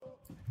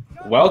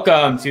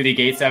Welcome to the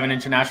Gate 7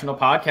 International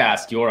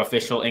Podcast, your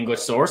official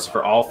English source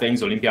for all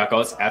things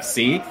Olympiacos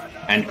FC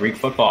and Greek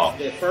football.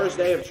 The first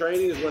day of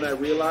training is when I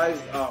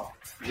realized,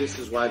 this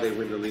is why they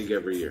win the league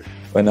every year.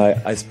 When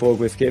I spoke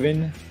with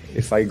Kevin,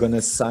 if I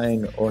gonna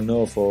sign or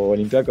no for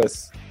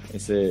Olympiacos, I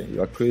say, you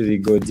are crazy,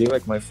 go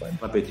direct, my friend.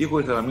 Να πετύχω,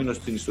 ήθελα να μείνω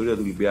στην ιστορία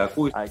του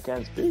Ολυμπιακού. I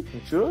can speak,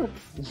 sure.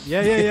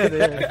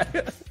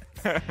 Yeah.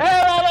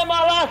 Έλα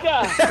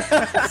μαλάκα!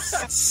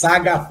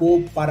 Σάγα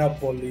πάρα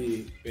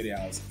πολύ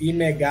Πειραιάς.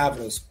 Είμαι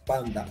Γαύρος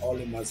πάντα,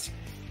 όλοι μαζί.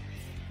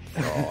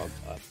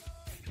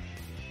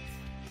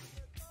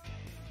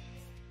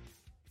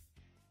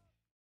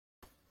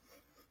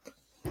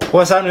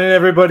 What's happening,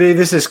 everybody?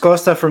 This is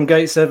Costa from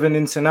Gate 7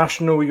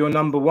 International, your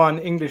number one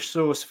English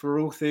source for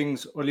all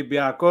things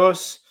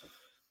Olympiacos.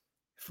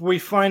 We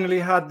finally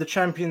had the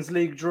Champions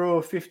League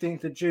draw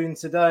 15th of June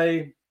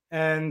today,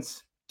 and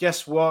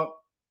guess what?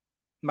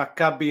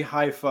 Maccabi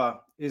Haifa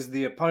is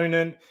the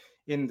opponent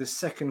in the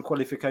second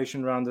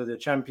qualification round of the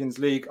Champions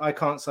League. I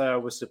can't say I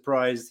was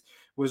surprised.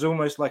 It was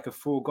almost like a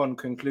foregone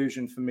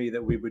conclusion for me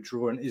that we would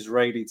draw an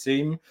Israeli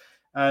team.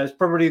 It's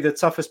probably the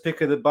toughest pick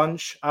of the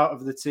bunch out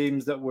of the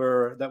teams that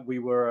were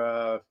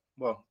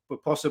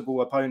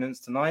possible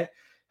opponents tonight.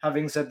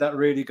 Having said that,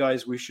 really,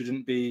 guys, we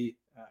shouldn't be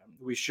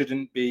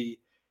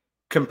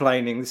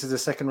complaining. This is the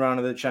second round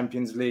of the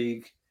Champions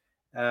League.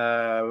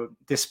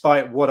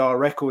 Despite what our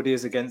record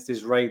is against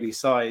Israeli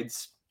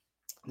sides,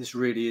 this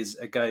really is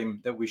a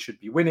game that we should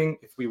be winning.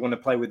 If we want to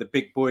play with the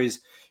big boys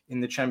in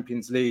the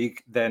Champions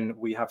League, then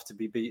we have to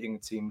be beating a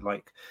team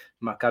like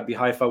Maccabi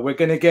Haifa. We're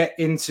going to get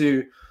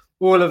into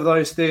all of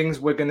those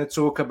things. We're going to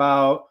talk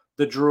about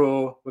the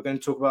draw. We're going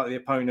to talk about the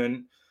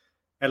opponent.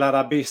 El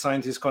Arabi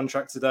signed his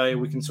contract today.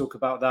 We can talk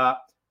about that.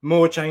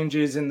 More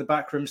changes in the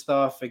backroom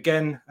staff,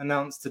 again,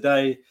 announced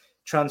today.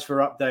 Transfer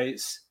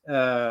updates,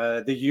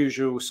 the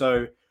usual.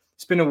 So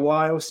it's been a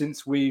while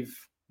since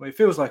it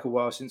feels like a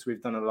while since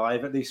we've done a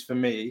live, at least for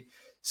me.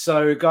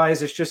 So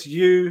guys, it's just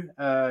you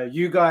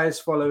guys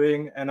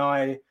following, and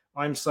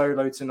I'm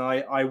solo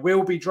tonight. I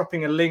will be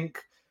dropping a link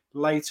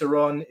later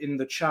on in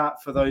the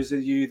chat for those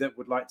of you that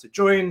would like to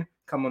join,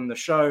 come on the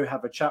show,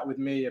 have a chat with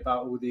me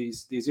about all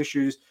these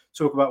issues,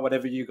 talk about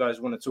whatever you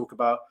guys want to talk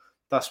about.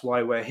 That's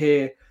why we're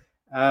here.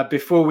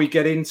 Before we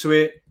get into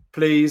it,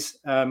 please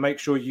make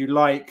sure you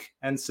like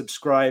and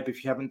subscribe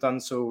if you haven't done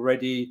so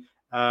already.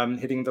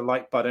 Hitting the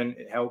like button,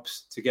 it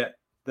helps to get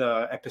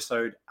the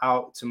episode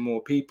out to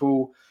more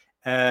people,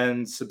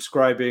 and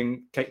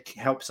subscribing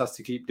helps us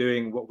to keep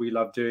doing what we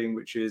love doing,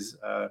 which is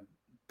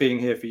being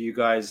here for you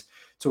guys,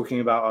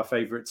 talking about our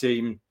favorite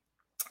team.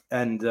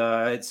 And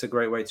it's a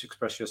great way to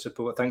express your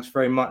support. Thanks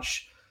very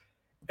much,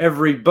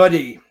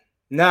 everybody.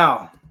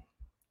 Now,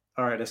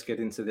 all right, let's get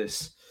into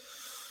this.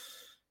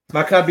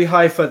 Maccabi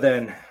Haifa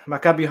then.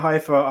 Maccabi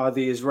Haifa are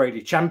the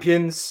Israeli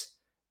champions.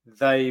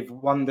 They've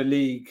won the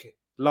league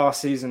last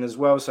season as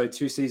well. So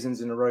 2 seasons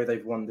in a row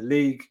they've won the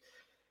league.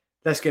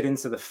 Let's get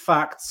into the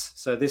facts.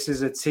 So this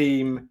is a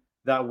team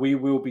that we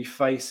will be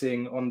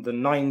facing on the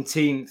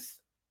 19th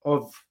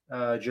of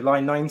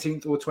July,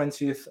 19th or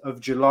 20th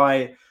of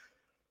July,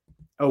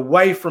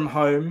 away from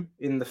home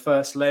in the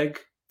first leg.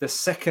 The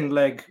second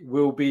leg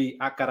will be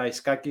at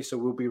Karaiskaki. So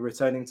we'll be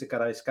returning to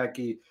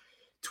Karaiskaki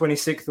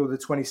 26th or the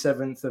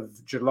 27th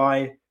of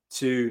July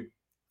to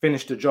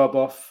finish the job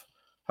off.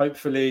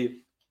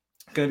 Hopefully,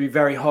 it's going to be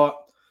very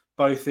hot,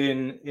 both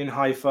in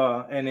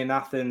Haifa and in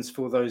Athens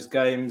for those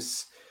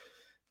games.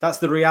 That's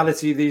the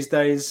reality these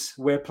days.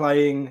 We're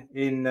playing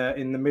in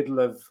the middle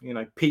of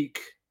peak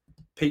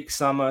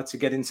summer to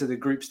get into the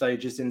group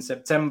stages in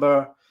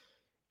September.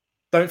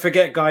 Don't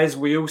forget, guys,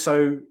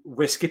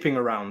 we're skipping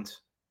around.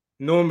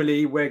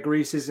 Normally, where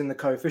Greece is in the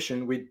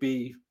coefficient, we'd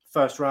be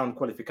first round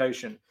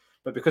qualification.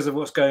 But because of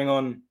what's going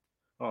on,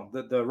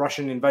 the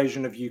Russian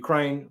invasion of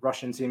Ukraine,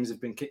 Russian teams have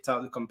been kicked out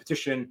of the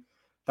competition.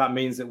 That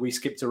means that we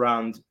skipped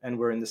around and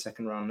we're in the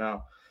second round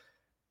now.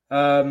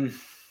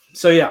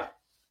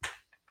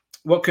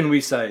 What can we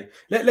say?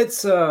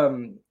 Let's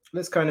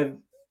kind of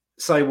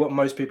say what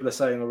most people are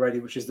saying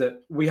already, which is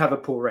that we have a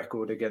poor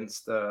record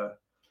against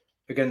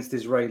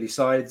Israeli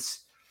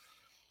sides.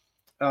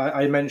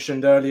 I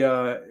mentioned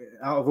earlier,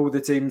 out of all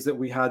the teams that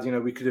we had,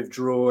 we could have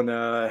drawn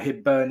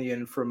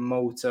Hibernian from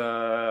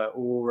Malta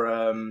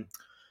or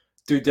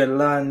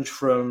Dudelange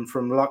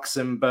from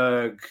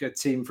Luxembourg, a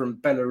team from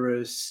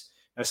Belarus,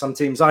 some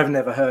teams I've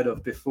never heard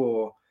of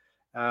before.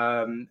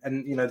 And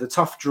the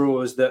tough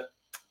draws that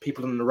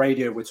people on the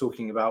radio were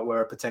talking about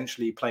were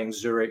potentially playing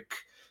Zurich,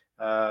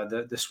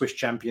 the Swiss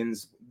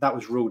champions. That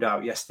was ruled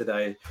out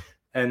yesterday.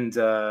 And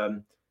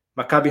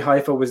Maccabi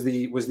Haifa was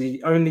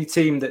the only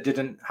team that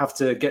didn't have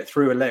to get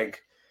through a leg.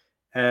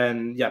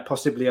 And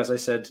possibly, as I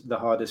said, the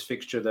hardest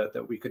fixture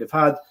that we could have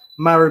had.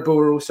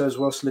 Maribor also as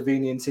well,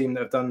 Slovenian team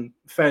that have done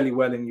fairly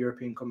well in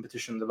European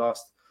competition the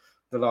last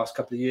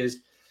couple of years.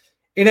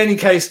 In any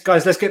case,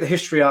 guys, let's get the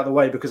history out of the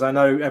way because I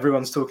know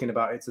everyone's talking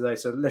about it today.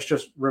 So let's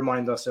just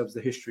remind ourselves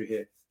the history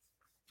here.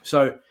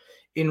 So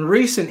in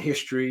recent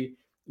history,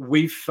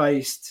 we've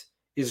faced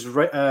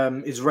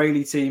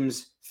Israeli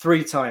teams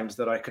three times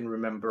that I can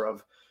remember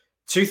of.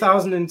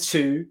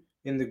 2002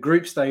 in the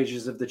group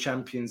stages of the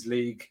Champions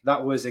League,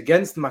 that was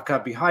against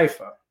Maccabi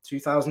Haifa.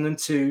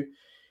 2002,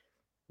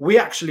 we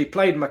actually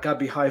played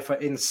Maccabi Haifa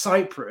in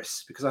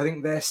Cyprus because I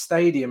think their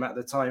stadium at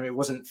the time, it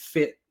wasn't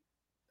fit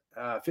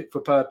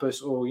for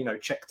purpose or,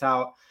 checked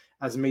out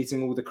as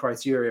meeting all the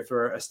criteria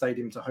for a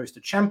stadium to host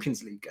a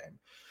Champions League game.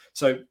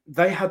 So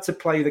they had to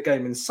play the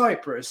game in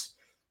Cyprus,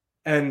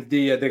 and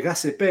the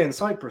Gazipe in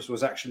Cyprus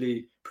was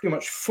actually pretty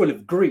much full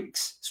of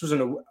Greeks. This was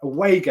an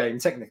away game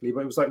technically,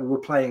 but it was like we were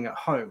playing at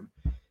home.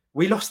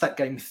 We lost that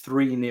game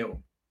 3-0.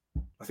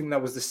 I think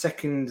that was the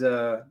second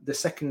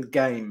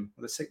game,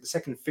 the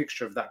second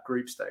fixture of that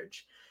group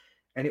stage,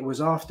 and it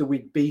was after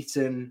we'd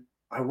beaten,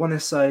 I want to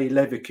say,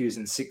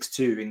 Leverkusen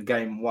 6-2 in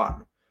game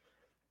 1.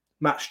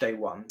 Match day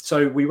 1.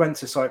 So we went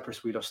to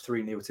Cyprus. We lost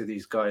 3-0 to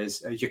these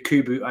guys.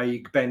 Yakubu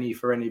Aigbeni,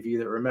 for any of you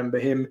that remember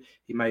him,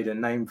 he made a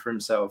name for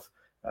himself,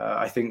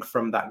 I think,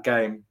 from that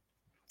game.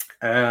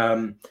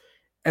 And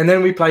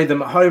then we played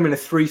them at home in a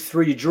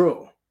 3-3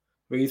 draw,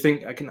 where you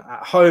think, at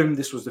home,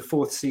 this was the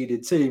 4th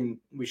seeded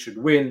team. We should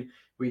win.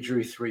 We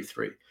drew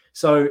 3-3.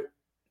 So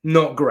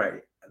not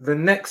great. The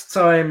next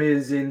time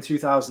is in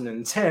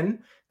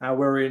 2010. Now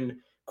we're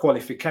in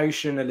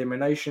qualification,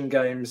 elimination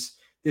games.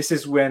 This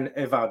is when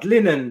Evad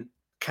Linnen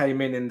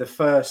came in the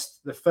first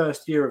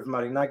year of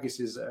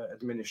Marinakis'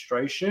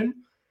 administration.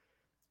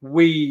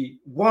 We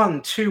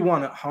won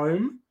 2-1 at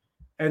home,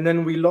 and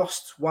then we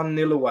lost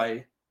 1-0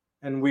 away,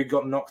 and we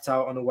got knocked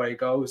out on away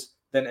goals.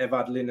 Then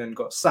Evad Linnen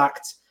got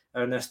sacked.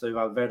 Ernesto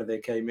Valverde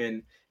came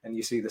in, and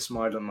you see the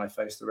smile on my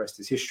face. The rest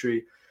is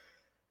history.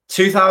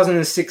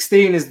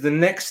 2016 is the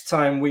next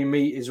time we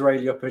meet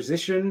Israeli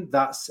opposition.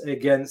 That's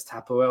against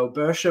Hapoel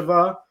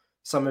Beersheva.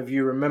 Some of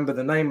you remember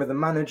the name of the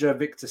manager,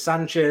 Victor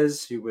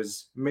Sanchez, who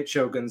was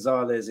Mitchell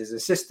Gonzalez's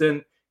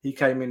assistant. He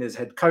came in as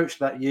head coach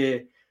that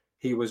year.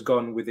 He was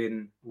gone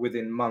within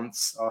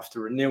months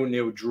after a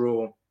 0-0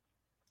 draw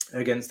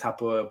against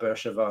Hapoel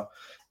Beersheva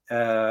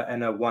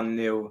and a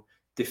 1-0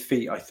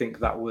 defeat. I think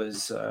that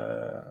was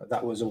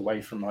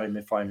away from home,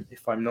 if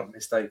I'm not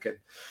mistaken.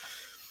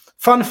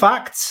 Fun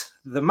fact: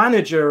 the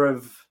manager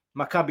of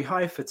Maccabi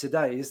Haifa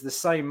today is the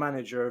same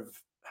manager of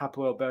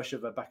Hapoel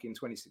Beersheva back in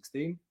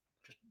 2016.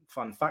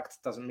 Fun fact,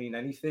 doesn't mean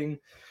anything.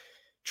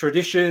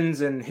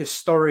 Traditions and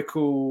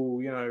historical,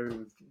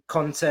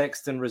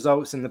 context and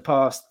results in the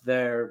past,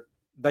 they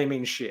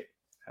mean shit.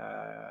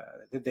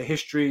 The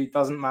history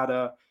doesn't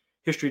matter.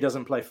 History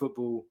doesn't play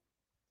football.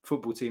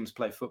 Football teams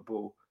play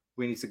football.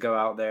 We need to go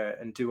out there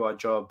and do our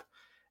job.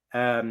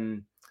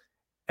 And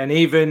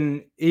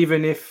even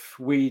if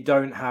we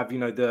don't have,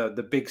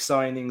 the big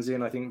signings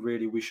in, I think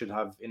really we should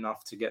have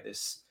enough to get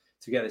this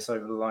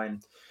over the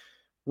line.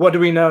 What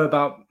do we know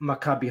about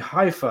Maccabi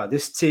Haifa,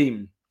 this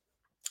team?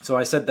 So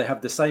I said they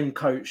have the same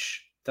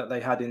coach that they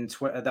had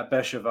that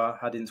Beersheva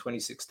had in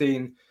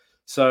 2016.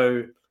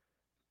 So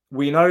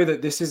we know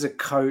that this is a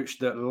coach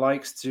that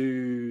likes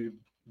to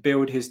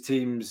build his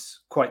teams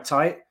quite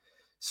tight.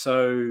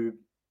 So,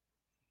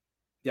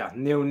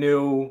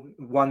 0-0,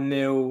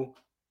 1-0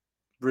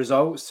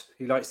 results.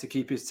 He likes to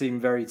keep his team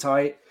very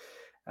tight.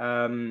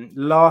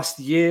 Last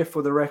year,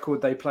 for the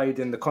record, they played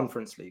in the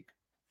Conference League.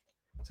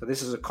 So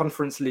this is a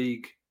Conference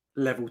League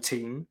level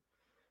team.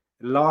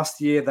 Last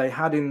year, they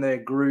had in their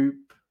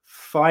group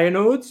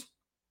Feyenoord.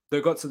 They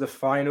got to the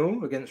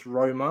final against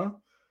Roma.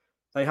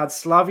 They had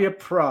Slavia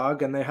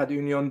Prague and they had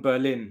Union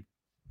Berlin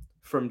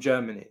from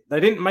Germany.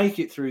 They didn't make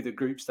it through the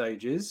group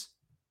stages.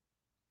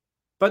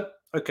 But,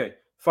 okay,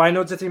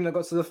 Feyenoord's a team that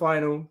got to the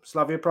final.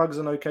 Slavia Prague's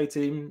an okay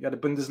team. You had a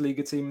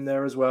Bundesliga team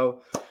there as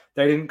well.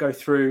 They didn't go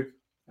through.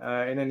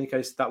 In any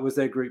case, that was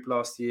their group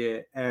last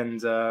year,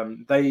 and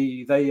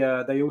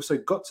they also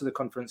got to the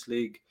Conference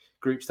League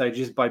group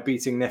stages by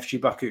beating Neftchi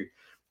Baku,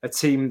 a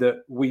team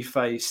that we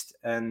faced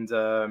and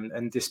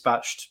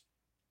dispatched,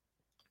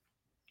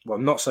 well,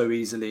 not so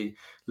easily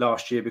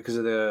last year because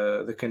of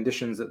the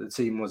conditions that the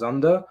team was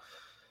under.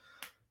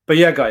 But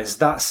yeah, guys,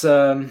 that's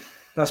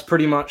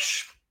pretty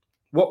much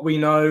what we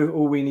know.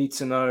 All we need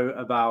to know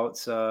about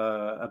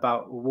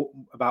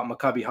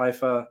Maccabi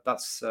Haifa.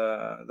 That's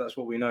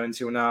what we know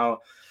until now.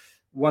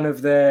 One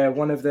of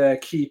their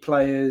key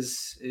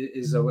players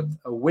is a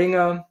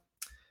winger,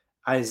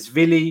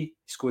 Aizvili. He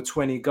scored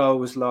 20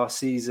 goals last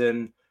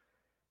season.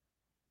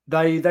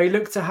 They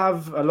look to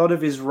have a lot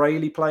of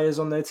Israeli players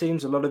on their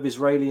teams, a lot of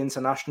Israeli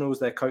internationals.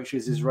 Their coach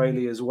is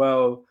Israeli as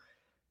well.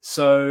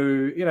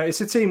 So,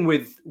 it's a team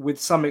with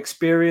some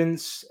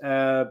experience.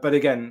 But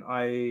again,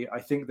 I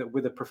think that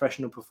with a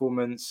professional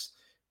performance,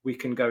 we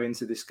can go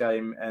into this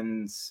game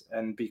and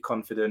be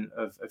confident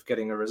of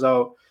getting a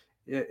result.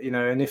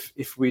 And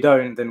if we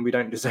don't, then we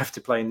don't deserve to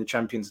play in the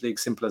Champions League.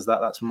 Simple as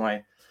that. That's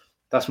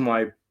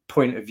my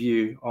point of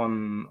view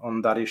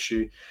on that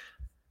issue.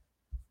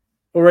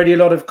 Already a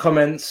lot of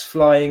comments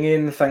flying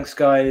in. Thanks,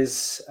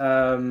 guys.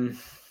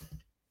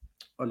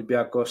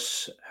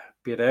 Olympiacos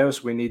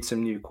Piraeus, we need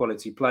some new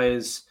quality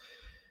players.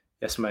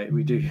 Yes, mate,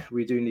 we do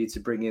need to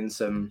bring in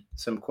some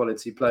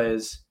quality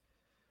players.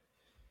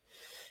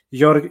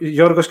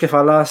 Yorgos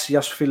Kefalas,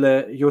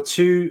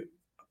 Yasfile,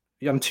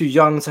 I'm too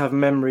young to have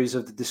memories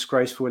of the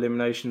disgraceful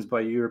eliminations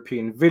by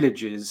European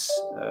villages,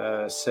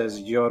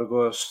 says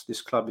Yorgos.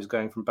 This club is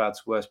going from bad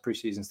to worse.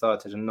 Pre-season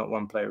started and not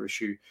one player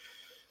issue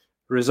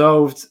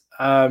resolved.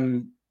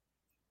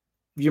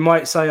 You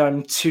might say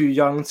I'm too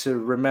young to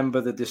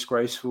remember the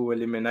disgraceful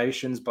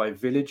eliminations by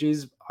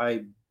villages.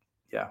 I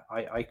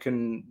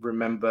can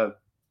remember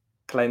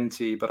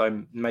plenty, but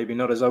I'm maybe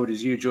not as old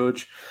as you,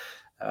 George.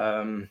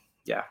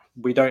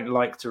 We don't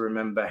like to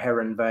remember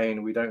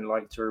Heerenveen. We don't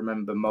like to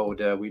remember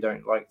Molde. We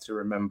don't like to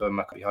remember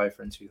Maccabi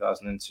Haifa in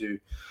 2002,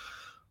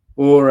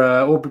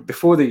 or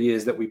before the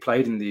years that we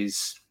played in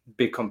these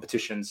big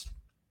competitions.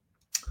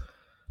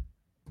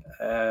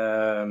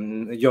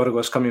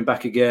 Yorgos coming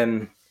back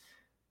again,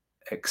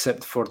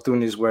 except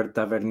Fortunis where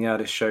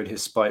Taverniaris showed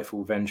his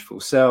spiteful, vengeful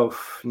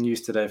self.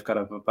 News today of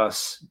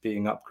Karababas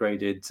being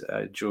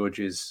upgraded. George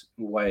is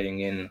weighing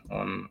in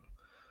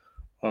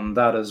on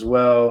that as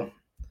well.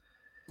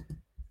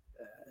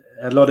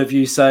 A lot of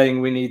you saying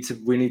we need to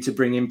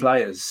bring in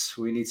players.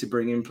 We need to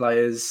bring in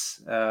players,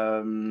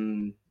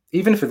 even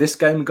for this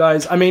game,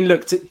 guys. I mean,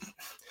 look,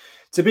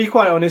 to be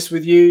quite honest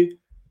with you,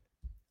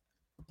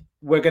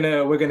 we're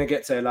gonna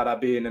get to El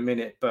Arabi in a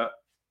minute, but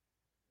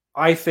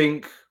I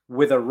think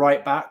with a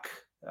right back,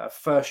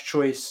 first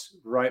choice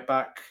right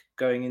back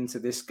going into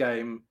this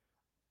game,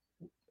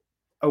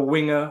 a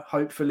winger,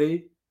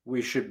 hopefully,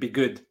 we should be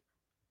good.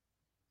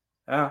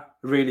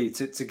 Really,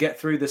 to get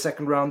through the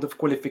second round of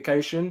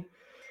qualification.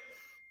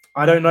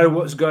 I don't know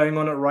what's going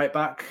on at right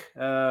back.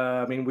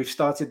 I mean, we've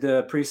started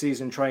the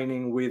preseason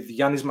training with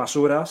Yanis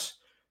Masouras,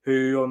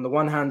 who on the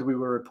one hand we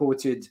were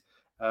reported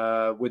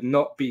would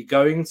not be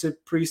going to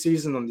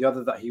preseason, on the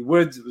other that he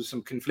would. There was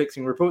some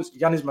conflicting reports.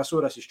 Yanis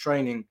Masouras is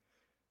training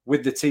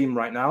with the team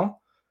right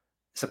now.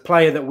 It's a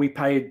player that we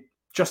paid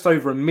just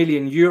over €1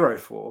 million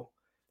for,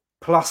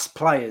 plus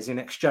players in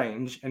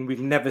exchange, and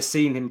we've never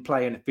seen him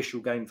play an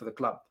official game for the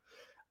club.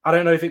 I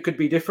don't know if it could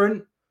be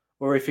different,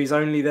 or if he's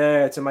only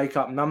there to make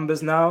up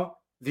numbers now.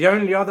 The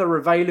only other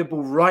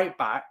available right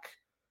back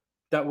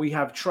that we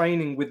have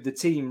training with the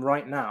team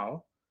right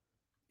now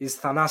is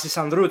Thanasis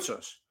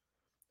Androutsos,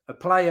 a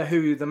player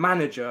who the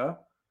manager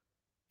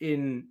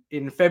in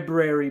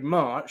February,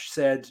 March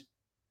said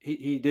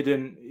he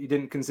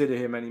didn't consider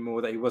him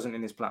anymore, that he wasn't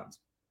in his plans.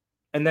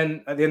 And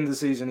then at the end of the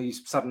season, he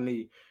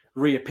suddenly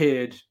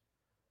reappeared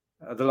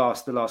the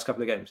last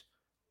couple of games.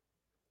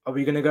 Are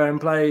we going to go and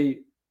play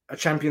a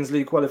Champions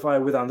League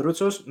qualifier with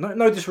Androutsos?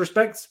 No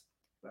disrespect.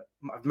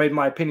 I've made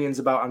my opinions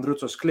about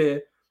Androutsos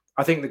clear.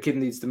 I think the kid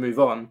needs to move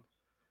on.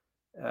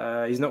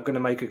 He's not going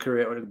to make a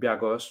career at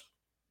Olympiacos.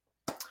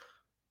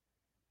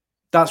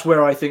 That's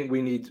where I think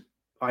we need,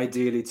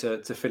 ideally,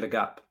 to fill a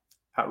gap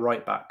at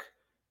right back.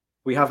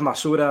 We have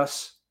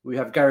Masouras, we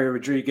have Gary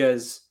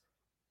Rodriguez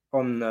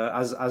on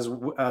as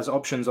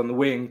options on the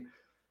wing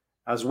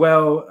as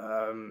well.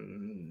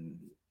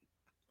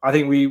 I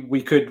think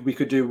we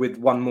could do with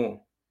one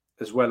more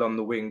as well on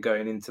the wing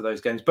going into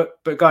those games.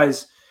 But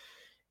guys,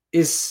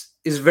 is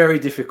very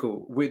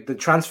difficult. With the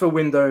transfer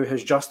window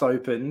has just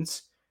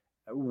opened.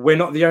 We're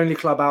not the only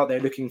club out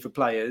there looking for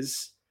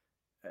players.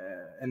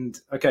 And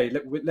okay,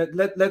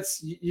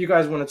 let's. You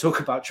guys want to talk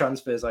about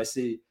transfers? I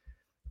see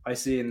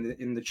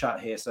in the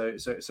chat here. So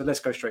let's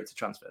go straight to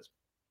transfers.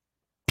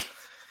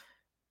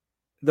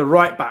 The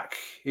right back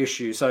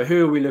issue. So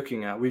who are we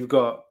looking at? We've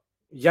got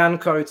Jan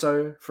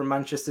Koto from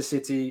Manchester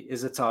City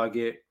is a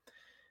target.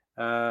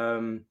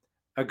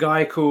 A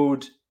guy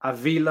called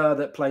Avila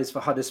that plays for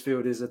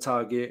Huddersfield is a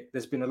target.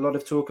 There's been a lot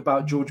of talk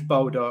about George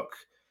Baldock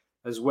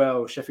as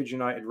well. Sheffield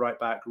United right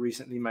back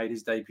recently made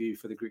his debut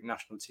for the Greek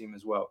national team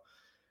as well.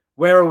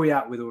 Where are we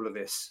at with all of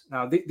this?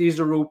 Now, these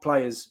are all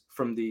players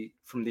from the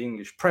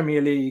English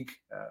Premier League,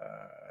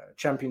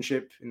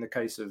 Championship in the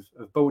case of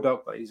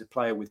Baldock, but he's a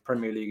player with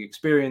Premier League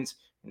experience,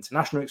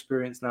 international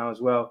experience now as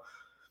well.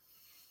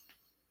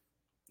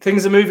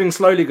 Things are moving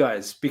slowly,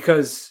 guys,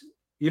 because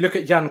you look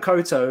at Jan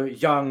Koto,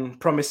 young,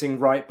 promising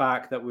right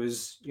back that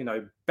was,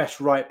 named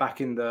best right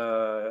back in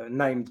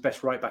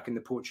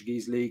the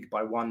Portuguese league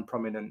by one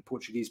prominent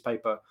Portuguese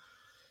paper.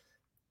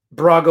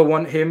 Braga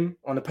want him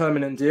on a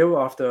permanent deal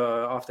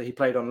after he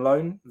played on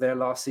loan there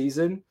last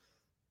season.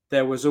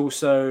 There was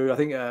also, I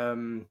think,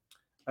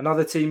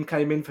 another team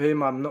came in for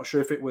him. I'm not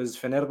sure if it was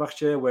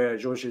Fenerbahce, where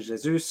Jorge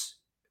Jesus,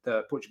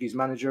 the Portuguese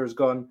manager, has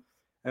gone.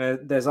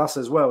 There's us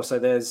as well. So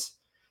there's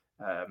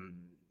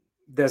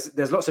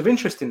lots of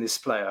interest in this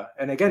player.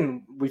 And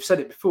again, we've said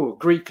it before,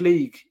 Greek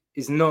League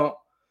is not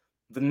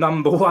the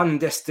number one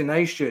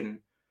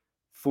destination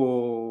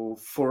for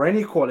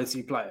any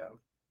quality player.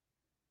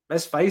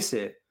 Let's face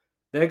it.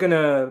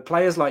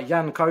 Players like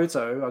Jan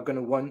Koto are going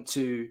to want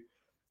to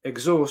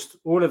exhaust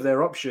all of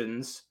their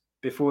options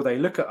before they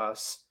look at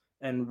us.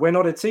 And we're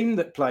not a team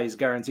that plays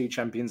guaranteed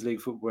Champions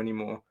League football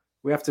anymore.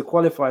 We have to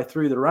qualify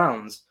through the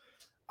rounds.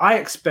 I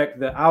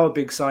expect that our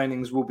big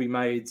signings will be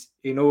made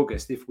in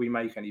August if we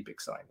make any big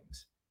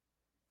signings.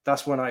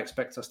 That's when I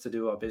expect us to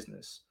do our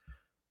business.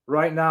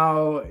 Right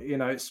now,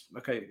 it's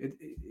okay.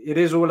 It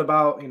is all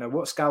about,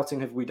 what scouting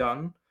have we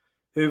done?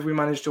 Who have we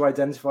managed to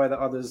identify that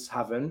others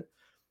haven't?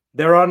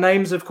 There are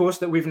names, of course,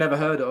 that we've never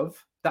heard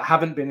of, that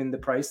haven't been in the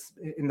press,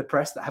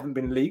 that haven't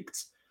been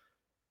leaked.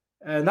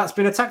 And that's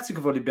been a tactic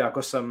of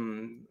Olympiacos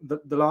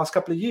the last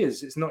couple of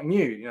years. It's not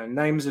new.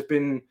 Names have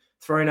been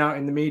thrown out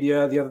in the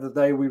media. The other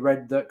day, we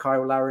read that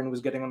Kyle Larin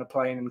was getting on a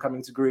plane and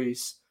coming to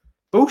Greece.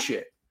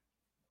 Bullshit.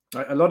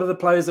 A lot of the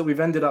players that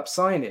we've ended up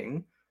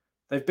signing,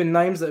 they've been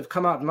names that have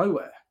come out of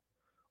nowhere,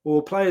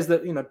 or players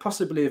that,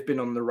 possibly have been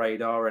on the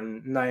radar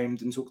and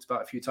named and talked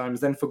about a few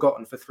times, then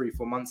forgotten for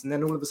 3-4 months. And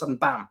then all of a sudden,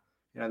 bam,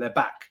 they're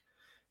back.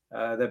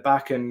 They're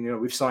back and,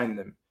 we've signed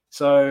them.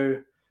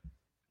 So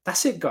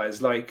that's it,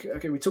 guys. Like,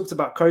 okay, we talked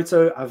about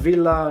Koto,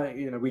 Avila.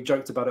 We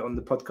joked about it on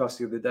the podcast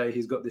the other day.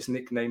 He's got this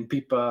nickname,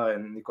 Pipa,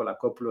 and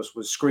Nikolakopoulos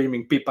was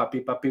screaming Pipa,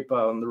 Pipa,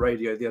 Pipa on the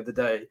radio the other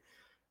day.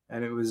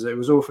 And it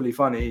was awfully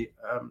funny.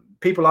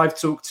 People I've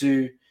talked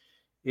to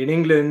in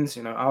England,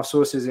 our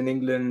sources in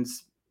England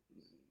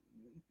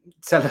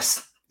tell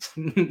us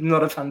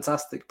not a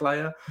fantastic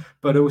player,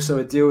 but also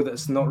a deal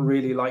that's not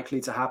really likely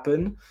to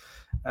happen.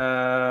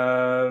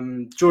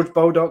 George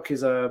Baldock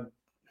it's a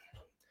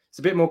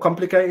bit more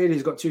complicated.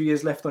 He's got 2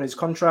 years left on his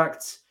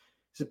contract.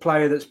 He's a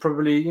player that's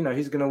probably,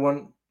 he's going to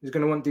want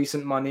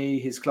decent money.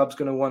 His club's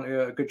going to want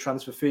a good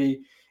transfer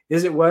fee.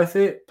 Is it worth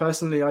it?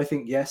 Personally, I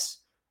think yes.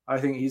 I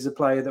think he's a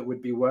player that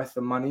would be worth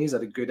the money. He's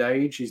at a good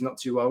age. He's not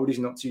too old. He's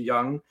not too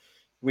young.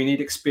 We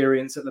need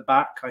experience at the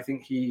back. I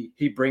think he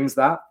brings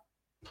that.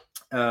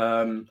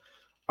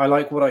 I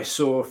like what I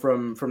saw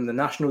from the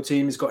national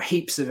team. He's got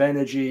heaps of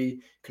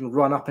energy, can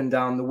run up and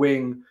down the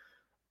wing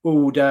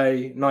all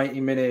day,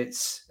 90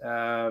 minutes.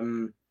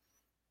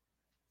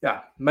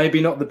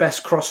 Maybe not the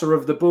best crosser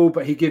of the ball,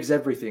 but he gives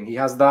everything. He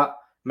has that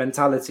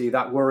mentality,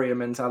 that warrior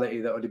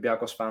mentality that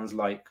Olympiacos fans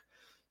like.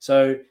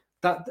 So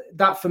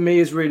that for me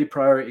is really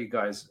priority,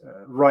 guys.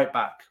 Right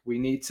back. We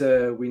need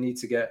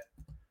to get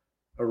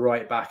a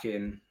right back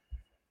in.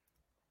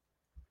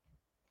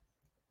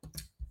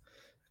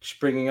 Just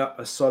bringing up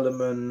a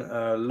Solomon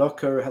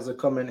Locker has a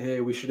comment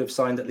here. We should have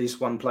signed at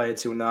least one player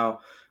till now.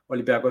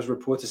 Olympiacos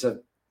reporters have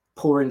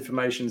poor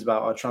information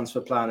about our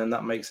transfer plan, and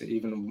that makes it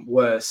even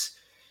worse.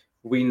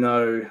 We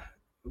know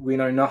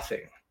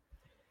nothing.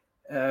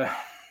 What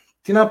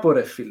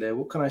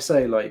can I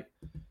say? Like,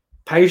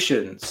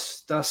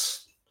 patience.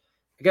 That's,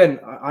 again,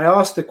 I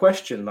asked the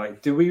question,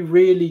 like, do we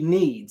really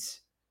need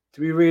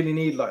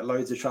like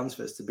loads of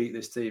transfers to beat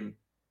this team?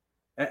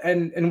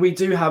 And we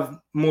do have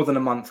more than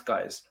a month,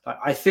 guys.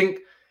 I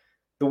think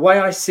the way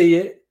I see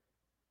it,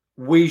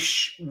 I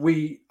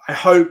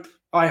hope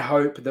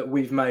that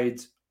we've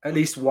made at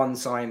least one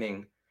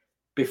signing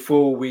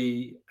before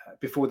the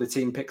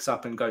team picks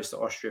up and goes to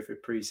Austria for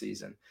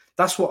pre-season.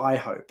 That's what I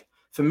hope.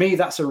 For me,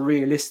 that's a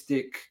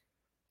realistic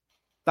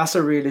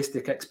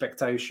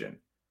expectation,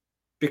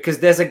 because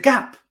there's a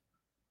gap.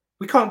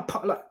 We can't.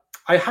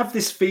 I have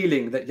this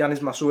feeling that Yanis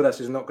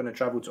Masouras is not going to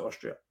travel to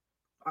Austria.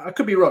 I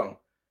could be wrong.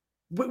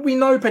 We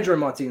know Pedro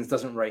Martins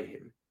doesn't rate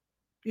him.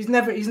 He's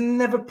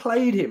never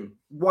played him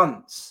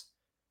once.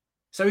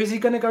 So is he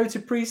going to go to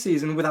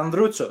pre-season with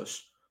Androutsos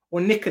or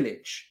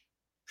Nikolic?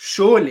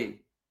 Surely,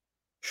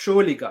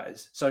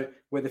 guys. So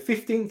we're the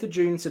 15th of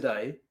June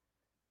today,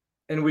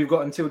 and we've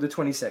got until the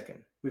 22nd.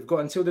 We've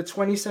got until the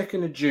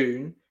 22nd of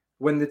June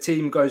when the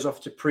team goes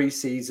off to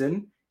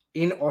pre-season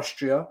in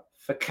Austria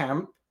for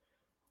camp,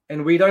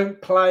 and we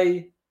don't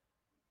play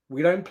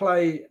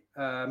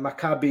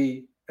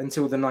Maccabi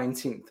until the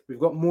 19th. We've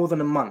got more than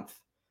a month.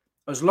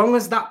 As long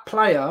as that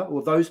player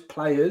or those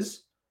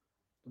players,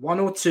 one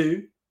or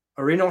two,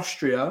 are in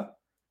Austria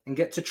and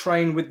get to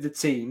train with the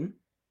team,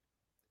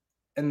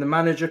 and the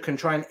manager can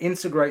try and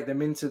integrate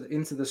them into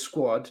the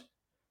squad,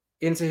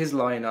 into his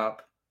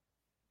lineup,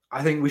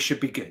 I think we should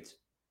be good.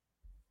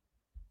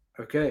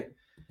 Okay.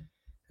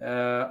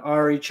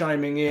 Ari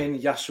chiming in.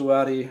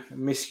 Yasuari,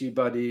 miss you,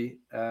 buddy.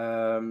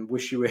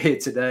 Wish you were here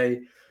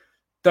today.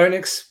 Don't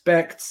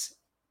expect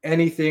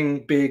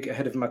anything big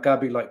ahead of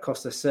Maccabi, like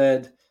Costa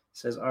said.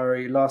 Says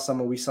Ari, last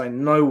summer we signed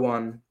no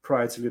one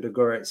prior to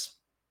Ludogorets.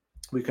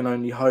 We can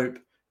only hope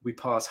we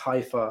pass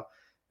Haifa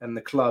and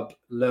the club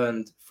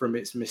learned from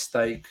its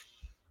mistake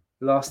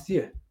last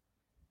year.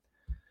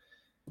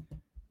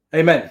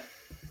 Amen.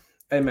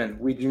 Amen.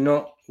 We do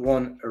not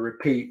want a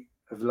repeat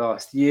of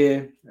last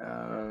year.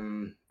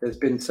 There's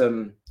been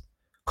some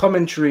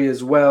commentary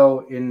as well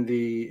in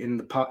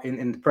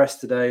the press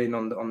today and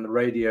on the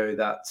radio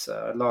that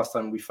last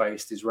time we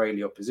faced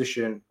Israeli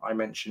opposition, I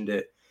mentioned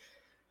it,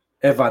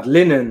 Evad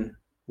Linen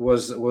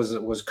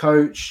was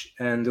coach,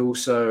 and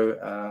also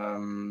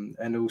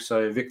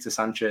Victor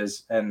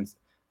Sanchez, and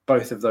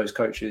both of those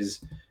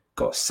coaches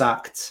got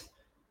sacked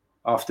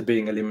after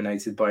being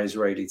eliminated by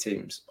Israeli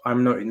teams.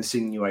 I'm not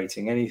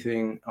insinuating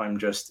anything. I'm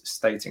just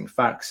stating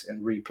facts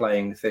and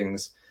replaying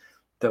things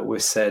that were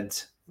said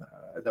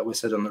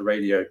on the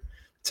radio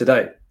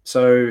today.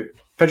 So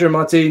Pedro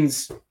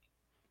Martins,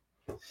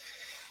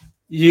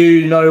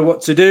 you know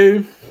what to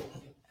do.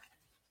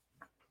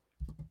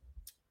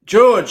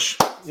 George,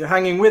 You're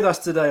hanging with us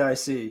today, I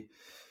see.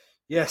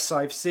 Yes,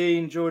 I've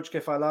seen George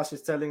Kefalas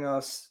is telling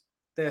us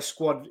their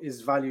squad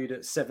is valued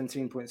at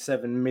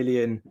 17.7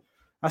 million.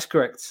 That's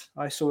correct.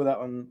 I saw that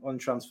on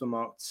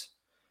Transfermarkt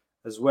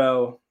as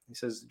well.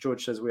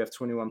 George says we have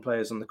 21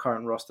 players on the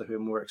current roster who are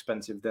more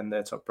expensive than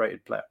their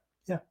top-rated player.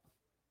 Yeah,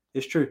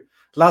 it's true.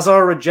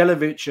 Lazar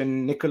Radjelovic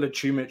and Nikola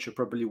Chumic are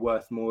probably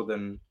worth more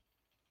than,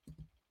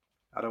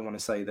 I don't want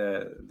to say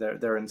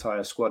their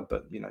entire squad,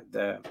 but you know,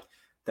 their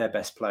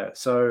best player.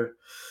 So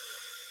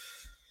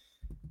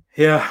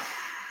yeah.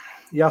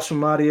 Yasu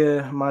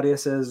Maria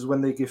says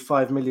when they give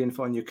 5 million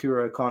for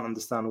Onyekuru, I can't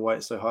understand why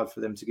it's so hard for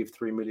them to give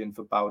 3 million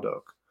for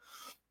Baldock.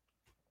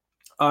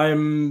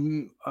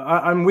 I'm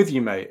with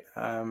you, mate.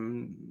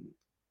 That,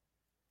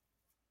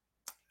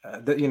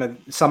 you know,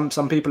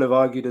 some people have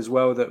argued as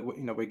well that,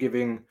 you know, we're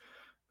giving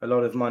a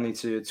lot of money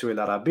to El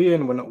Arabi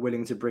and we're not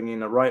willing to bring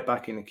in a right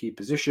back in a key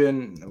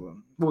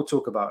position. We'll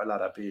talk about El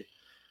Arabi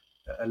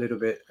a little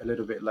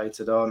bit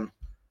later on.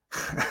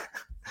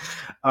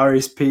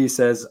 Aris P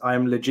says,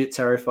 I'm legit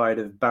terrified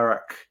of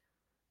Barak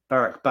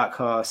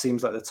Bakhar.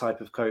 Seems like the type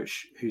of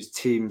coach whose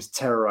teams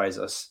terrorize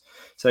us.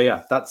 So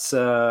yeah, that's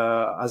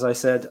as I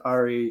said,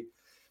 Ari,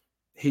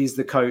 he's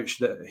the coach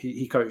that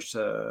he coached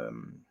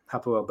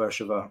Hapoel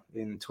Beersheva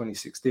in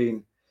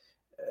 2016.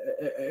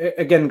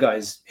 Again,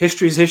 guys,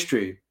 history is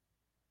history.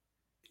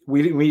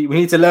 We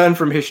need to learn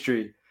from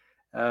history.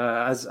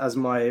 As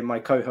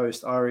my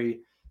co-host Ari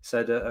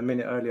said a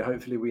minute earlier,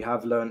 hopefully we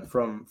have learned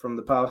from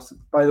the past.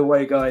 By the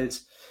way,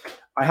 guys,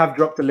 I have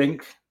dropped a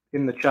link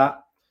in the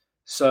chat.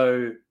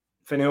 So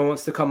if anyone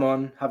wants to come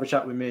on, have a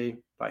chat with me,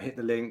 like hit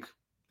the link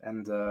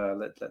and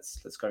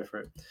let's go for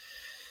it.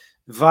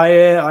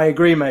 Valle, I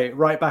agree, mate.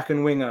 Right back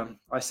and winger.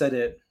 I said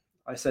it,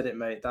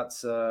 mate.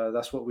 That's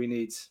what we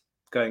need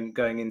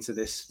going into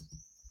this,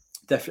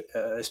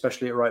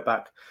 especially at right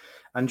back.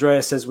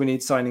 Andrea says we need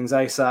signings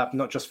ASAP,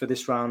 not just for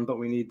this round, but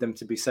we need them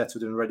to be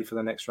settled and ready for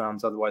the next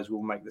rounds. Otherwise,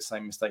 we'll make the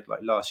same mistake like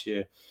last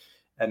year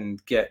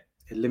and get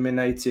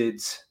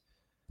eliminated.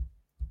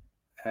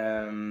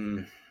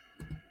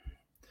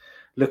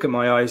 Look at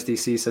my eyes,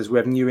 DC says we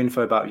have new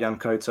info about Jan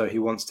Koto. He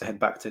wants to head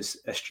back to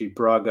SG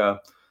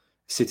Braga.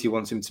 City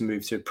wants him to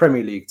move to a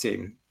Premier League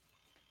team.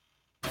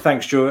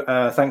 Thanks, Joe.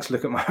 Thanks,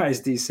 Look at my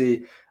eyes,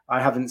 DC. I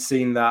haven't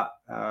seen that.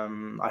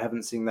 I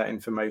haven't seen that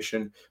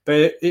information,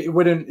 but it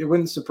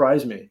wouldn't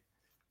surprise me.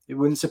 It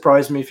wouldn't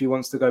surprise me if he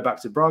wants to go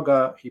back to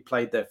Braga. He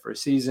played there for a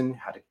season,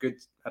 had a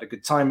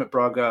good time at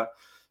Braga.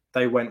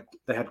 They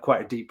had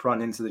quite a deep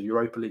run into the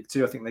Europa League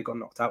too. I think they got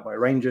knocked out by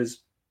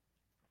Rangers.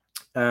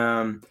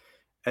 And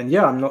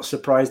yeah, I'm not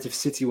surprised if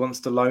City wants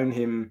to loan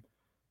him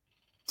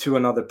to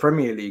another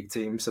Premier League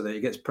team so that he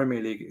gets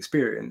Premier League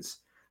experience.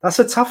 That's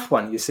a tough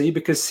one, you see,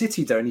 because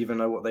City don't even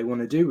know what they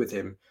want to do with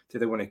him. Do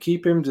they want to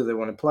keep him? Do they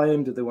want to play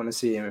him? Do they want to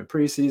see him in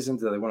pre-season?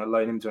 Do they want to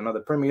loan him to another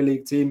Premier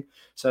League team?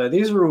 So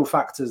these are all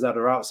factors that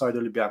are outside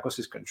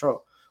Olympiacos'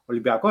 control.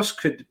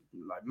 Olympiacos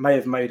may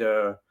have made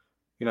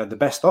the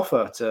best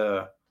offer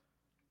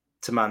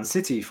to Man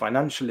City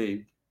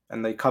financially,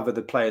 and they cover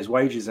the players'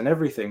 wages and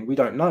everything. We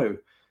don't know,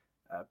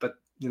 but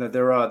you know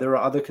there are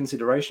other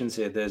considerations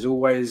here. There's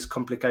always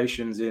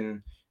complications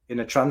in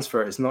a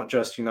transfer. It's not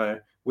just, you know,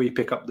 we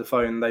pick up the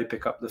phone, they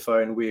pick up the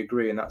phone, we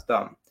agree, and that's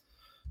done.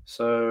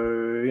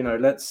 So, you know,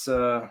 let's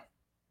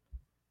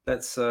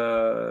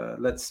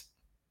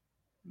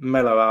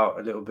mellow out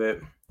a little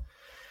bit.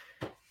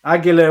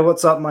 Aguilar,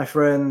 what's up, my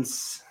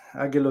friends?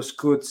 Aguilar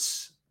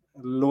Scoots,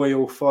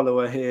 loyal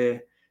follower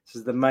here,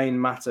 says the main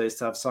matter is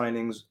to have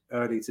signings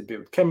early to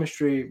build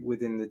chemistry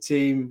within the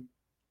team.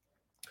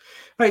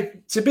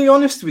 Right, to be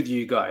honest with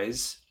you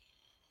guys,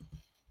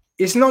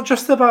 it's not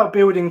just about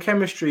building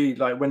chemistry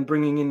like when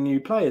bringing in new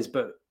players,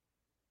 but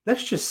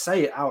let's just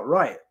say it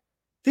outright.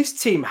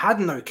 This team had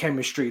no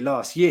chemistry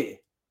last year,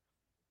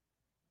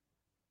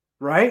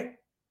 right?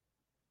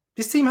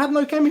 This team had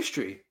no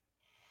chemistry.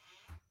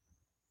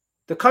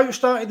 The coach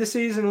started the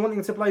season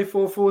wanting to play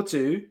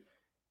 4-4-2.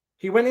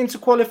 He went into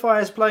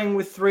qualifiers playing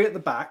with 3 at the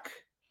back.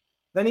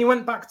 Then he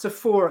went back to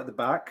 4 at the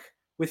back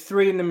with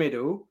 3 in the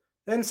middle.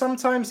 Then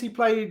sometimes he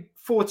played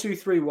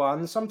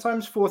 4-2-3-1,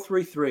 sometimes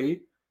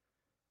 4-3-3.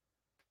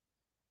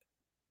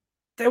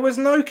 There was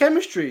no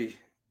chemistry.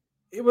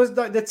 It was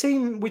like the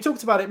team, we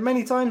talked about it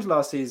many times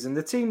last season,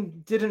 the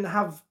team didn't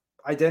have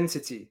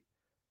identity.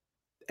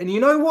 And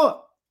you know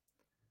what?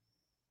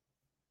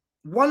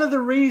 One of the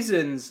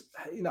reasons,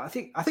 you know, I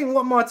think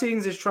what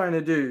Martins is trying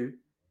to do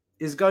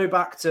is go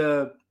back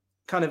to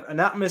kind of an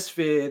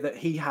atmosphere that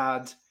he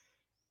had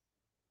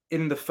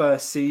in the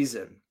first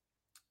season.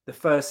 The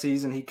first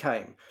season he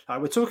came.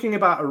 Like, we're talking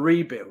about a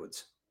rebuild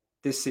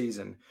this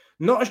season.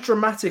 Not as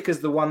dramatic as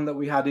the one that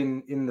we had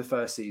in the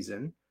first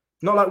season.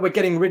 Not like we're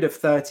getting rid of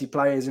 30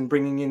 players and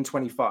bringing in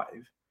 25.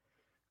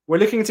 We're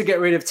looking to get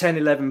rid of 10,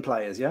 11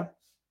 players, yeah?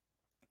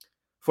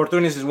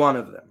 Fortunis is one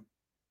of them.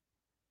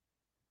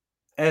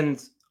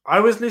 And I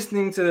was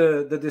listening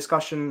to the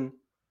discussion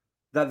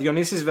that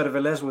Dionysis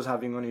Verveles was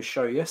having on his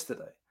show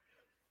yesterday.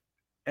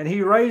 And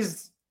he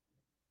raised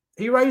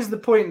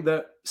the point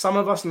that some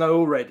of us know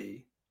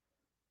already,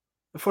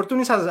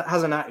 Fortunis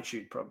has an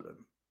attitude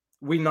problem.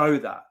 We know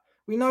that.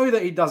 We know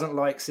that he doesn't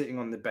like sitting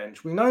on the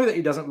bench. We know that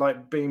he doesn't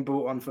like being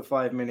brought on for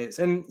 5 minutes.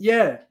 And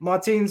yeah,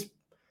 Martins,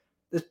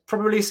 there's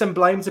probably some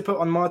blame to put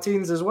on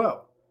Martins as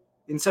well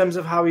in terms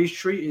of how he's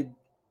treated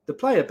the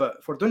player.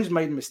 But Fortunis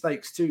made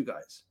mistakes too,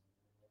 guys.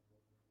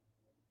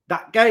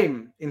 That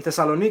game in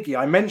Thessaloniki,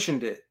 I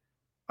mentioned it.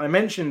 I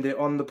mentioned it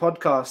on the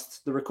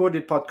podcast, the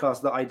recorded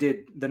podcast that I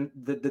did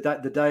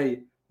the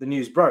day the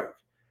news broke.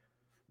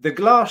 The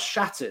glass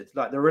shattered,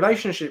 like the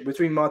relationship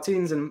between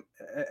Martins and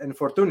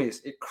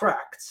Fortunis, it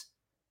cracked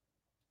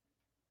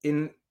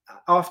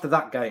after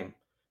that game,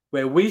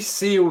 where we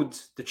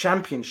sealed the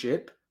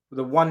championship with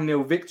a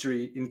 1-0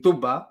 victory in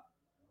Tuba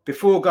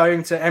before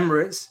going to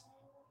Emirates,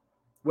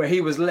 where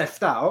he was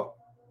left out.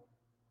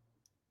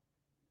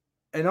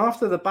 And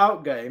after the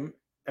bout game,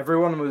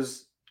 everyone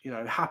was,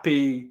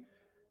 happy,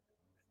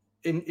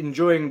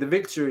 enjoying the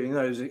victory. It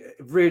was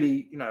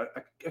really,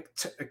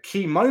 a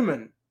key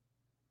moment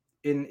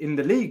in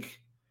the league.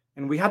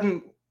 And we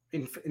hadn't,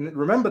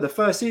 remember the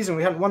first season,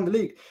 we hadn't won the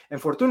league. And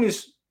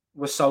Fortunis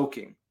was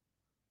sulking.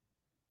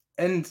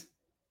 And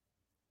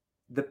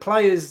the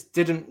players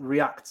didn't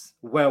react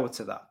well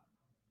to that.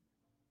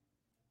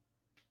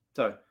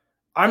 So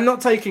I'm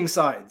not taking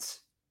sides.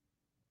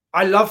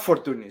 I love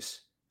Fortunis.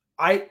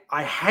 I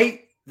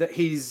hate that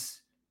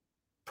he's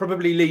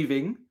probably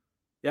leaving,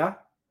 yeah?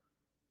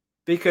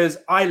 Because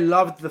I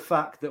loved the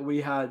fact that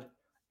we had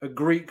a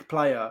Greek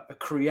player, a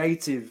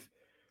creative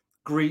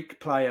Greek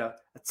player,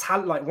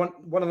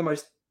 one of the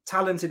most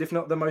talented, if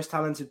not the most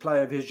talented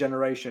player of his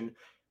generation,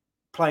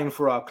 playing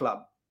for our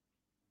club.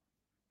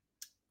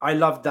 I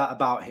loved that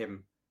about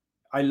him.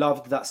 I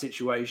loved that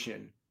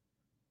situation.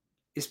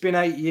 It's been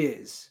 8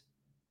 years.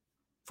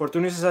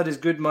 Fortunis has had his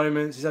good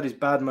moments. He's had his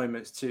bad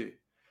moments too.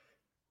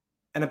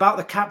 And about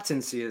the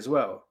captaincy as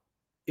well.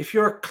 If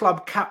you're a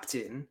club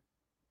captain,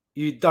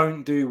 you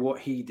don't do what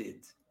he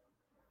did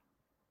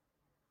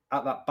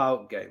at that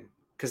bout game.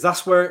 Because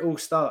that's where it all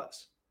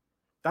starts.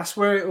 That's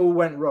where it all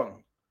went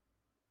wrong.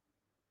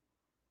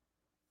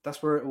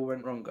 That's where it all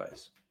went wrong,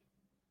 guys.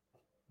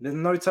 There's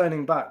no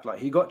turning back. Like,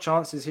 he got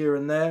chances here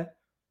and there.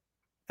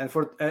 And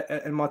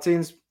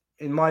Martins,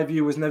 in my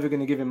view, was never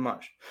going to give him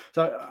much.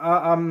 So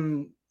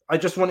I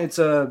just wanted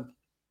to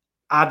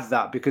add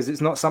that because it's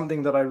not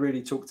something that I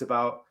really talked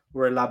about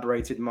or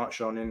elaborated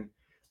much on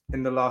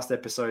in the last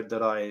episode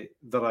that I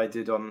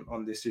did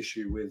on this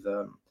issue with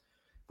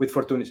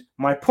Fortunis.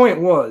 My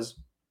point was,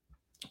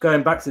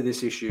 going back to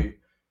this issue,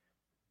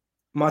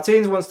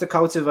 Martins wants to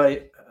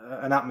cultivate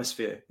an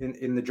atmosphere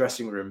in the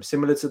dressing room,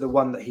 similar to the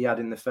one that he had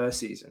in the first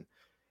season.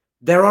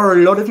 There are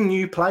a lot of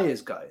new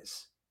players,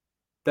 guys,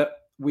 that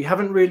we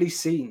haven't really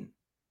seen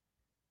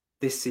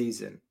this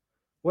season.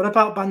 What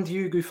about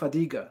Bandiugu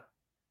Fadiga?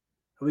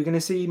 Are we going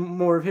to see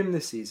more of him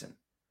this season?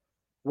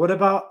 What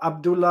about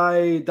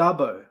Abdoulaye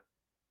Dabo,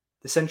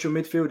 the central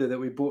midfielder that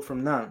we bought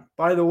from Nan?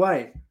 By the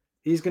way,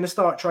 he's going to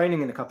start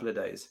training in a couple of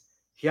days.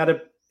 He had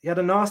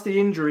a nasty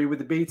injury with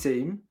the B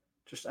team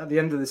just at the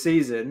end of the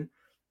season,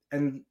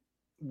 and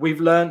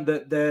we've learned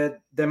that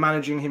they're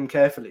managing him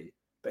carefully.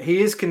 But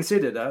he is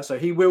considered, so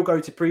he will go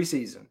to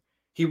pre-season.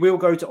 He will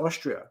go to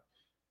Austria.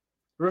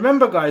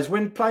 Remember, guys,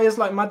 when players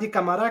like Madi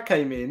Camara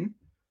came in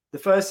the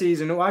first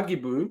season, or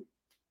Agibu,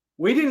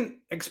 we didn't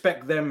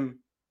expect them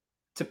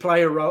to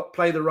play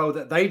the role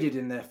that they did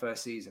in their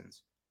first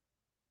seasons.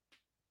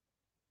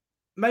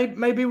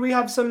 Maybe we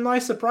have some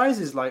nice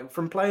surprises, like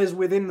from players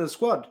within the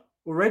squad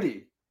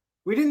already.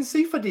 We didn't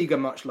see Fadiga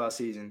much last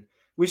season.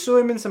 We saw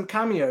him in some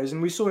cameos,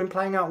 and we saw him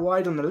playing out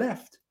wide on the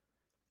left.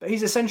 But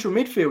he's a central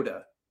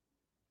midfielder.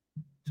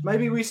 So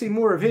maybe we see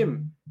more of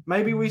him.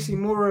 Maybe we see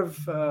more of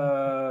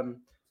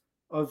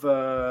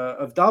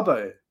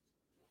Dabo.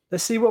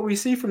 Let's see what we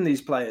see from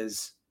these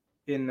players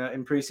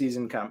in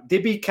pre-season camp.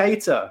 Dibi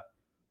Keita,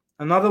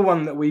 another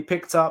one that we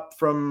picked up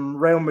from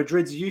Real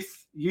Madrid's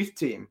youth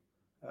team.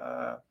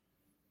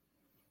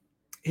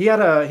 He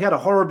had a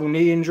horrible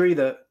knee injury,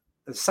 the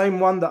same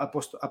one that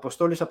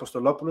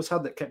Apostolopoulos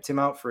had, that kept him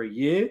out for a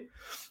year.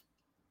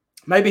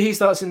 Maybe he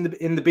starts in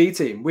the B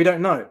team. We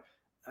don't know.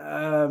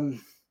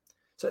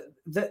 So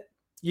that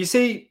you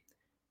see,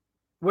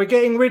 we're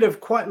getting rid of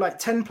quite like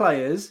 10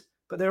 players,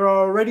 but there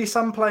are already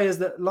some players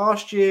that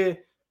last year,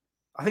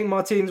 I think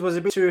Martins was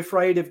a bit too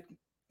afraid of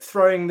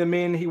throwing them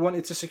in. He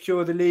wanted to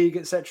secure the league,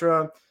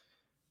 etc.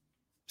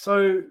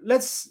 So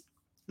let's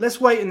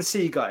wait and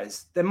see,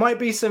 guys. There might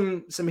be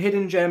some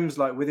hidden gems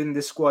like within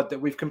this squad that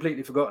we've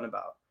completely forgotten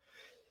about.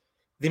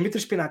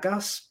 Dimitris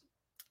Spinakas,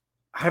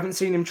 I haven't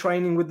seen him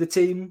training with the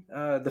team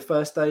the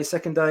first day,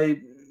 second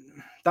day.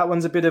 That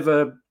one's a bit of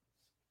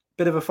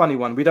a funny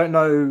one. We don't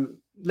know.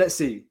 Let's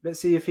see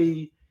if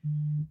he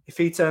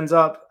turns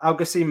up.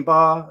 Algassim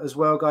Bar as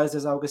well, guys.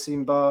 There's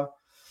Algassim Bar.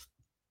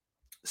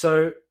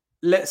 So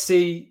let's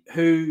see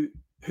who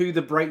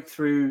the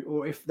breakthrough,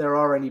 or if there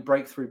are any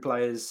breakthrough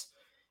players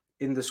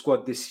in the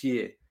squad this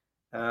year.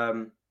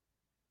 Voila.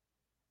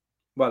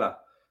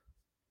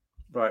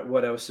 Right,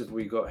 what else have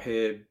we got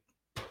here?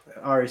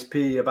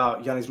 RSP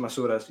about Yanis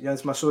Masouras.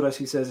 Yanis Masouras,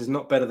 he says, is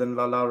not better than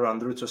Laura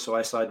Andruto, so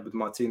I side with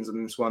Martins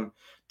on this one.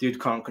 Dude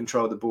can't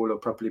control the ball or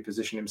properly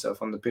position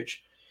himself on the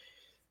pitch.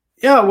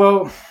 Yeah,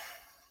 well,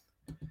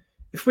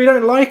 if we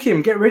don't like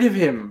him, get rid of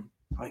him.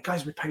 Like,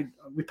 guys, we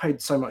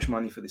paid so much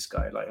money for this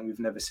guy, like, and we've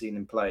never seen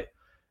him play.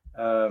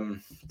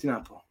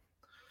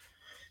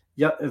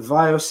 Yeah,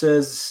 Vio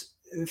says,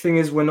 the thing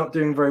is, we're not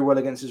doing very well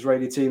against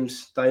Israeli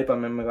teams.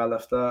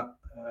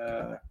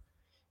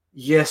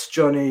 Yes,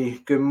 Johnny.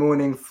 Good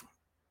morning,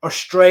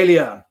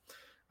 Australia.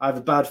 I have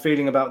a bad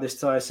feeling about this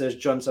tie, says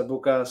John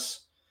Sabukas.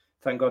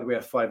 Thank God we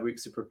have 5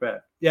 weeks to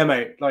prepare. Yeah,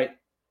 mate. Like,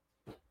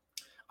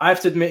 I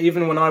have to admit,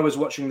 even when I was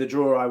watching the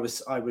draw, I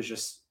was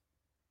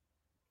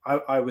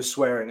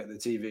swearing at the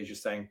TV,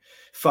 just saying,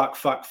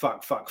 fuck.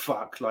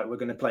 Like, we're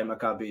going to play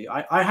Maccabi.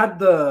 I had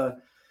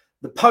the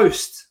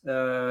post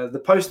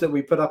that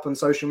we put up on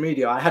social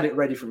media. I had it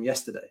ready from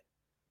yesterday.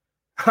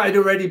 I'd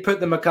already put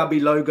the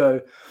Maccabi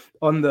logo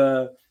on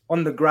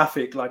the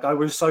graphic. Like, I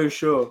was so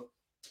sure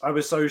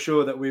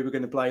that we were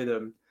going to play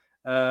them.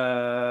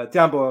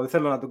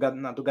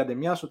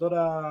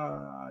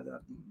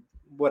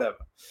 Whatever.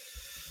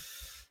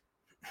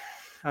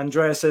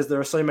 Andrea says there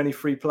are so many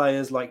free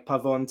players like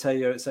Pavon,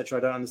 Teo, etc.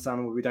 I don't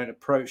understand why we don't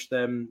approach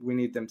them. We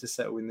need them to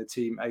settle in the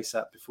team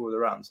ASAP before the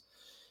rounds.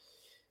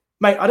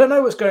 Mate, I don't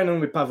know what's going on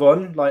with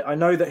Pavon. Like, I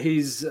know that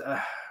he's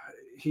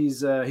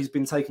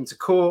been taken to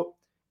court.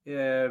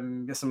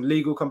 There's some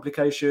legal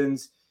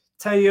complications.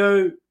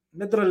 Teo,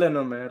 like,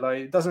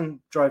 it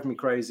doesn't drive me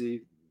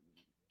crazy.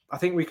 I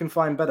think we can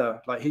find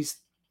better. Like, he's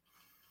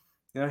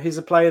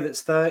a player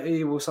that's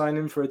 30. We'll sign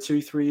him for a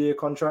 2-3 year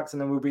contract, and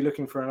then we'll be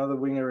looking for another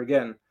winger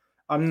again.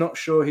 I'm not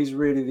sure he's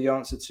really the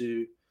answer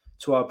to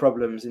our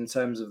problems in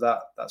terms of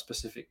that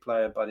specific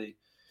player, buddy.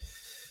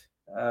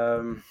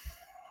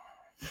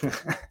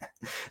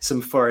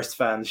 Some Forest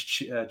fans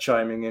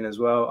chiming in as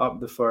well. Up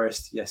the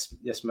Forest, yes,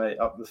 mate,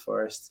 up the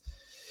Forest.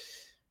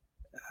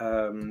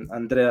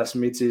 Andreas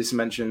Mitis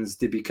mentions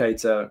Dibi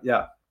Keita.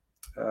 Yeah,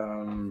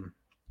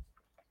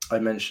 I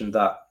mentioned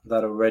that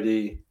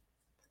already.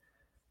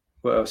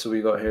 What else have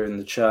we got here in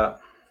the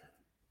chat?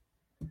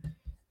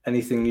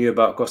 Anything new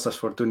about Kostas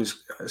Fortounis?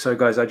 So,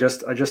 guys, I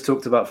just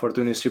talked about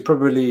Fortounis. You're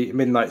probably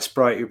Midnight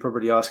Sprite. You're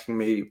probably asking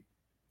me,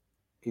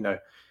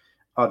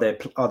 are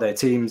there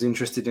teams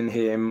interested in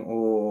him,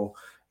 or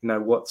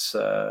what's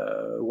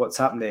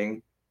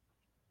happening?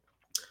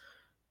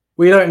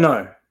 We don't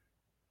know,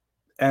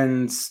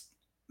 and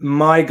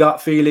my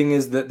gut feeling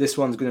is that this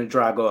one's going to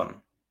drag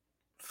on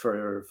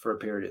for a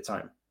period of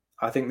time.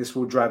 I think this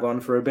will drag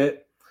on for a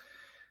bit.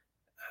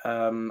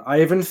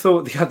 I even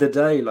thought the other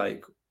day,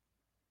 like,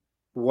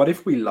 what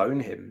if we loan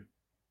him?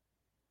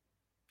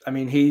 I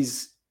mean,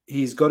 he's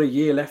got a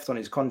year left on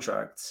his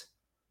contract,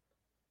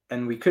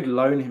 and we could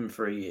loan him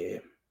for a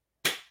year.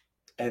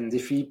 And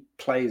if he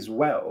plays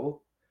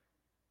well,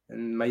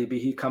 and maybe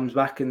he comes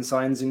back and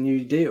signs a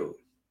new deal.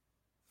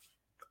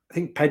 I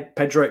think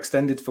Pedro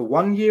extended for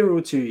 1 year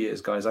or 2 years,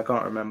 guys. I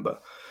can't remember.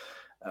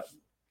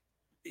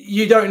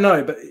 You don't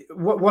know, but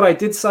what I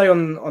did say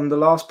on the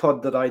last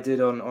pod that I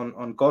did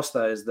on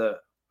Costa is that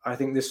I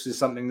think this is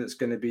something that's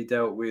going to be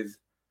dealt with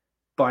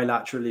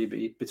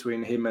bilaterally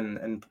between him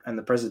and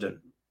the president,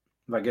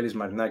 Vangelis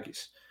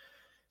Marinakis.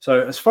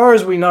 So as far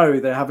as we know,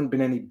 there haven't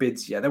been any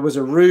bids yet. There was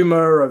a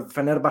rumor of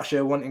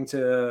Fenerbahce wanting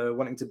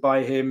to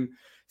buy him.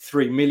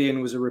 3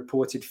 million was a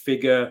reported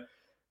figure.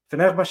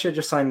 Fenerbahce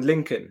just signed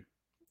Lincoln,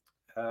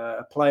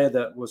 a player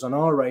that was on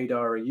our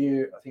radar a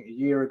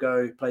year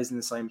ago, plays in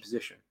the same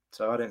position.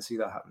 So I don't see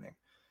that happening.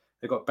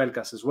 They got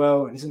Pelkas as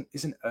well. And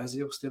isn't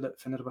Özil still at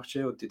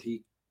Fenerbahce, or did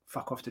he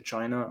fuck off to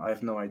China? I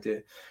have no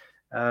idea.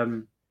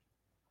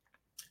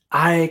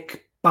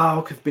 Ike,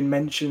 Bauk have been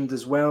mentioned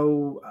as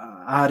well.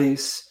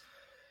 Aris.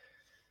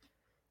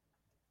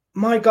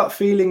 My gut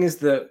feeling is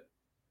that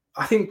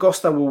I think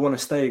Costa will want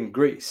to stay in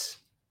Greece.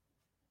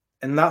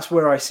 And that's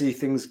where I see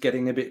things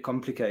getting a bit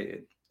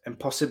complicated. And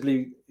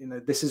possibly,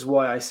 this is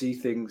why I see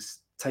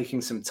things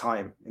taking some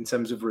time in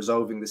terms of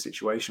resolving the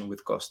situation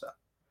with Costa.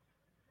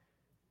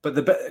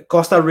 But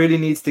Costa really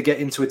needs to get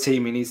into a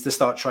team. He needs to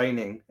start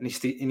training, and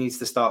he needs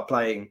to start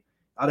playing.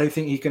 I don't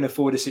think he can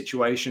afford a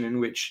situation in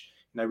which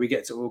we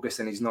get to August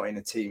and he's not in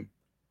a team.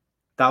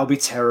 That'll be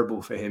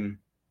terrible for him.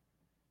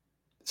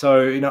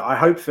 So, I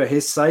hope for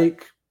his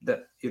sake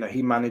that,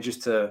 he manages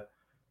to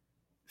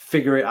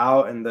figure it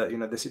out and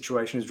that, the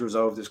situation is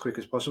resolved as quick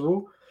as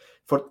possible.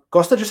 For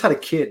Costa just had a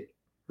kid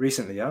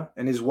recently, yeah?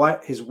 And his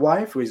wife,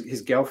 or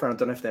his girlfriend, I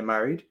don't know if they're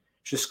married,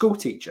 she's a school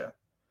teacher.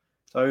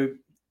 So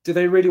do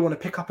they really want to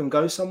pick up and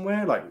go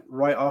somewhere, like,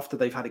 right after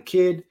they've had a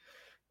kid?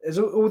 There's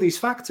all these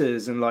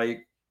factors, and,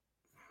 like,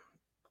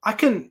 I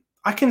can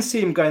see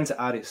him going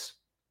to Aris.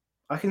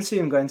 I can see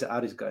him going to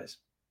Aris, guys.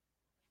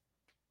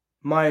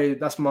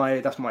 That's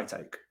my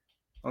take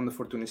on the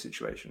Fortuna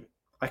situation.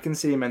 I can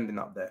see him ending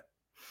up there.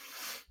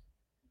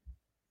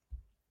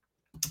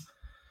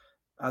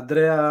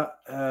 Andrea,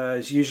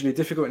 it's usually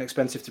difficult and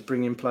expensive to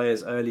bring in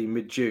players early,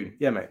 mid-June.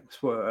 Yeah, mate.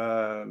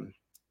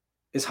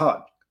 It's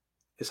hard.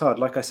 It's hard,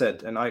 like I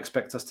said, and I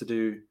expect us to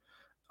do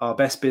our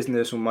best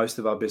business or most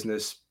of our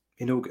business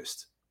in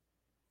August.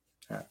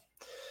 Yeah.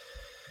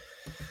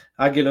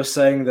 Aguilar's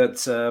saying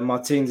that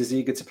Martins is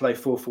eager to play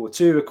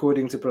 4-4-2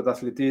 according to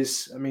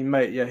Prodathletis. I mean,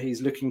 mate, yeah,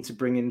 he's looking to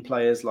bring in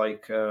players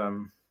like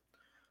Abubakar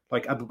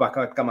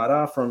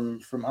Kamara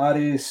from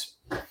Aris.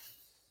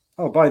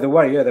 Oh, by the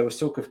way, yeah, there was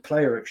talk of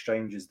player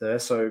exchanges there.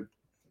 So,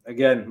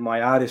 again, my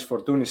Aris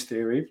Fortunis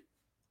theory.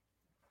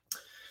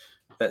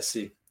 Let's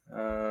see.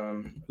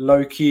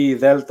 Low-key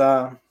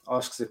Delta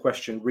asks the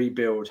question,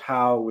 rebuild,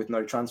 how with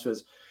no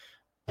transfers?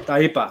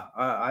 Taipa,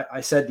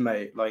 I said,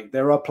 mate, like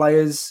there are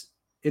players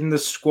in the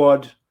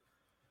squad.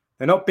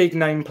 They're not big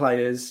name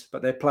players,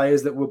 but they're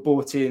players that were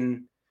bought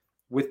in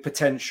with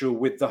potential,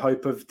 with the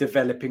hope of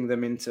developing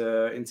them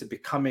into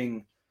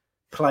becoming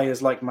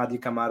players like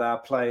Mady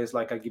Camara, players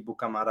like Agibou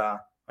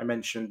Camara. I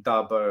mentioned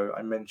Dabo,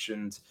 I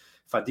mentioned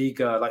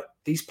Fadiga. Like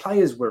these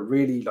players were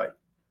really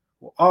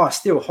are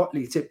still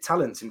hotly tipped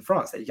talents in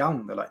France. They're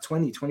young. They're like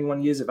 20,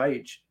 21 years of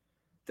age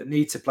that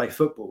need to play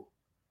football.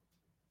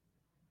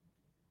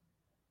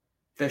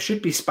 There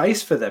should be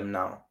space for them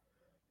now.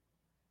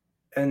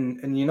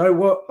 And you know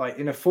what? Like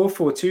in a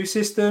 4-4-2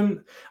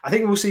 system, I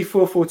think we'll see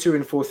 4-4-2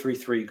 and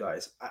 4-3-3,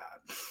 guys.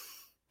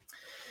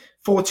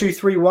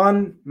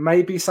 4-2-3-1,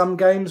 maybe some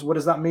games. What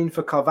does that mean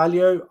for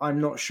Carvalho? I'm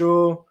not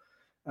sure.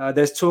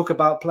 There's talk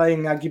about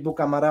playing Agibou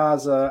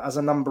Camara as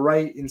a number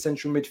 8 in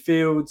central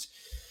midfield.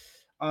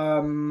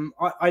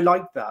 I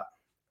like that.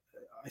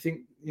 I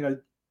think,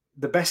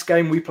 the best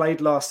game we played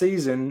last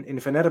season in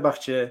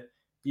Fenerbahce,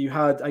 you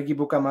had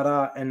Agibou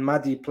Camara and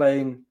Mady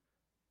playing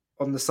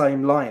on the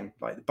same line,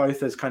 like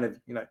both as kind of,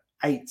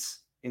 8s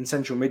in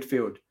central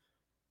midfield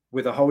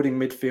with a holding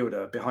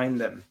midfielder behind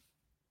them.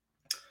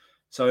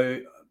 So,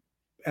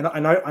 and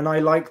I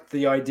liked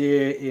the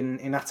idea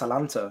in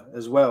Atalanta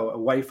as well,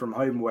 away from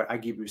home, where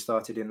Agibou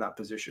started in that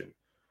position.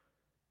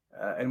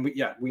 And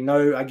we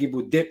know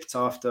Agibou dipped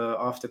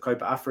after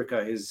Copa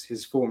Africa.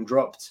 His form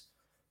dropped,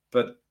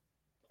 but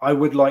I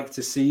would like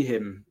to see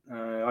him.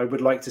 I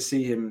would like to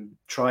see him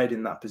tried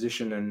in that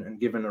position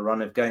and given a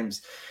run of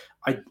games.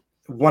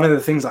 One of the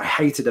things I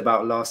hated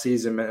about last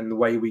season and the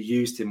way we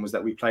used him was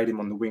that we played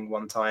him on the wing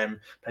one time,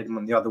 played him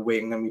on the other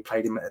wing, then we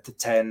played him at the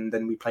 10,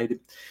 then we played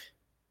him.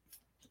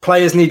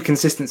 Players need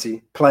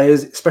consistency.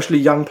 Players, especially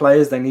young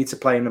players, they need to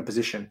play in a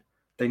position.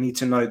 They need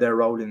to know their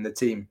role in the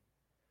team.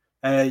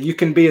 You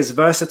can be as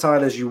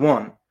versatile as you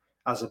want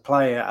as a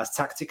player, as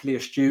tactically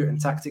astute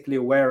and tactically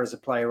aware as a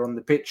player on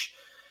the pitch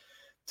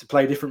to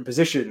play different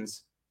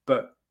positions.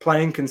 But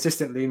playing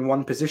consistently in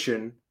one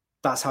position,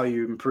 that's how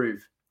you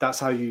improve. That's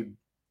how you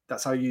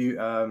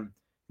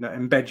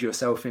embed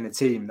yourself in a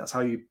team. That's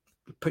how you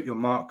put your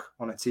mark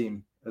on a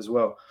team as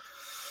well.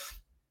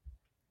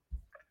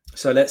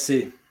 So let's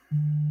see.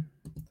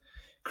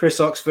 Chris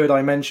Oxford,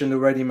 I mentioned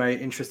already,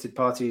 mate. Interested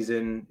parties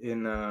in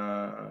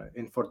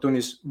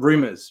Fortunis.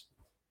 Rumors.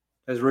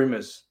 There's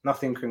rumors.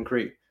 Nothing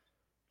concrete.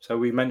 So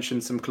we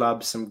mentioned some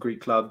clubs, some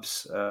Greek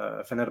clubs.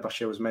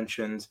 Fenerbahce was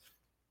mentioned.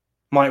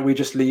 Might we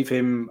just leave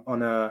him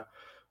on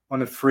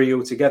a free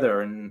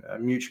altogether and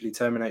mutually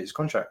terminate his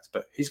contract?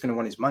 But he's going to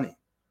want his money,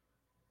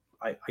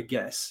 I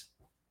guess.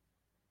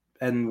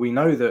 And we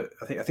know that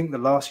I think the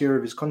last year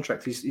of his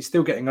contract, he's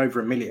still getting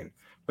over $1 million,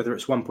 whether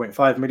it's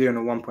 1.5 million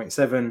or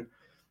 1.7.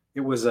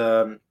 It was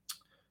the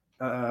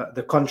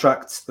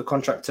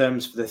contract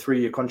terms for the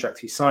 3-year contract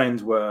he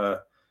signed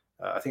were,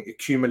 I think,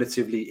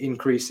 cumulatively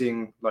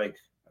increasing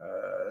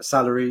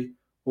salary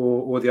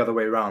or the other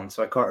way around.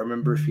 So I can't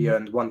remember if he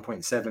earned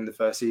 1.7 the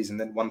first season,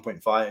 then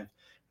 1.5,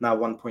 now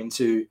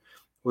 1.2,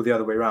 or the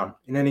other way around.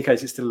 In any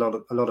case, it's still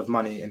a lot of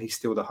money, and he's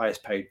still the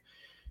highest paid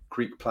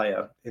Greek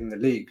player in the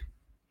league.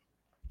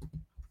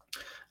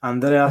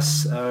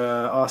 Andreas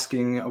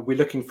asking, are we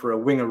looking for a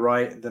winger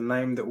right? The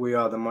name that we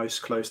are the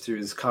most close to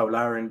is Kyle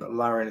Larin, but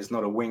Larin is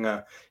not a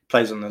winger. He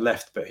plays on the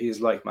left, but he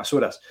is like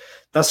Masouras.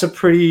 That's a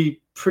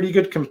pretty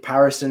good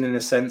comparison in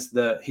a sense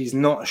that he's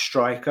not a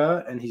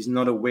striker and he's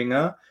not a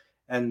winger,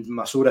 and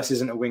Masouras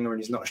isn't a winger and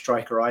he's not a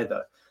striker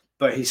either,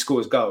 but he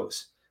scores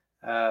goals.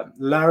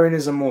 Larin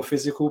is a more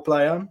physical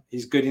player.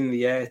 He's good in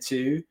the air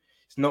too.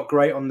 He's not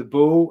great on the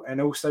ball, and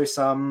also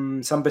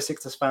some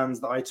Besiktas fans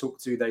that I talk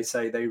to, they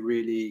say they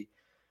really...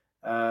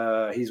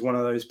 he's one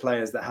of those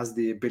players that has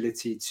the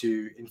ability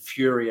to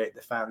infuriate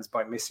the fans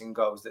by missing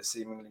goals that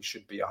seemingly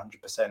should be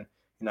 100%,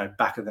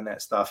 back of the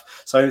net stuff.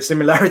 So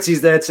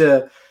similarities there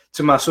to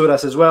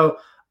Masouras as well.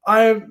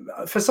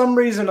 For some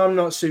reason, I'm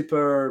not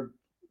super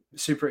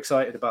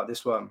excited about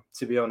this one,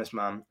 to be honest,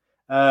 man.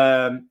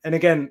 And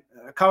again,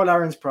 Kyle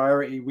Larin's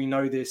priority, we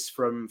know this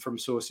from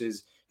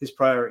sources, his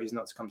priority is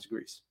not to come to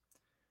Greece.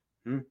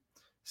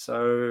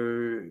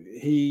 So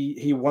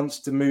he wants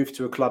to move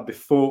to a club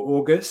before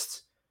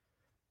August.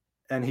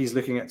 And he's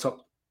looking at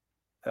top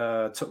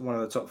one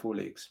of the top 4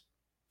 leagues.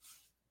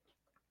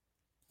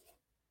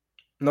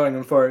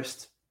 Nottingham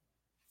Forest,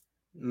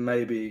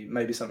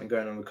 maybe something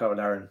going on with Kyle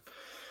Larin.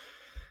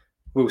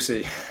 We'll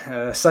see.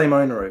 Same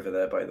owner over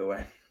there, by the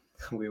way.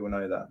 We all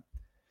know that.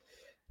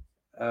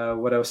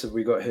 What else have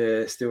we got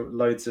here? Still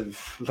loads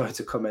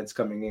of comments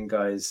coming in,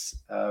 guys.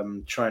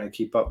 Trying to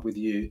keep up with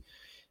you.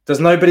 Does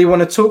nobody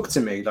want to talk to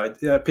me? Like,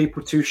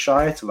 people too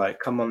shy to like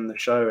come on the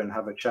show and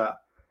have a chat.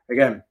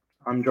 Again,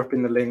 I'm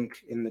dropping the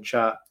link in the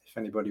chat if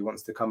anybody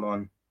wants to come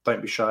on.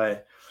 Don't be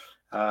shy.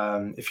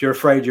 If you're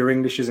afraid your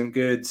English isn't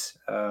good,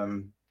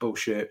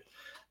 bullshit.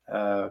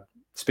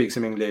 Speak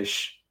some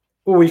English,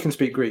 or you can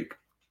speak Greek.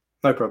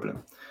 No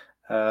problem.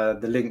 The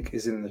link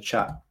is in the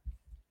chat.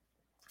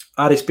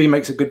 Addis B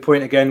makes a good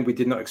point again. We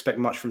did not expect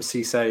much from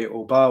Cisse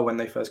or Bar when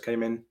they first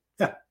came in.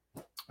 Yeah,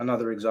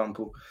 another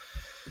example.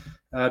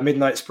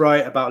 Midnight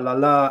Sprite about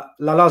Lala.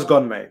 Lala's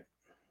gone, mate.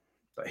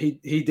 But he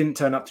didn't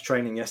turn up to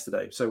training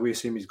yesterday, so we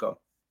assume he's gone.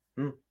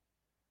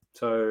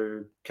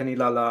 So Kenny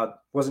Lala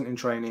wasn't in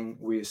training.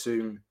 We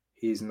assume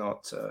he's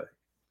not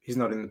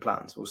in the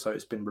plans. Also,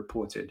 it's been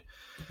reported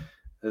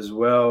as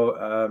well.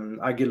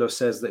 Aguilo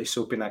says that he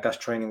saw Pinagas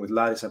training with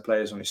Larissa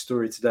players on his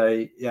story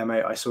today. Yeah,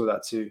 mate, I saw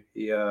that too.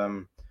 He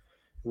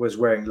was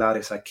wearing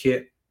Larissa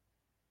kit.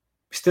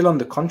 Still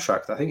under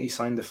contract. I think he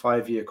signed a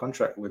 5-year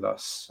contract with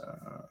us.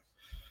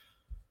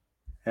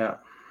 Yeah.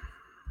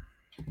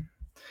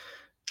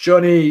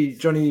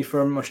 Johnny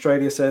from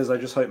Australia says, I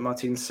just hope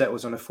Martin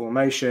settles on a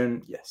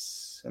formation.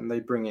 Yes. And they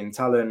bring in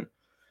talent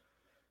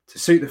to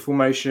suit the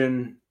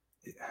formation,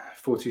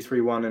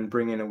 4-2-3-1, and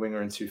bring in a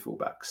winger and 2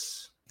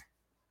 fullbacks.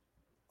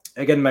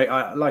 Again, mate,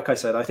 like I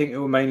said, I think it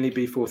will mainly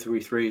be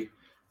 4-3-3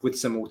 with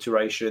some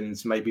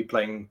alterations, maybe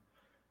playing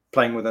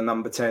with a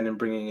number 10 and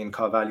bringing in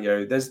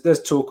Carvalho.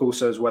 There's talk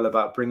also as well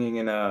about bringing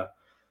in a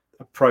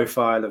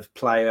profile of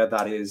player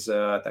that is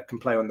that can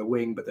play on the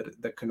wing, but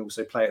that can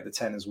also play at the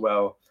 10 as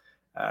well.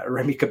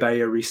 Remy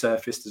Cabella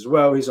resurfaced as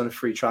well. He's on a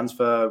free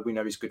transfer. We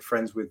know he's good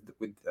friends with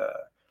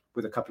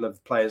a couple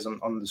of players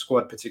on the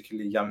squad,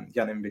 particularly Yann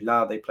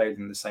Mbila. They played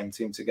in the same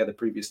team together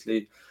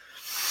previously.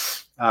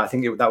 I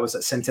think that was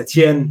at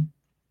Saint-Etienne.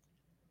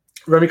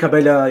 Remy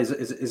Cabella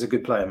is a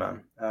good player,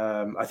 man.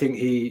 I think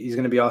he's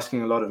going to be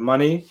asking a lot of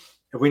money.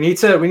 We need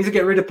to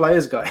get rid of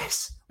players,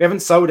 guys. We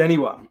haven't sold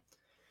anyone.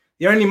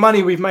 The only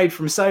money we've made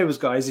from sales,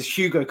 guys, is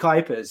Hugo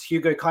Kuipers.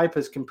 Hugo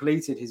Kuipers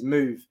completed his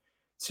move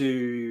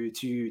to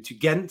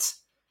Ghent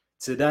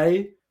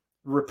today.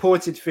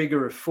 Reported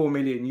figure of 4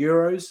 million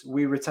euros.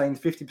 We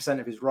retained 50%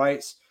 of his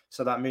rights,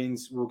 so that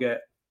means we'll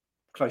get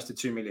close to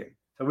 2 million.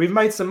 So we've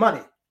made some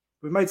money.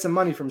 We've made some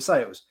money from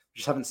sales. We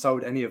just haven't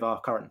sold any of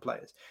our current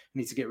players. We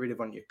need to get rid of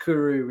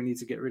Onyekuru. We need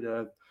to get rid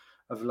of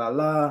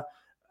Lala.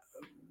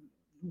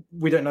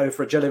 We don't know if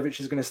Rajelovic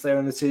is going to stay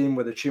on the team,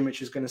 whether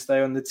Chumic is going to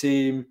stay on the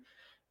team.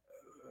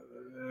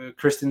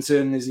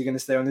 Christensen, is he going to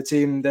stay on the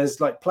team? There's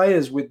like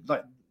players with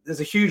like, there's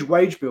a huge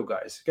wage bill,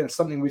 guys. Again,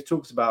 something we've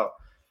talked about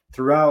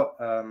throughout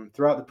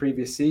the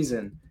previous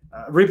season.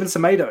 Ruben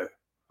Semedo,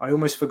 I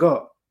almost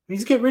forgot. We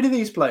need to get rid of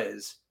these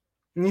players.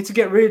 We need to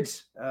get rid.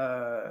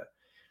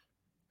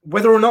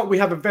 Whether or not we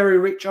have a very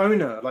rich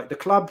owner, like the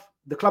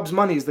club's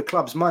money is the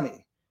club's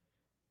money.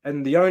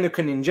 And the owner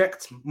can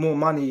inject more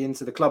money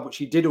into the club, which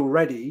he did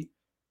already,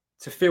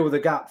 to fill the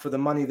gap for the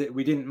money that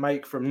we didn't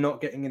make from not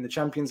getting in the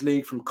Champions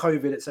League, from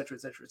COVID, etc.,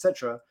 etc.,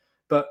 etc.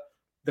 But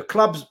the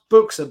club's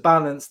books are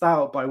balanced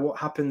out by what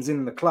happens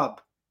in the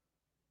club.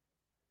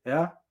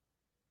 Yeah.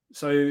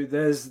 So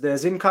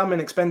there's income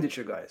and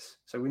expenditure, guys.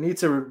 So we need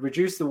to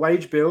reduce the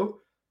wage bill,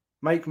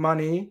 make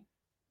money,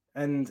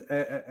 and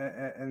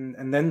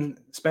then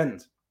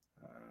spend.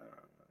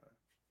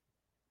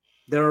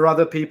 There are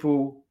other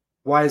people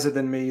wiser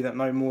than me that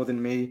know more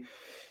than me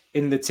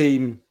in the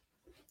team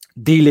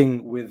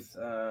dealing with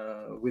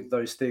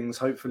those things.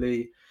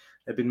 Hopefully,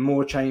 there have been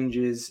more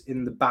changes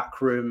in the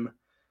back room.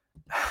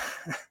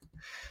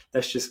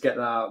 Let's just get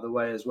that out of the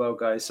way as well,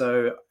 guys.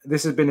 So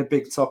this has been a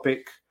big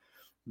topic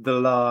the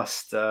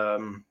last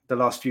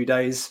few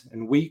days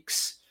and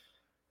weeks.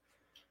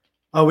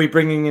 Are we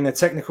bringing in a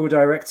technical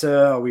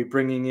director? Are we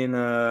bringing in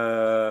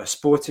a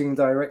sporting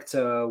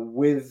director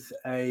with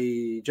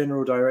a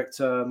general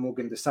director?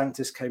 Morgan De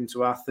Sanctis came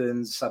to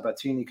Athens.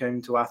 Sabatini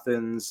came to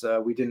Athens.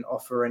 We didn't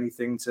offer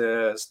anything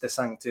to De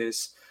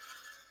Sanctis.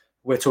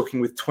 We're talking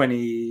with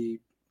 20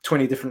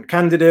 different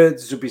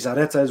candidates.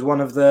 Zubizarreta is one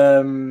of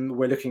them.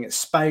 We're looking at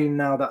Spain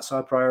now. That's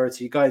our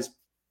priority. Guys,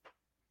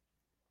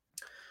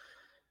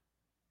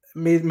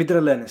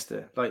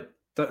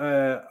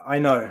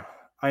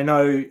 I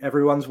know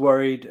everyone's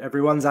worried.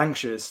 Everyone's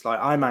anxious. Like,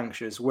 I'm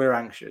anxious. We're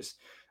anxious.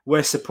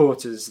 We're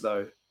supporters,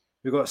 though.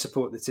 We've got to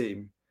support the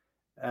team.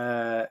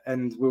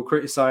 And we'll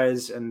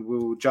criticize and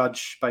we'll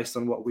judge based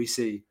on what we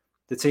see.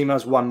 The team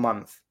has 1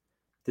 month.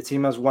 The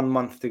team has 1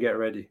 month to get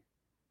ready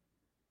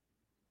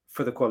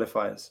for the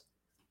qualifiers.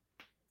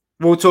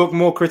 We'll talk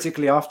more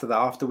critically after that,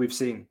 after we've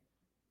seen.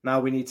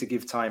 Now we need to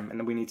give time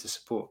and we need to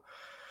support.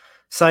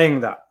 Saying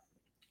that,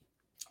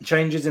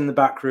 changes in the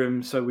back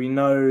room. So we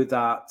know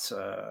that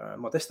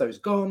Modesto is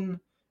gone.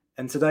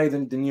 And today the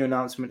new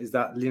announcement is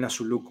that Lina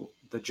Suluku,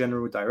 the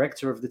general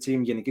director of the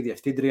team, Yenikidia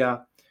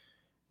Ftidria,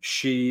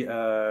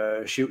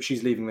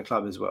 she's leaving the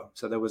club as well.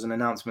 So there was an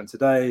announcement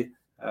today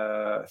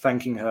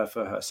thanking her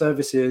for her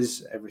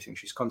services, everything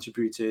she's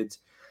contributed.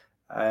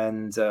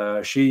 and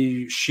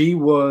she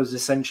was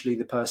essentially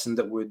the person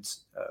that would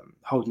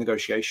hold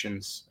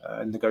negotiations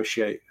and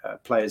negotiate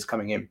players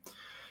coming in.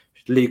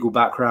 Legal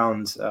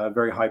background,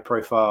 very high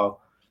profile.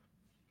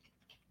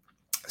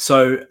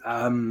 So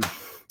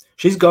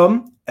she's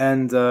gone,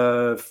 and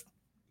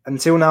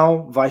until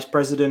now, Vice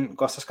President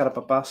Kostas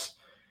Karapapas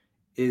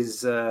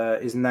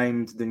is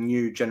named the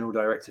new general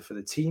director for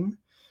the team,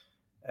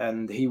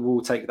 and he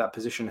will take that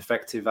position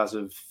effective as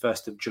of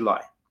 1st of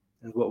July.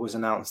 And what was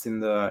announced in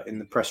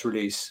the press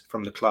release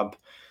from the club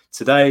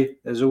today,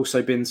 there's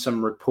also been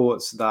some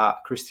reports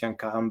that Christian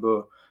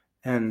Kahambo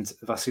and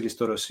Vasilis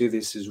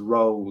Torosidis'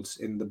 roles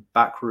in the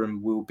back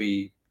room will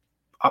be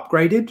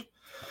upgraded.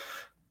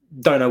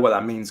 Don't know what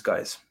that means,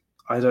 guys.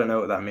 I don't know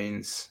what that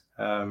means.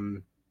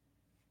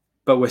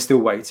 But we're still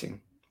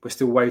waiting. We're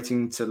still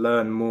waiting to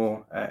learn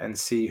more and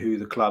see who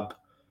the club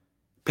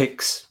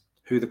picks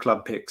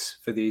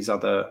for these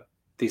other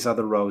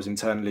roles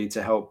internally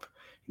to help,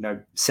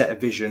 set a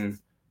vision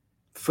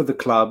for the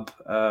club,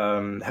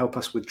 help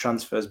us with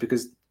transfers,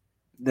 because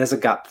there's a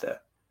gap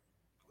there.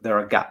 There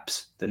are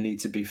gaps that need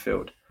to be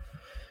filled.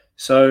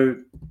 So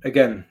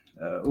again,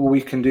 all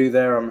we can do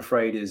there, I'm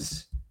afraid,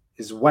 is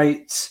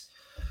wait.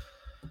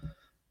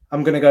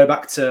 I'm going to go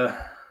back to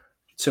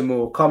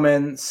more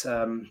comments.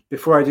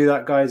 Before I do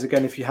that, guys,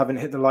 again, if you haven't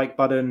hit the like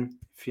button,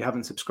 if you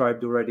haven't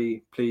subscribed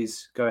already,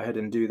 please go ahead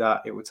and do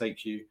that. It will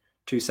take you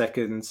 2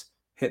 seconds.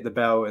 Hit the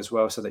bell as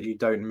well so that you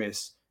don't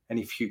miss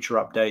any future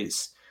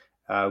updates.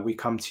 We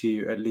come to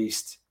you at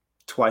least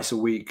twice a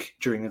week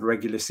during the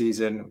regular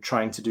season,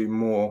 trying to do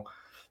more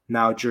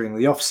now during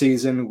the off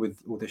season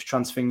with all this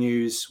transfer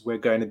news. We're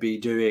going to be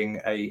doing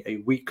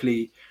a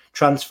weekly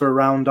transfer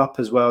roundup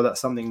as well.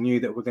 That's something new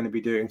that we're going to be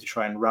doing to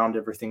try and round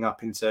everything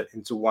up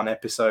into one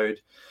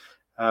episode.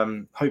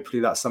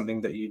 Hopefully that's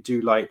something that you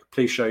do like.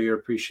 Please show your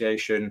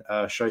appreciation,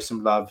 show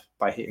some love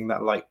by hitting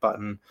that like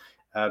button.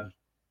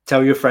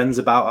 Tell your friends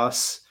about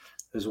us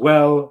as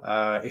well.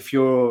 If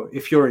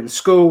you're in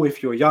school,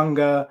 if you're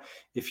younger,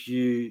 if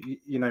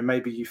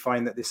maybe you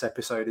find that this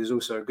episode is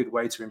also a good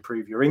way to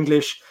improve your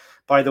English.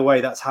 By the way,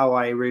 that's how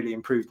I really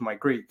improved my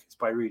Greek. It's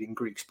by reading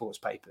Greek sports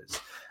papers.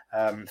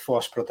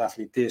 Phos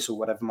Protathlitis, or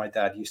whatever my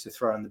dad used to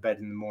throw on the bed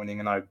in the morning,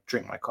 and I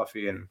drink my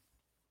coffee. And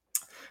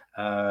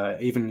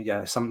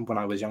when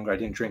I was younger, I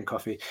didn't drink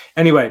coffee.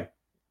 Anyway,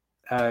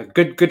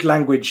 good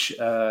language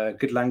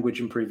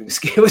improving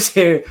skills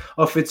here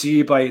offered to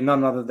you by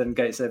none other than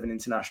Gate 7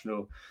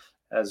 International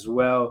as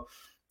well.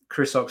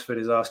 Chris Oxford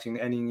is asking,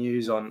 any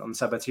news on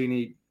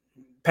Sabatini?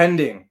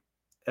 Pending.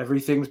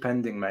 Everything's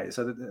pending, mate.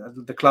 So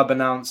the club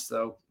announced,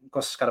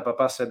 Kostas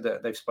Karapapas said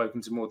that they've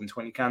spoken to more than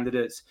 20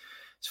 candidates.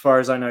 As far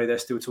as I know, they're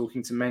still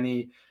talking to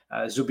many.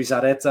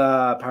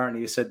 Zubizarreta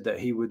apparently said that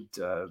he would,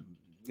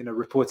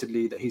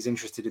 reportedly that he's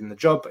interested in the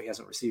job, but he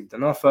hasn't received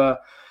an offer.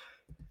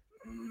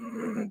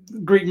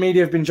 Greek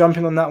media have been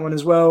jumping on that one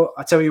as well.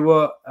 I tell you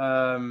what,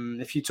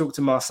 if you talk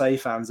to Marseille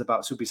fans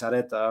about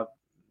Zubizarreta,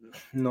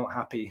 not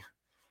happy.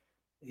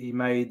 He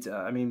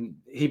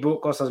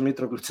brought Kostas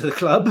Mitroglou to the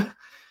club.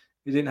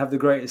 He didn't have the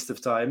greatest of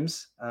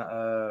times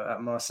at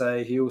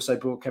Marseille. He also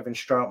brought Kevin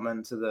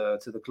Stroutman to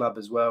the club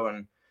as well,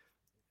 and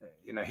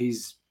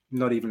he's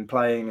not even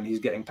playing, and he's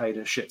getting paid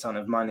a shit ton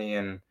of money.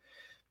 And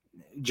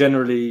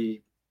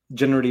generally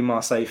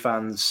Marseille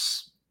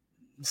fans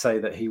say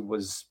that he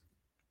was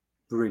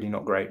really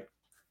not great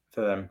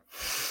for them.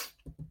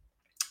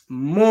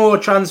 More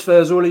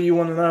transfers. All of you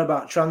want to know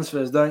about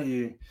transfers, don't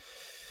you?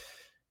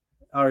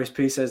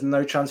 RSP says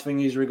no transfer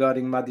news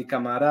regarding Mady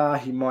Camara.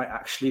 He might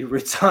actually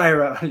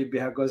retire at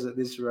Olympiacos at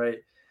this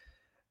rate.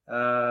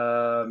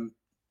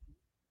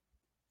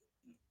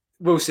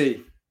 We'll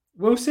see.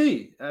 We'll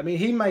see. I mean,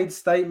 he made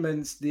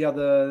statements the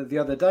other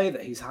day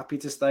that he's happy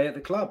to stay at the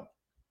club.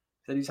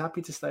 That he's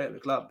happy to stay at the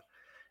club.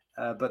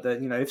 But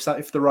then,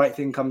 if the right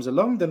thing comes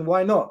along, then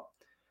why not?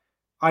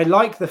 I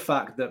like the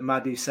fact that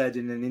Mady said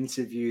in an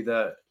interview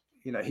that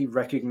he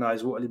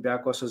recognized what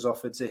Olympiacos has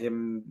offered to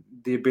him,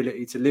 the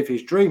ability to live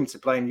his dream, to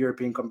play in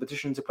European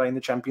competition, to play in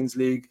the Champions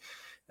League,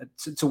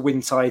 to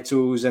win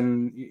titles.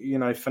 And,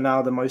 for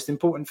now, the most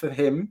important for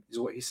him, is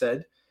what he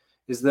said,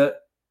 is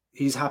that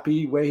he's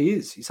happy where he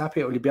is. He's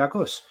happy at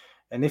Olympiacos.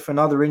 And if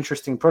another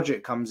interesting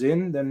project comes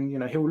in, then,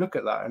 he'll look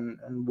at that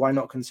and why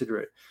not consider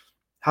it?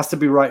 Has to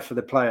be right for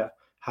the player.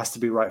 Has to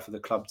be right for the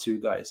club too,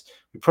 guys.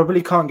 We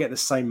probably can't get the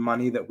same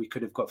money that we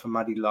could have got for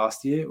Mady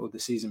last year or the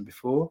season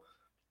before.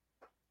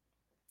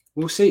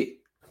 We'll see.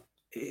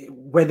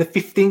 We're the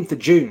 15th of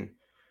June.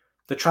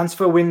 The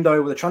transfer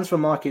window, the transfer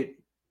market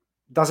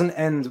doesn't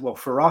end,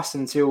 for us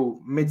until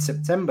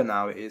mid-September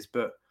now it is,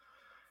 but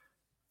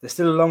there's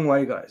still a long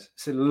way, guys.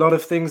 Still a lot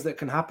of things that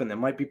can happen. There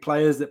might be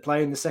players that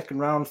play in the second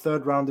round,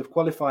 third round of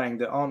qualifying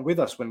that aren't with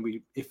us when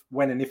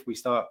if we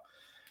start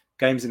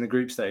games in the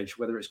group stage,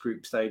 whether it's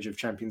group stage of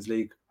Champions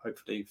League,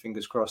 hopefully,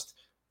 fingers crossed,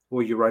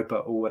 or Europa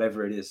or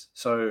whatever it is.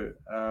 So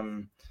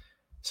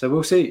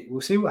we'll see. We'll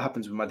see what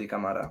happens with Mady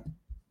Camara.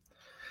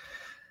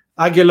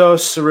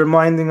 Aguilos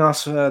reminding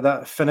us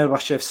that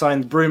Fenerbahce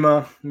signed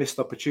Bruma, missed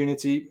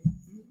opportunity.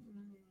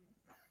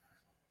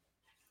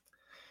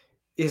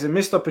 is a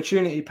missed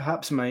opportunity,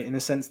 perhaps, mate, in the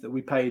sense that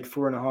we paid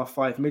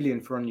 4.5 million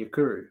for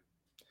Onyekuru.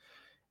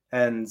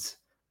 And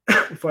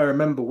if I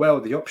remember well,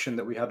 the option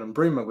that we had on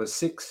Bruma was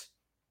 6.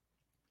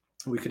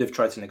 We could have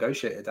tried to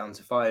negotiate it down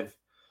to 5.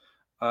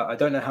 I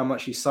don't know how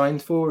much he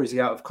signed for. Is he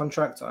out of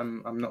contract?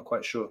 I'm not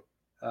quite sure.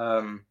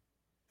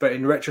 But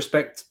in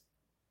retrospect,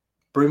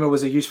 Bruma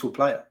was a useful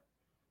player.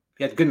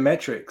 He had good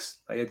metrics.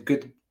 He had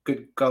good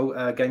goal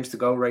games to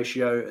goal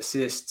ratio,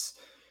 assists,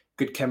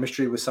 good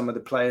chemistry with some of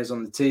the players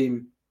on the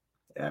team.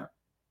 Yeah,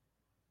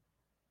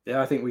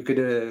 I think we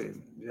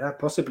could.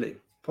 Possibly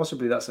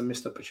that's a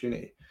missed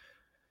opportunity.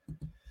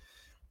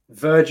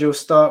 Virgil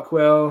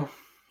Starkwell,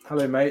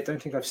 hello mate.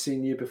 Don't think I've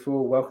seen you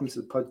before. Welcome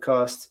to the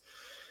podcast.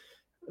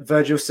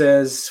 Virgil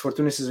says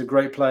Fortounis is a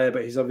great player,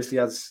 but he's obviously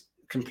has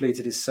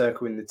completed his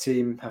circle in the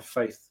team. Have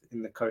faith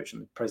in the coach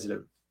and the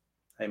president.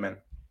 Amen.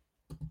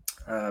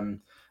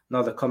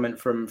 Another comment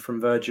from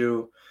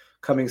Virgil.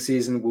 Coming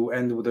season will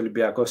end with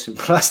Olympiacos in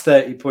plus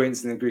 30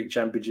 points in the Greek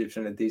Championships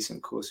and a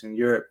decent course in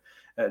Europe.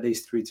 At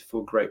least 3 to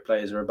 4 great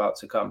players are about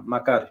to come.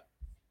 Makari.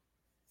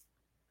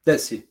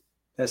 Let's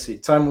see.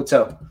 Time will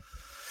tell.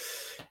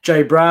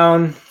 Jay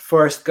Brown,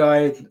 Forest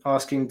guy,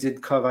 asking,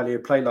 did Carvalho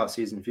play last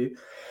season for you?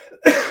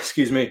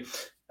 Excuse me.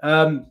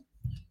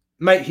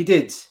 Mate, he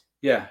did.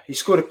 Yeah, he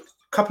scored a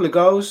couple of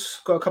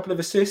goals, got a couple of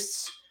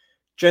assists.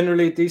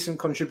 Generally decent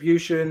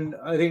contribution.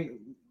 I think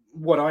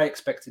what I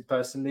expected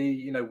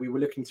personally, we were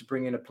looking to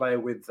bring in a player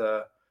with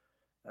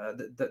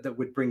that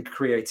would bring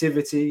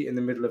creativity in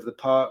the middle of the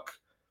park.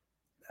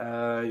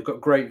 You've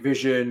got great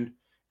vision,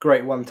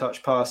 great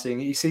one-touch passing.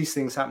 He sees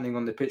things happening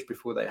on the pitch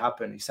before they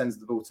happen. He sends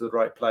the ball to the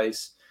right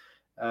place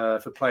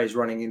for players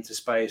running into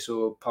space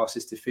or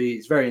passes to feet.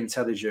 He's very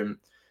intelligent.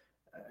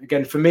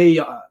 Again, for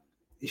me,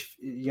 if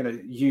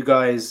you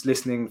guys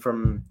listening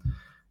from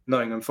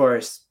Nottingham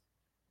Forest,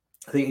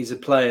 I think he's a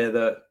player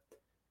that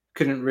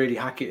couldn't really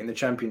hack it in the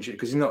Championship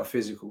because he's not a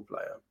physical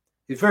player.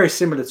 He's very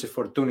similar to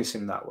Fortounis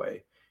in that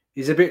way.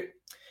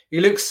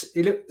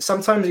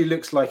 Sometimes he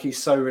looks like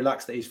he's so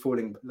relaxed that he's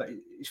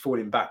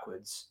falling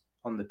backwards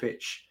on the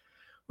pitch.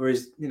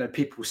 Whereas,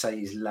 people say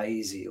he's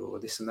lazy or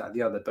this and that and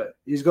the other, but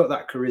he's got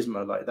that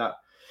charisma like that.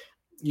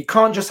 You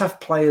can't just have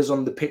players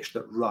on the pitch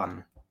that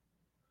run.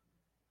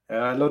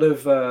 A lot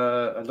of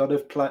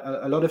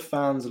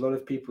fans, a lot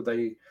of people,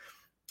 they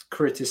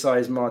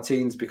criticize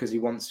Martins because he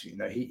wants,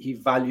 he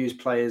values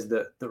players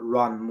that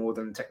run more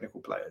than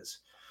technical players.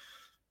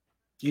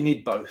 You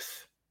need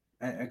both,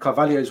 and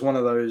Carvalho is one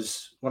of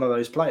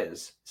those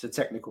players. It's a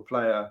technical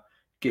player,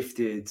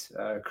 gifted,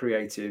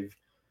 creative.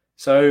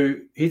 So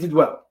he did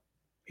well.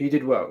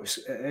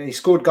 He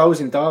scored goals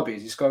in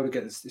derbies. He scored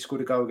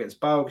a goal against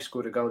Bauk. He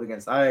scored a goal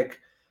against AEK.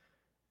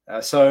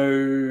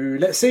 So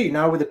let's see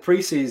now with the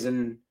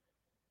preseason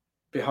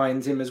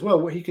behind him as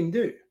well what he can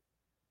do.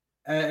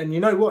 And you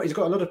know what? He's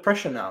got a lot of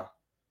pressure now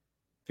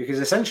because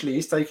essentially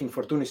he's taking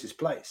Fortounis'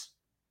 place.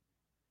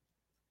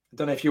 I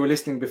don't know if you were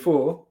listening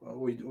before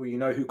or you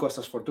know who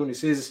Kostas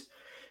Fortounis is,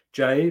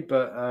 Jay,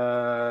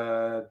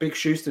 but big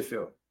shoes to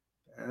fill.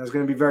 And it's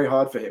going to be very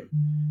hard for him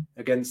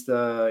against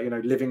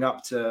living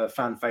up to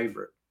fan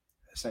favourite,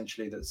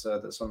 essentially, that's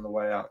on the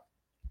way out.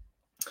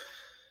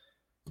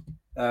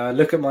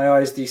 Look at my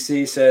eyes.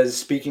 DC says,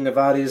 speaking of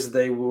Aris,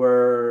 they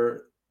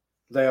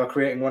are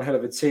creating one hell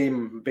of a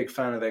team. I'm a big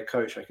fan of their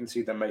coach. I can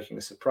see them making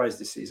a surprise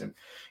this season.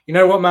 You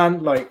know what,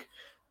 man? Like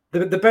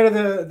the better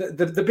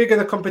the bigger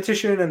the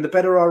competition and the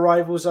better our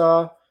rivals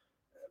are,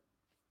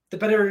 the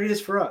better it is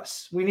for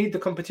us. We need the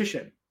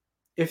competition.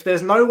 If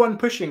there's no one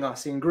pushing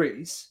us in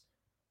Greece,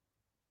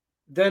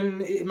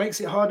 then it makes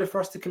it harder for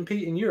us to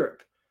compete in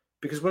Europe.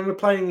 Because when we're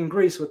playing in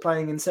Greece, we're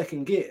playing in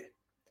second gear.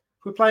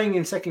 If we're playing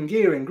in second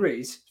gear in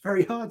Greece, it's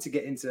very hard to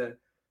get into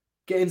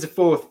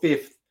fourth,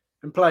 fifth,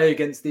 and play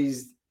against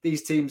these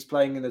teams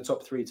playing in the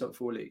top 3, top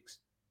 4 leagues.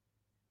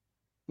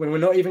 When we're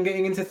not even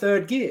getting into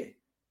third gear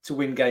to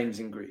win games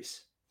in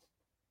Greece.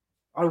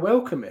 I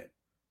welcome it.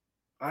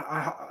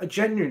 I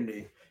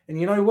genuinely. And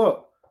you know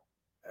what?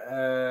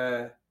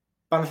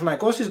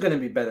 Panathinaikos is going to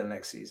be better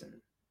next season.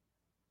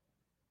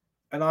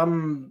 And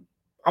I'm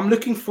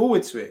looking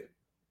forward to it.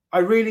 I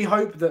really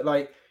hope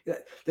that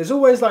there's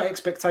always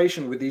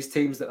expectation with these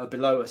teams that are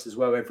below us as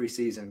well every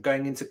season,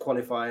 going into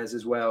qualifiers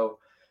as well.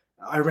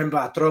 I remember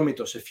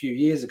Atromitos a few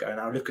years ago, and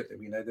I look at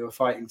them, they were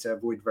fighting to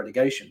avoid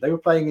relegation. They were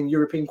playing in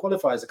European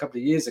qualifiers a couple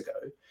of years ago,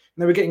 and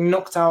they were getting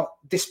knocked out,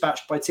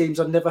 dispatched by teams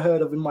I'd never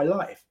heard of in my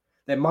life.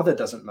 Their mother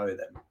doesn't know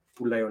them,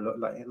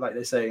 like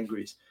they say in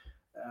Greece.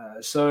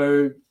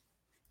 So,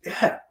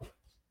 yeah,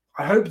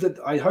 I hope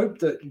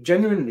that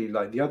genuinely,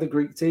 the other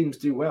Greek teams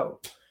do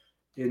well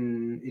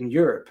in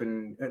Europe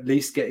and at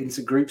least get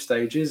into group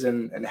stages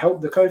and help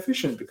the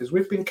coefficient, because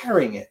we've been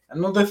carrying it.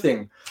 Another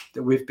thing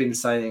that we've been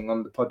saying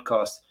on the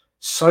podcast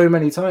so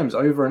many times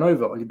over and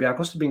over, Olympiacos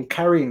has been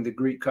carrying the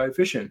Greek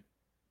coefficient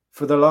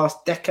for the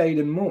last decade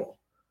and more.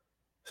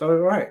 So, all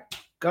right,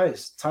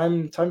 guys,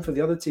 time for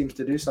the other teams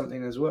to do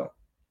something as well.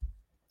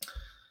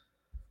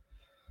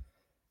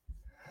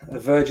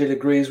 Virgil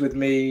agrees with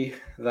me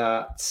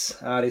that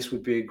Aris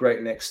would be a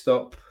great next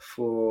stop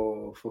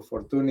for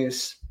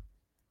Fortunis.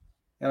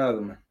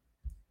 Another man.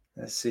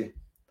 Let's see.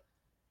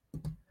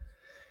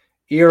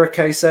 Era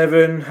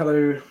K7,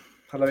 hello,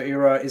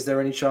 Era. Is there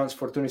any chance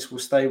Fortunis will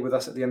stay with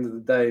us at the end of the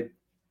day?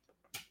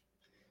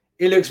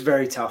 It looks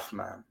very tough,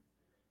 man.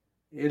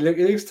 It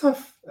looks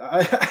tough.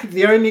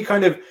 The only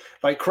kind of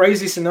like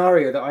crazy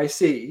scenario that I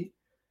see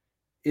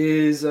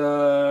is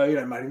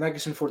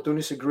Marinakis and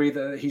Fortunis agree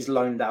that he's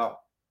loaned out.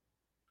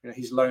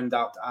 He's loaned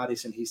out to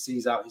Aris and he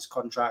sees out his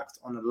contract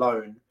on a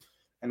loan,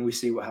 and we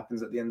see what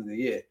happens at the end of the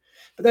year.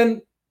 But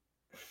then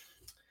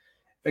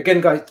again,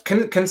 guys,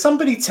 can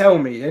somebody tell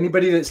me,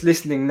 anybody that's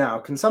listening now,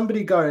 can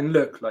somebody go and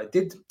look, like,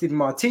 did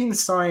Martin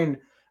sign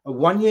a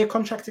 1-year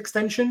contract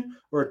extension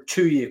or a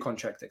 2-year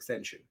contract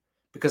extension?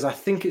 Because I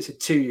think it's a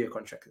 2-year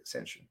contract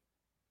extension.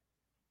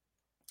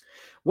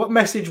 What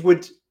message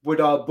would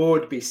our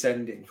board be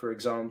sending, for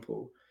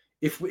example,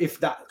 if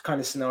that kind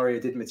of scenario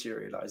did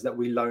materialize, that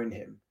we loan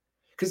him?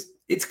 Because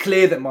it's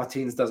clear that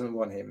Martins doesn't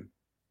want him.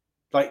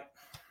 Like,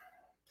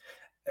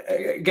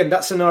 again,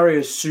 that scenario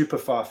is super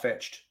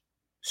far-fetched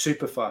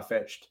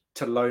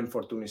to loan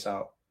Fortunis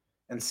out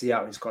and see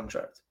out his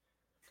contract.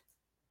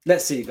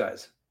 Let's see,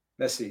 guys.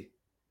 Let's see.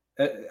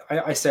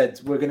 I said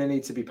we're going to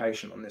need to be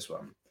patient on this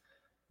one.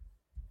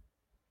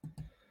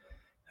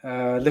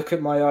 Look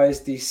at my eyes,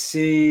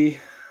 DC.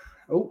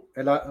 Oh,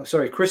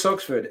 Chris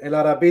Oxford. El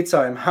Arabi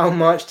time. How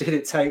much did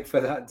it take for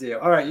that deal?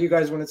 All right, you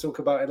guys want to talk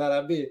about El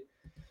Arabi?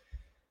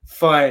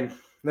 Fine.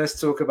 Let's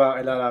talk about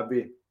El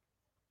Arabi.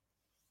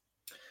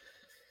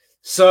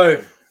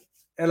 So,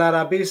 El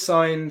Arabi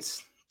signed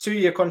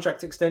 2-year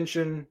contract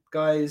extension,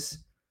 guys,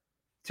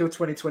 till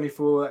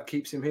 2024. That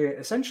keeps him here.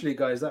 Essentially,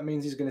 guys, that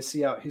means he's going to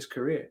see out his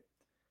career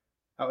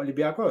at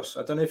Olympiacos.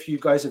 I don't know if you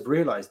guys have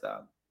realized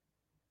that.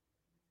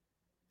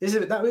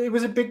 It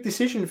was a big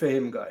decision for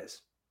him,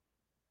 guys.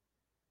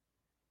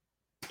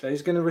 So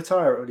he's going to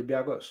retire at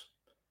Olympiacos.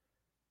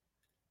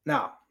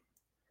 Now,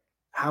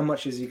 how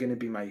much is he going to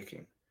be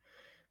making?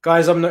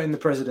 Guys, I'm not in the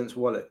president's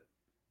wallet.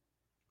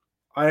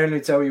 I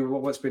only tell you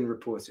what's been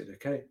reported,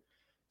 okay?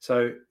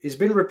 So it's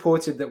been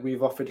reported that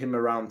we've offered him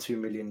around 2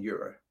 million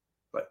euro,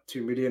 like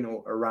 2 million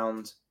or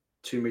around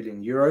 2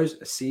 million euros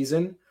a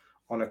season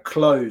on a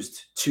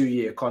closed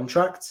 2-year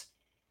contract.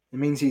 It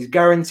means he's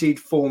guaranteed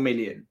 4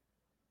 million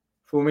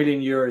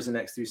euros the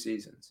next 2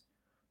 seasons,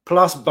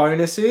 plus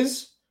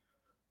bonuses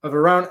of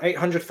around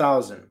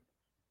 800,000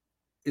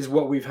 is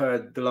what we've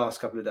heard the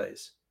last couple of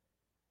days.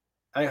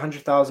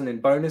 800,000 in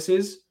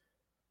bonuses.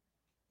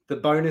 The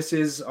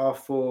bonuses are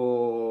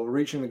for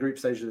reaching the group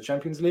stage of the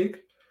Champions League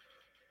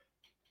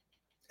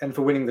and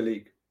for winning the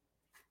league.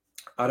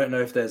 I don't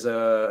know if there's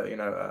a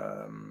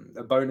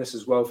bonus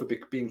as well for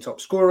being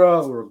top scorer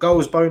or a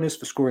goals bonus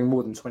for scoring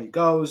more than 20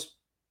 goals.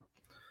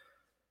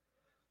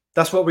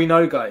 That's what we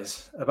know,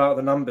 guys, about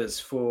the numbers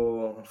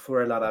for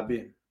El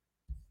Arabi.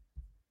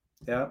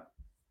 Yeah.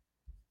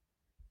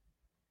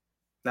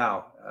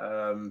 Now,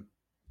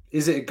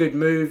 is it a good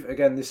move?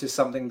 Again, this is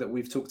something that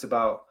we've talked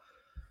about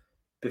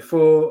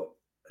before.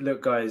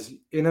 Look, guys,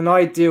 in an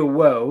ideal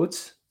world,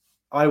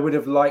 I would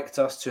have liked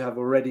us to have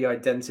already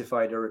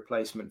identified a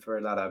replacement for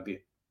El Arabi.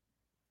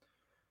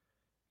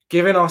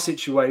 Given our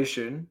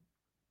situation,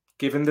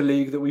 given the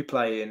league that we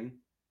play in,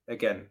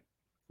 again,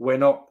 we're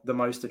not the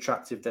most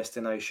attractive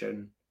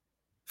destination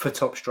for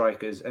top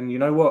strikers. And you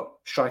know what?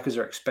 Strikers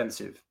are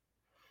expensive.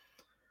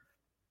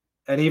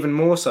 And even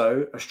more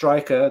so, a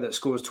striker that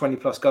scores 20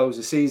 plus goals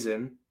a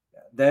season,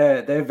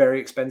 they're very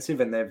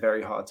expensive and they're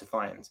very hard to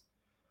find.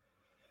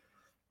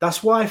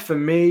 That's why, for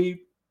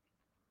me,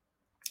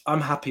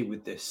 I'm happy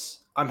with this.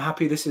 I'm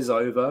happy this is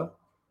over,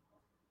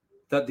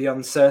 that the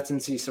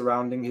uncertainty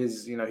surrounding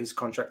his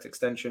contract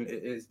extension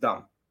is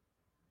done.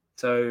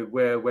 So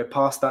we're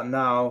past that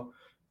now.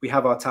 We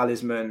have our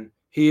talisman.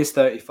 He is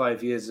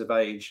 35 years of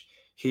age.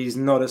 He's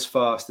not as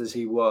fast as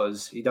he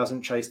was. He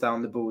doesn't chase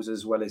down the balls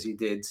as well as he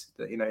did,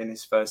 in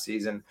his first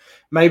season.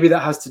 Maybe that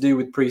has to do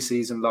with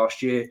preseason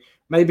last year.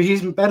 Maybe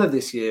he's better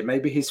this year.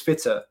 Maybe he's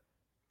fitter.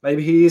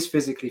 Maybe he is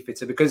physically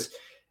fitter, because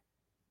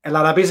El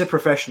Arabi is a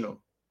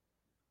professional.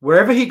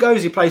 Wherever he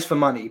goes, he plays for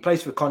money. He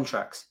plays for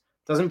contracts.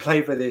 Doesn't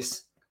play for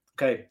this.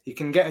 Okay, he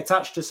can get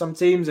attached to some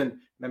teams, and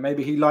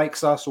maybe he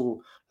likes us, or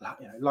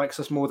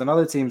likes us more than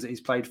other teams that he's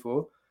played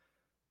for.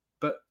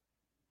 But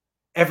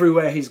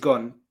everywhere he's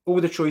gone, all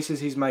the choices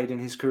he's made in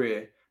his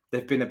career,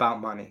 they've been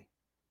about money.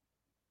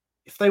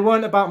 If they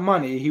weren't about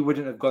money, he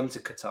wouldn't have gone to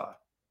Qatar.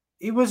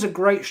 He was a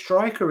great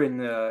striker in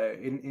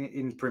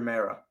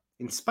Primera,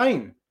 in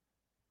Spain,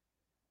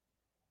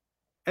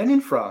 and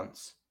in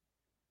France.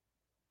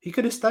 He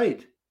could have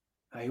stayed.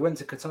 He went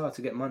to Qatar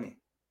to get money.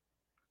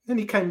 Then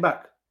he came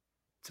back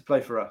to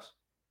play for us.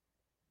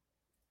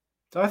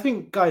 So I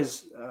think,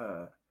 guys,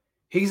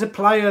 he's a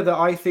player that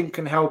I think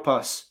can help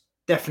us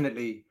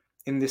definitely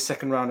in this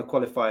second round of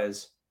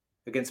qualifiers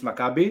against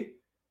Maccabi.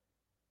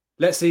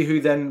 Let's see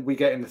who then we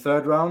get in the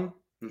third round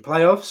in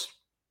playoffs.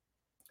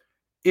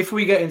 If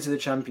we get into the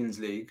Champions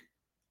League,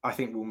 I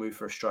think we'll move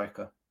for a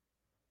striker.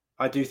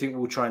 I do think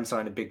we'll try and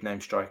sign a big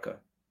name striker.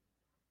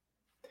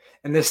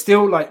 And there's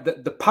still like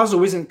the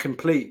puzzle isn't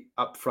complete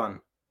up front.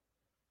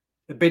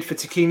 A bid for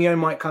Tiquinho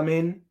might come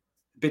in.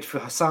 A bid for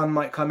Hassan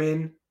might come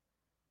in.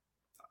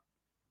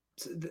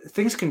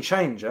 Things can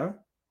change, huh?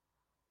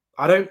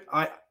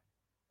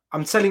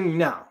 I'm telling you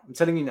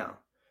now.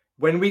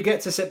 When we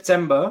get to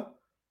September,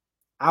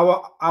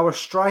 our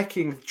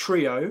striking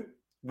trio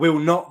will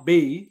not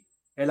be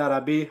El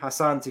Arabi,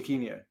 Hassan,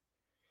 Tiquinho.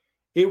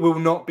 It will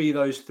not be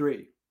those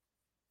three.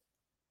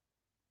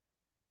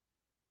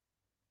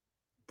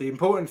 The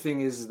important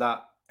thing is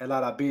that El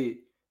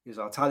Arabi is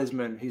our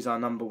talisman. He's our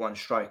number one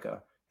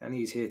striker, and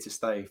he's here to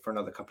stay for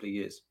another couple of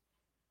years.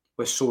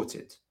 We're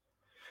sorted.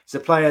 He's a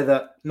player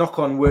that, knock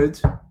on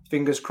wood,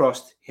 fingers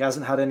crossed, he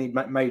hasn't had any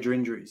major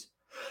injuries.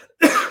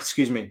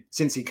 Excuse me,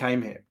 since he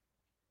came here.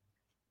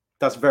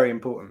 That's very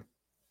important.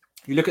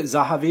 You look at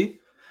Zahavi,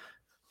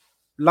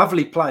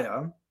 lovely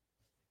player,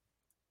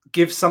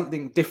 gives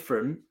something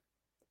different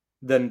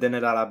than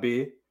El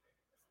Arabi.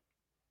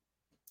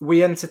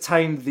 We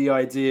entertained the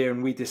idea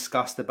and we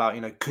discussed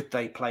about, could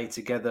they play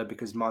together,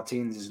 because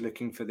Martins is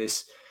looking for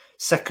this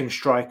second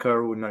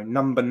striker or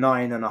number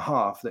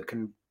 9.5 that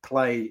can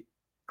play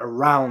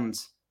around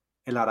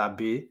El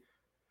Arabi.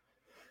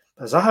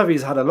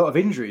 Zahavi's had a lot of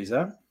injuries,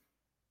 huh?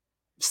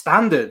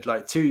 Standard,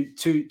 like two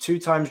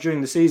times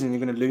during the season,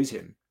 you're going to lose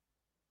him.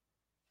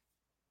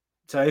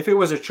 So if it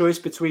was a choice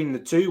between the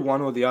two,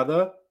 one or the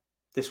other,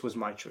 this was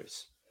my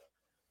choice.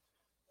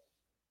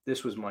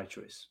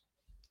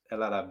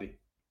 El Arabi.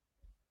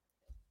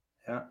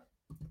 Yeah.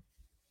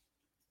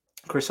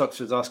 Chris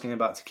Oxford's asking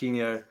about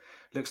Tiquinho.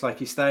 Looks like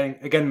he's staying.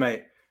 Again,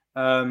 mate,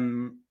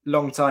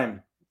 long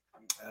time.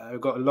 We've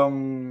got a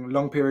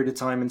long period of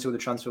time until the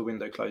transfer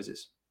window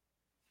closes.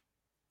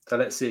 So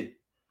let's see.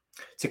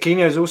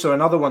 Tiquinho is also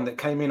another one that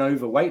came in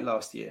overweight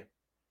last year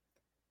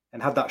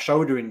and had that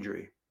shoulder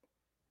injury.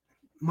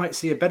 Might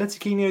see a better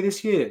Tiquinho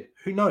this year.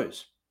 Who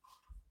knows?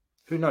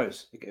 We're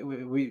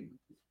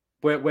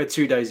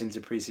 2 days into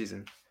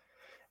preseason.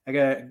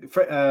 Again,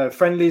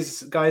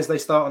 friendlies, guys, they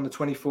start on the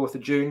 24th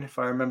of June, if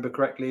I remember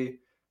correctly.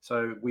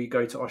 So we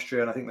go to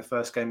Austria, and I think the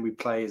first game we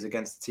play is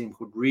against a team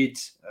called Ried,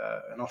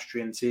 an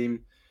Austrian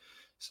team.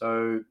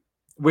 So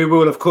we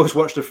will, of course,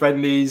 watch the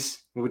friendlies.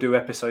 We'll do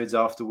episodes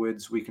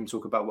afterwards. We can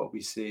talk about what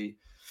we see.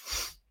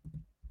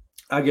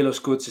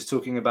 Aguilos Goods is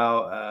talking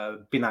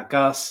about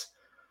Binagas.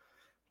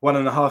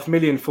 1.5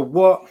 million for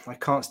what? I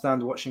can't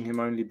stand watching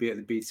him only be at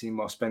the B team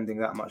while spending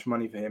that much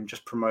money for him.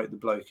 Just promote the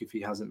bloke if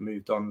he hasn't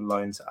moved on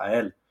loan to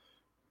AL.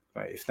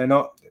 Right? If they're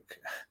not,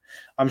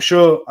 I'm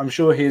sure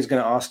he's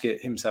going to ask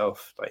it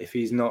himself. Like if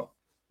he's not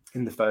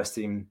in the first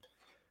team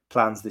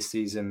plans this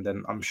season,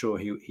 then I'm sure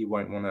he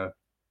won't want to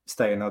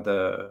stay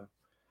another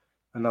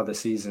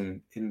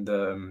season in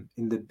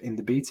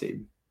the B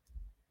team.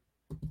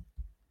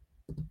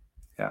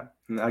 Yeah,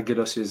 and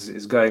Aguilos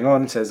is going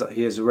on. Says that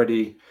he has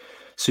already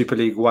Super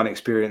League 1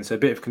 experience. So a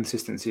bit of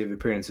consistency of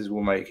appearances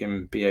will make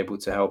him be able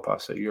to help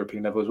us at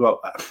European level as well.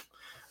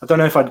 I don't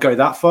know if I'd go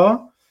that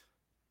far,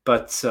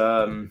 but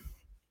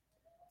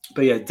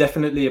yeah,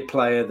 definitely a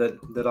player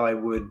that I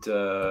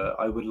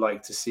would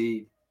like to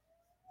see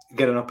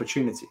get an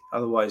opportunity.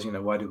 Otherwise,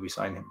 why did we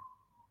sign him?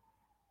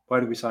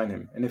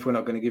 And if we're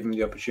not going to give him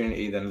the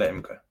opportunity, then let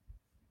him go.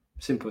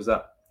 Simple as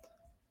that.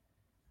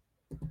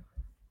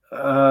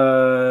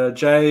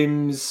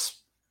 James,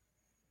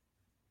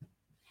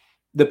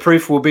 the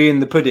proof will be in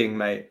the pudding,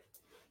 mate,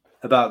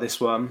 about this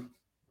one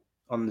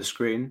on the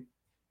screen.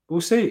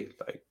 We'll see.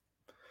 Like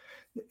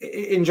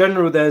in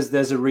general, there's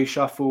a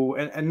reshuffle,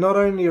 and not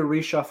only a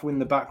reshuffle in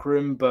the back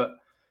room, but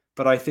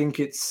I think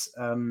it's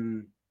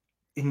in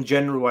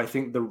general, I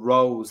think the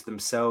roles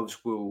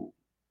themselves will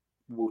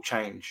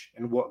change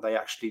and what they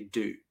actually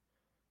do.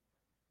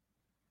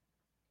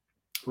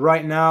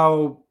 Right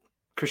now,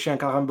 Christian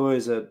Carambeau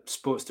is a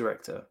sports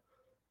director.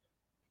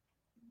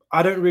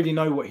 I don't really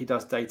know what he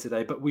does day to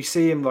day, but we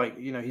see him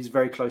he's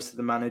very close to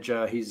the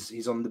manager.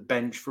 He's on the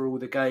bench for all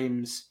the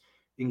games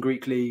in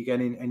Greek League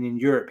and in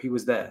Europe. He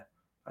was there.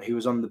 He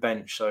was on the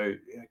bench. So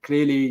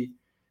clearly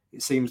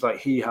it seems like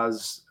he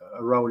has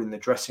a role in the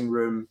dressing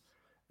room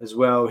as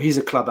well. He's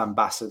a club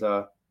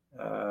ambassador.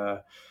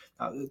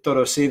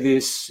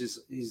 Dorosidis is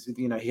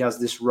he has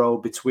this role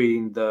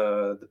between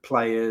the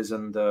players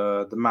and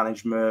the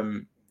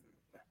management.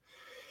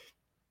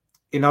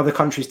 In other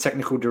countries,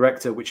 technical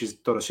director, which is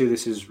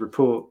Dorosidis'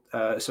 report,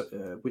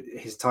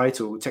 his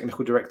title,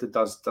 technical director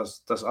does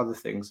other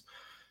things.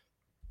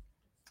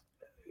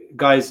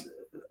 Guys,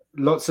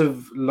 lots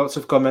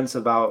of comments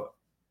about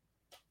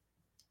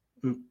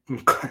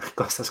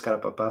Kostas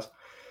Karapapas.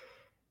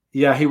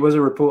 Yeah, he was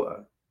a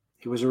reporter.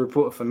 He was a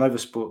reporter for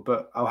Novasport,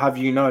 but I'll have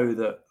you know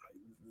that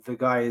the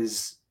guy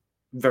is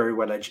very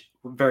well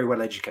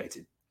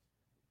educated.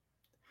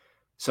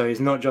 So he's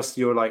not just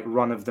your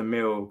run of the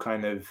mill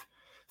kind of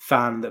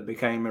fan that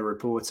became a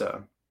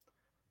reporter.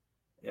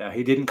 Yeah,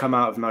 he didn't come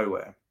out of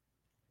nowhere.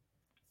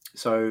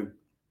 So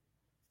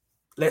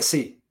let's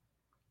see.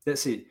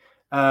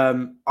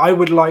 I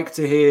would like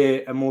to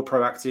hear a more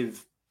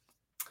proactive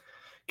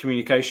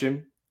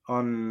communication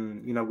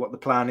on what the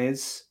plan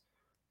is.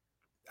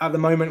 At the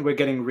moment, we're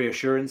getting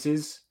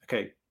reassurances.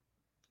 Okay,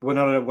 we're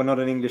not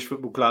an English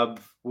football club.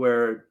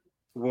 We're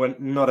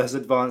not as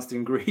advanced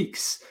in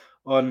Greeks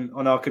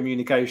on our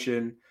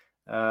communication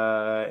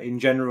in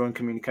general, and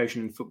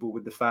communication in football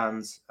with the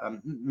fans.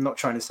 I'm not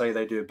trying to say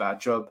they do a bad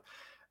job.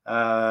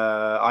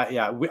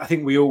 I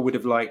think we all would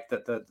have liked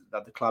that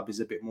the club is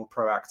a bit more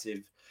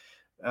proactive.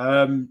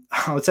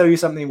 I'll tell you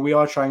something. We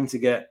are trying to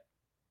get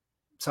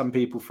some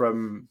people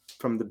from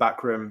the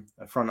back room,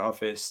 front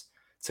office,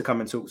 to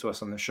come and talk to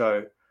us on the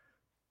show.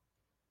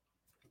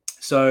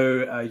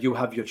 So you'll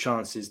have your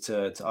chances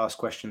to ask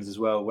questions as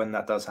well when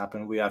that does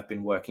happen. We have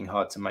been working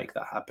hard to make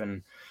that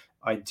happen.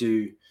 I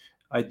do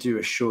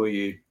assure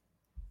you.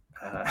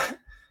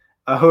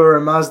 Ahura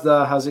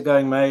Mazda, how's it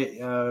going, mate?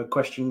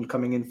 Question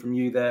coming in from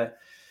you there.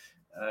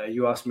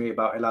 You asked me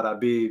about El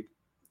Arabi.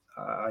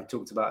 I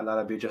talked about El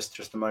Arabi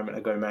just a moment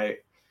ago, mate.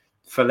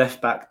 For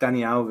left back,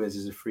 Dani Alves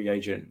is a free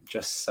agent.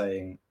 Just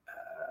saying.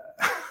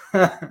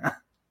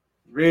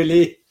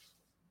 Really?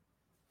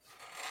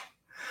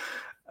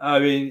 I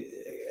mean,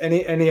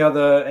 any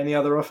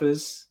other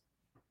offers?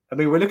 I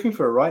mean, we're looking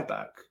for a right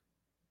back.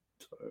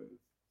 So,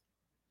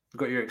 you've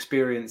got your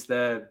experience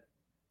there.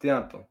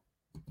 Tiempo.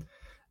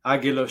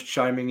 Aguilos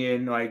chiming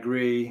in. I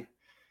agree.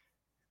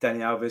 Dani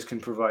Alves can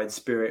provide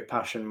spirit,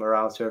 passion,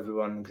 morale to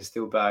everyone and can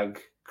still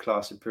bag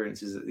class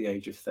appearances at the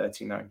age of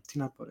 39.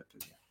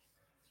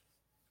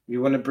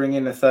 You want to bring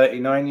in a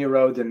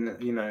 39-year-old,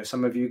 and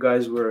some of you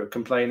guys were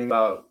complaining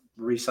about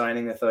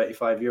re-signing a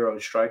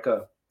 35-year-old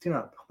striker.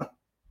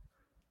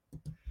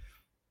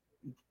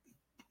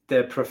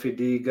 Der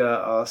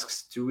Profidiga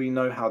asks, do we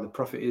know how the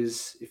profit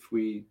is if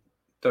we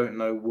don't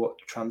know what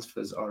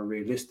transfers are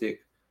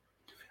realistic?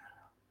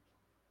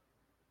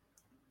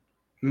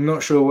 I'm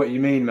not sure what you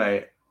mean,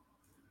 mate.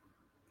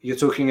 You're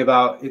talking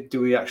about do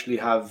we actually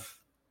have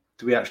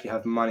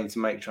money to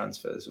make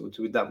transfers, or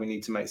that we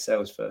need to make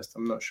sales first?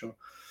 I'm not sure.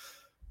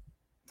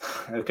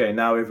 Okay,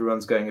 now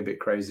everyone's going a bit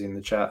crazy in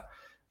the chat.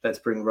 Let's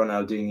bring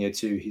Ronaldinho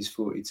too. He's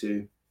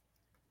 42.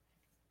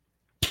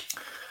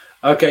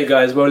 Okay,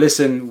 guys. Well,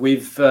 listen,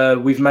 we've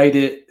made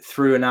it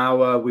through an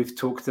hour. We've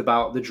talked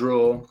about the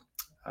draw.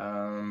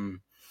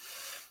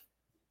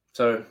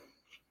 So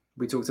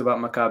we talked about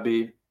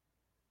Maccabi.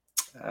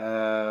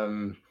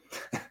 The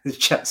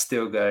chat's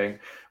still going.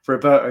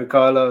 Roberto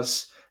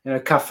Carlos,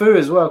 Cafu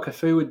as well.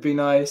 Cafu would be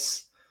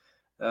nice.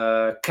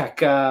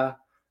 Kaká.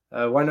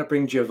 Why not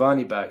bring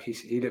Giovanni back?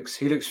 He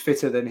looks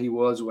fitter than he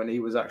was when he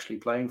was actually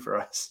playing for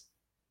us.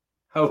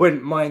 I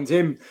wouldn't mind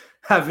him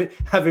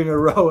having a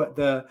role at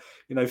the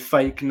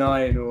fake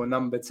 9 or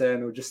number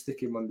 10, or just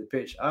stick him on the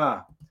pitch.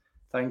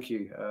 Thank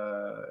you.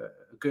 A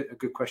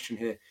good question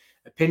here.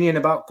 Opinion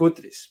about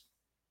Kudris.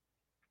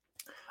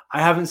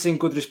 I haven't seen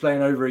Kudris play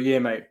in over a year,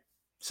 mate.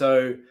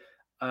 So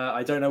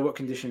I don't know what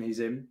condition he's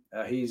in.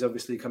 He's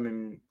obviously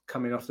coming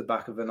off the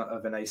back of an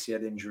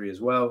ACL injury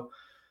as well.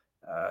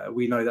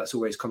 We know that's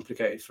always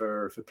complicated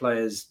for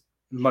players.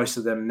 Most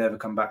of them never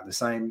come back the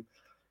same.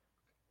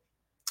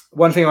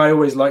 One thing I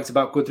always liked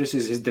about Kudris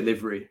is his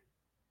delivery.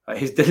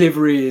 His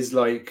delivery is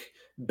like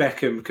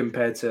Beckham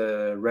compared to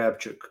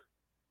Reabchuk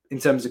in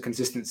terms of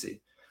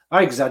consistency.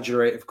 I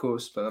exaggerate, of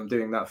course, but I'm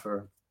doing that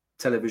for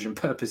television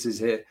purposes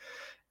here.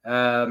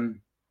 Kudris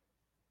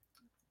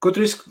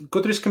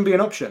can be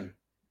an option.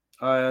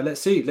 Let's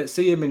see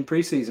him in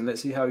preseason.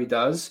 Let's see how he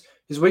does.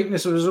 His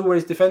weakness was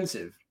always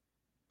defensive.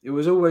 It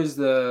was always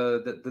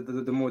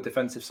the more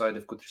defensive side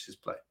of Kudris's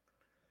play.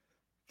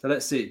 So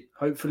let's see.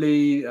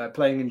 Hopefully,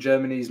 playing in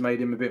Germany has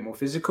made him a bit more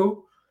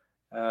physical,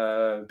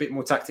 a bit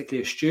more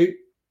tactically astute.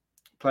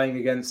 Playing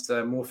against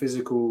more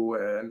physical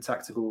and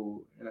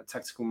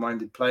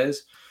tactical-minded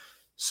players.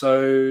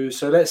 So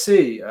let's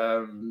see.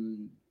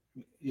 Everyone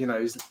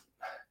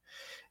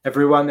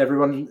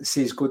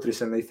sees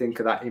Kudris and they think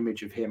of that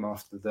image of him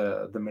after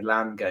the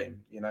Milan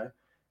game,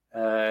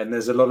 and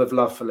there's a lot of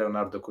love for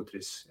Leonardo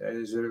Kudris.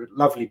 He's a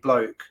lovely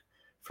bloke,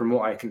 from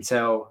what I can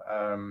tell.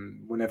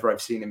 Whenever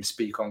I've seen him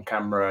speak on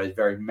camera, he's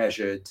very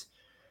measured.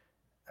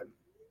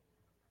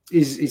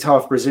 He's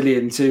half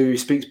Brazilian too. He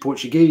speaks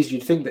Portuguese.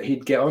 You'd think that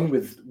he'd get on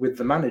with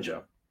the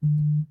manager.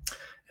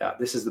 Yeah,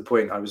 this is the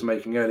point I was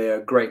making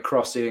earlier. Great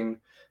crossing.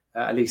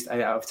 At least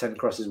 8 out of 10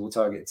 crosses will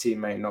target a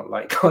teammate, not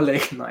like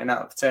colleague. 9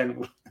 out of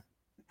 10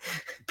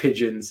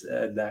 pigeons.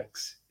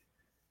 Dax.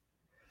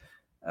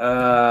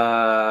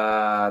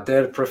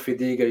 Der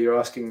Profidiga, you're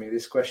asking me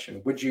this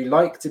question. Would you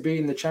like to be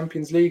in the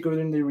Champions League or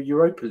in the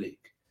Europa League?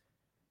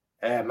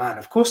 Man,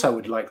 of course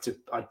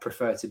I'd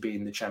prefer to be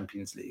in the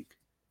Champions League.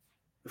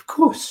 Of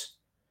course.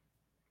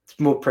 It's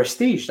more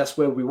prestige. That's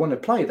where we want to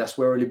play. That's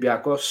where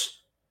Olympiacos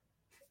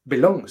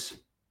belongs.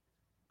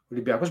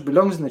 Olympiacos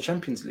belongs in the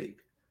Champions League.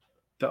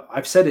 But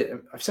I've said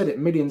it a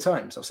million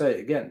times. I'll say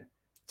it again.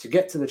 To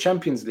get to the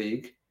Champions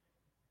League,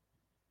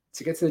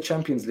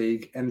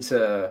 and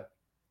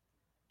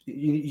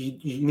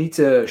you need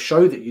to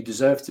show that you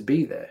deserve to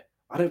be there.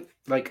 I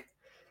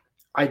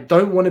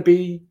don't want to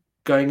be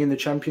going in the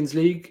Champions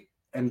League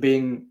and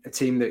being a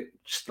team that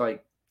just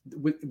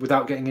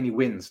without getting any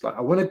wins. Like,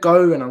 I want to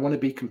go and I want to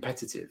be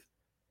competitive.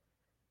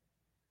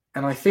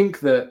 And I think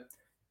that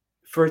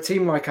for a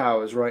team like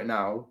ours right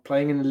now,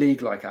 playing in a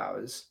league like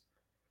ours,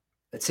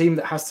 a team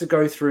that has to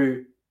go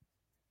through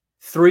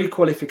 3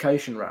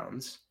 qualification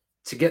rounds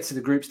to get to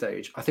the group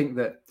stage, I think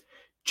that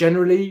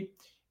generally,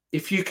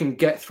 if you can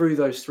get through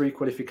those 3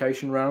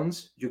 qualification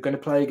rounds, you're going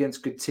to play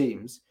against good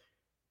teams.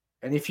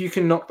 And if you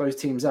can knock those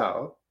teams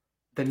out,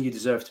 then you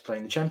deserve to play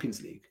in the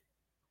Champions League.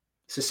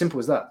 It's as simple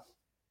as that.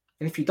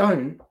 And if you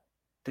don't,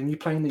 then you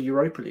play in the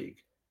Europa League.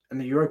 And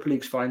the Europa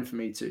League's fine for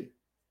me too.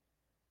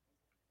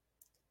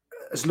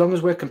 As long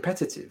as we're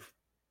competitive.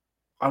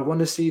 I want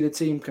to see the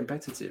team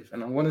competitive.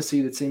 And I want to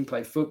see the team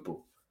play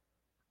football.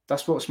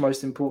 That's what's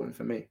most important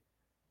for me.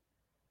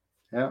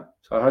 Yeah.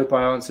 So I hope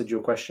I answered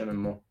your question and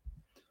more.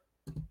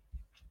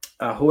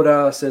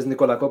 Hora says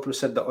Nikola Kopru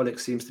said that Oleg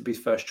seems to be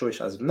first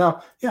choice as of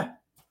now. Yeah.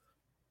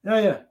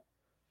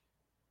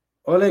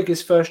 Oleg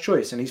is first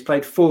choice, and he's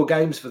played 4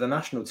 games for the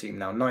national team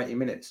now, 90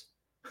 minutes.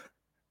 He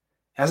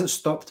hasn't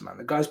stopped, man.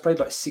 The guy's played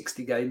like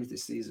 60 games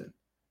this season.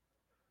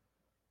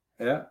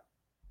 Yeah.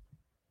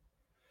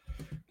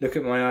 Look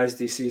at my eyes.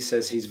 DC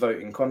says he's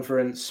voting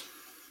conference.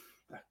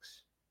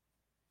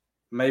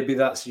 Maybe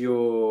that's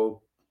your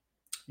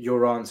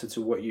answer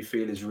to what you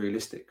feel is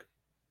realistic.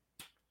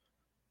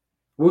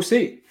 We'll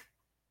see.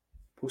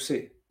 We'll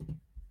see.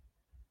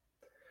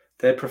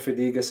 There,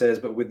 Profediga says,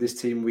 but with this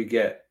team, we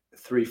get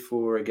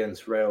 3-4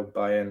 against Real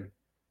Bayern.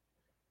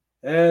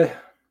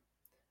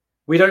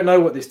 We don't know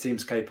what this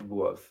team's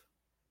capable of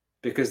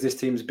because this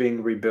team's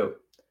being rebuilt.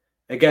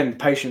 Again,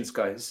 patience,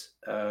 guys.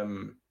 I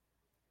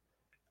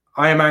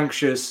am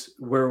anxious.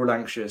 We're all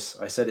anxious.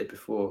 I said it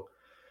before.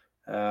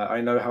 I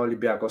know how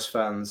Olympiacos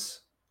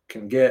fans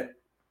can get.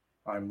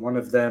 I'm one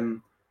of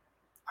them.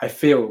 I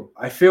feel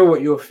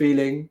what you're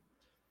feeling.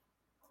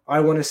 I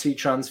want to see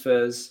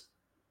transfers.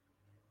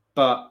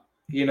 But,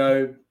 you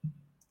know,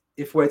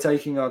 if we're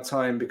taking our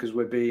time because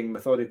we're being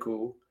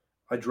methodical,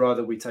 I'd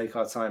rather we take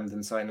our time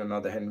than sign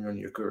another Henry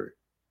Onyekuru.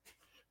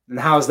 And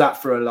how's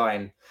that for a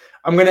line?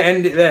 I'm going to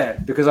end it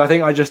there because I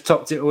think I just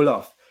topped it all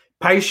off.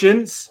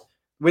 Patience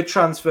with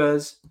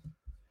transfers.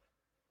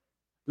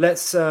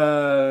 Let's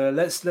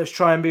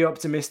try and be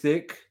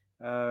optimistic.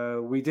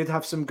 We did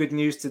have some good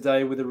news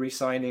today with the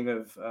re-signing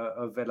of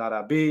El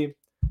Arabi.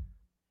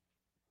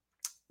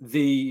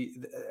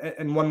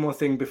 And one more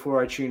thing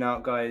before I tune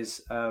out,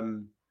 guys,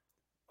 on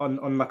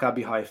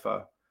Maccabi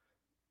Haifa,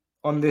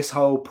 on this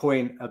whole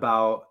point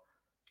about,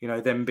 you know,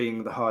 them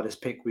being the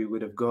hardest pick we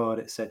would have got,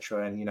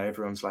 etc. And, you know,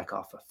 everyone's like,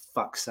 oh, for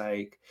fuck's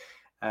sake,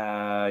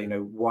 you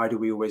know, why do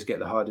we always get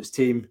the hardest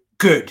team?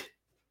 Good.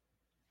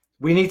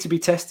 We need to be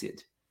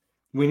tested.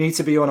 We need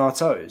to be on our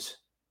toes.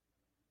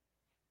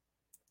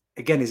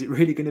 Again, is it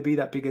really going to be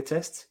that big a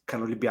test?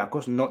 Can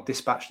Olympiacos not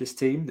dispatch this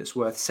team that's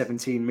worth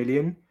 17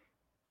 million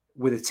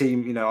with a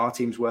team, you know, our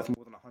team's worth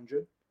more than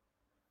 100?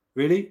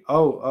 Really?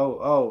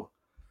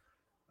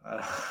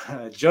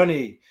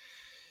 Johnny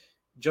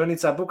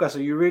Tabukas,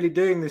 are you really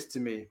doing this to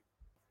me?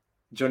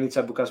 Johnny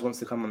Tabukas wants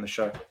to come on the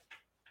show.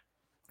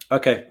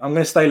 Okay, I'm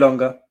going to stay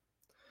longer.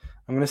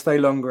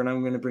 And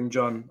I'm going to bring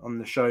John on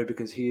the show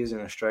because he is in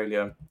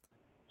Australia.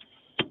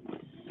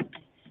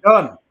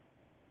 John.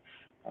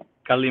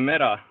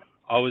 Kalimera.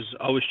 I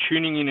was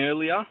tuning in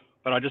earlier,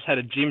 but I just had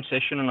a gym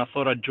session and I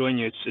thought I'd join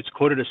you. It's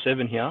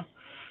 6:45 here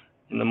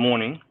in the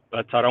morning,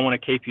 but I don't want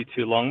to keep you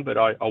too long. But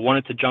I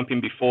wanted to jump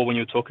in before when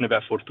you were talking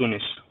about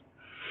Fortounis,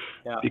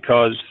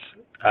 because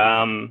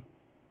I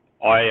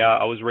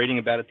was reading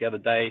about it the other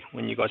day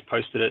when you guys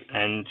posted it,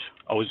 and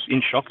I was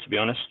in shock, to be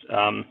honest,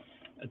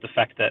 at the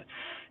fact that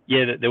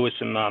that there was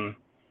some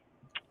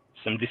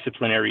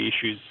disciplinary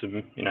issues,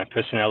 some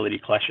personality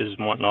clashes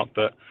and whatnot.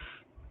 But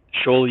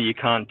surely you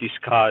can't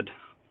discard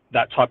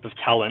that type of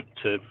talent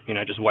to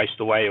just waste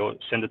away or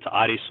send it to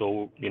Aris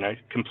or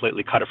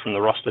completely cut it from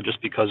the roster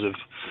just because of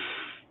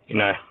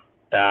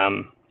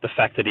the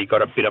fact that he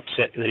got a bit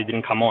upset that he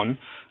didn't come on.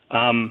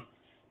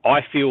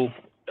 I feel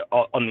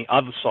on the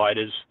other side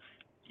is,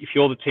 if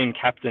you're the team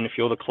captain, if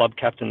you're the club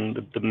captain,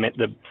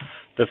 the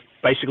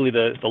basically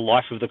the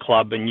life of the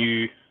club, and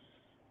you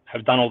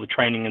have done all the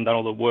training and done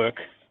all the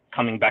work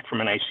coming back from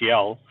an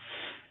ACL,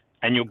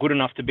 and you're good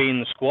enough to be in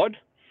the squad,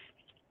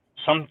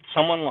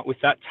 someone like with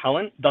that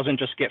talent doesn't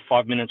just get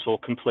 5 minutes or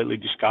completely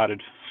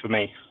discarded for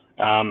me.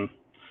 And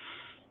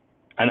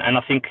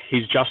I think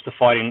he's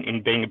justified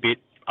in being a bit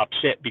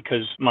upset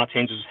because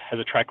Martins has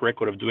a track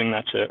record of doing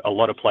that to a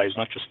lot of players,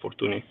 not just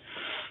Fortuny.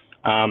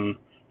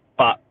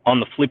 But on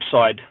the flip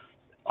side,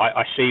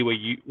 I see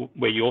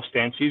where your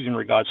stance is in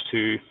regards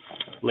to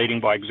leading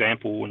by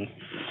example and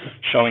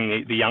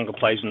showing the younger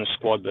players in the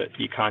squad that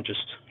you can't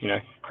just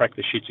crack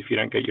the shits if you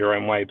don't get your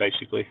own way,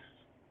 basically.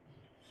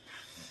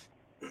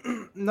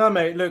 No,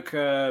 mate. Look,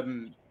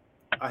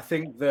 I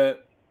think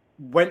that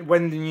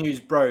when the news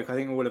broke, I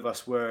think all of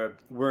us were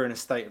in a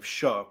state of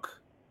shock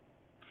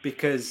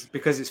because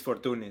it's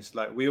Fortounis.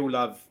 Like we all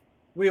love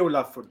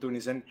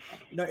Fortounis, and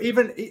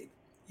even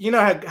you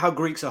know how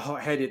Greeks are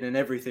hot-headed and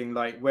everything,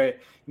 like where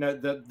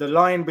the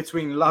line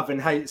between love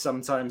and hate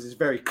sometimes is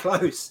very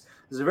close.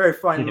 There's a very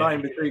fine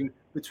line between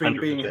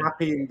 100%. Being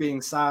happy and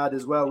being sad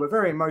as well. We're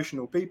very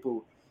emotional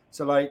people.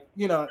 So like,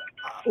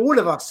 all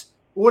of us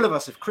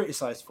have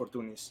criticized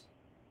Fortounis.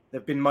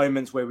 There've been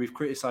moments where we've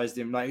criticized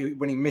him, like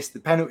when he missed the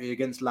penalty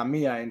against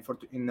Lamia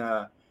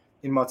in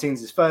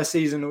Martins' first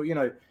season,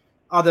 or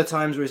other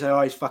times where we say,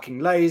 oh, he's fucking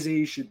lazy,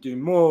 he should do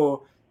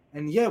more.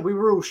 And yeah, we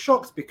were all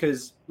shocked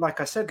because, like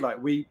I said, like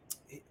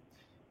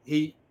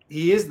he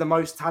is the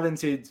most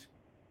talented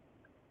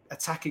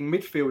attacking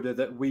midfielder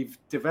that we've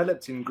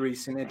developed in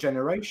Greece in a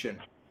generation.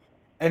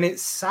 And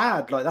it's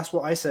sad, like that's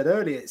what I said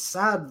earlier. It's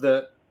sad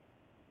that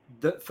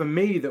for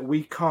me that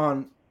we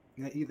can't,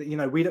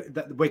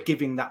 that we're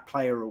giving that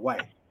player away.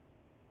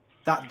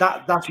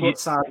 That's what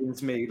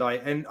saddens me.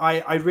 Like, and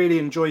I really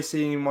enjoy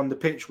seeing him on the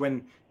pitch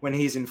when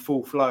he's in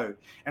full flow.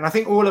 And I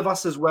think all of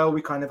us as well,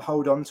 we kind of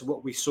hold on to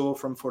what we saw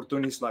from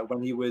Fortounis, like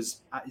when he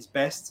was at his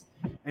best,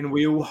 and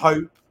we all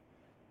hope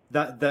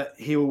that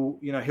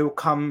he'll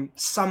come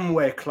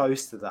somewhere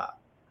close to that.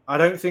 I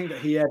don't think that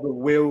he ever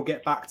will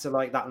get back to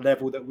like that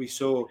level that we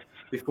saw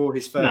before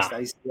his first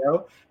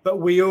ACL. But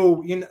we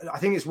all, I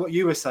think it's what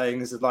you were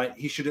saying is that like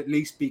he should at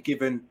least be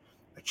given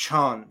a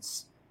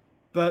chance.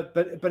 But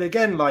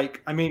again,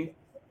 like, I mean,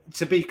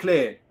 to be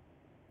clear,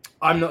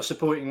 I'm not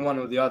supporting one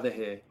or the other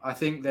here. I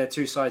think they're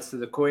two sides to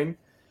the coin.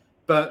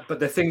 But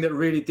the thing that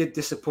really did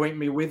disappoint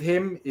me with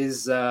him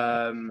is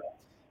the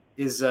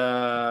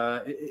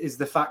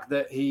fact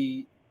that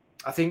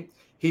I think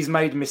he's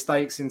made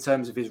mistakes in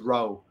terms of his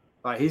role.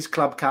 Like, he's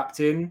club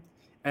captain.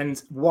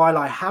 And while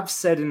I have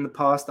said in the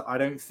past that I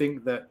don't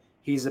think that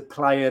he's a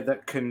player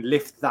that can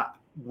lift that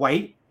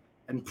weight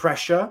and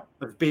pressure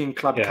of being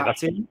club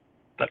captain.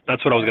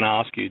 That's what I was going to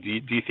ask you.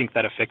 Do you think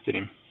that affected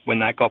him when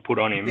that got put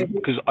on him?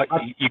 Because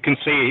you can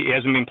see he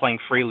hasn't been playing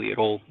freely at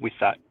all with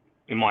that,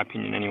 in my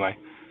opinion, anyway.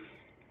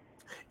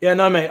 Yeah,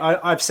 no, mate,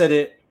 I've said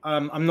it.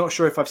 I'm not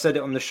sure if I've said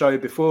it on the show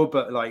before,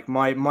 but like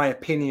my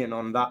opinion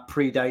on that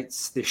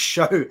predates this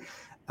show.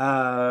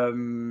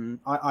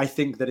 I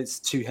think that it's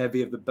too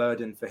heavy of a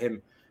burden for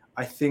him.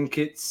 I think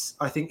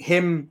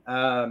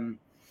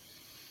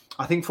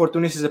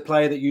Fortounis is a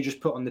player that you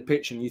just put on the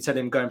pitch and you tell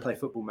him, go and play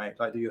football, mate.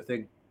 Like, do your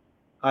thing.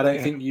 I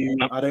don't think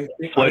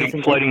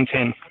floating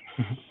 10.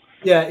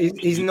 Yeah,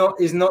 he's not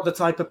the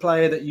type of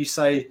player that you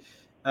say,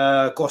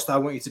 Costa, I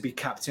want you to be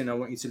captain. I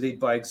want you to lead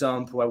by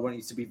example. I want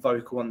you to be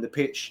vocal on the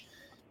pitch.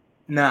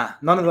 Nah,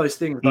 none of those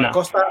things. Like,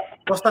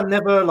 Costa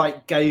never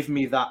like gave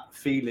me that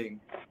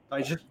feeling.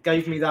 Like, just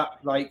gave me that,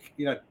 like,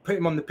 put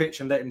him on the pitch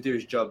and let him do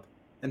his job,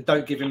 and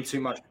don't give him too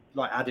much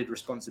like added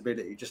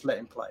responsibility. Just let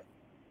him play.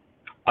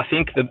 I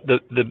think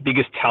the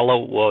biggest teller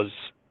was,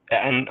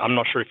 and I'm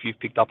not sure if you've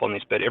picked up on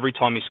this, but every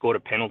time he scored a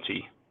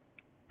penalty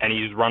and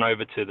he's run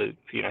over to the,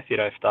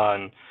 Tiro Iftar,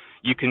 and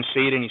you can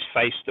see it in his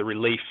face, the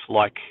relief,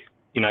 like,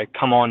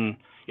 come on.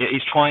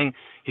 He's trying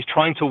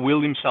to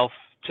will himself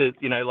to,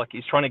 like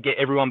he's trying to get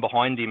everyone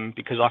behind him,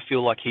 because I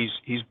feel like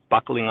he's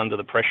buckling under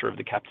the pressure of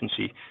the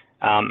captaincy,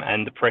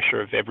 and the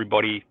pressure of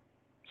everybody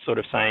sort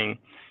of saying,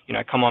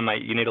 come on,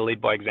 mate, you need to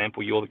lead by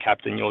example. You're the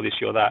captain, you're this,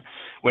 you're that.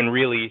 When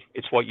really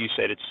it's what you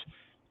said, it's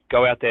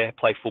go out there,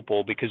 play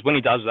football, because when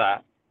he does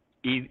that,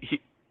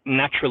 he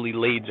naturally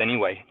leads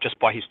anyway, just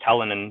by his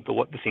talent and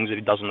the things that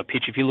he does on the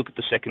pitch. If you look at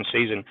the second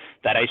season,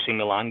 that AC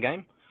Milan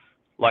game,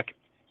 like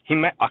I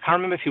can't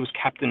remember if he was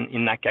captain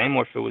in that game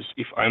or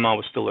if Omar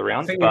was still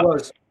around.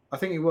 I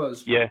think he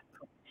was. Yeah.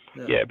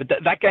 But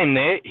that game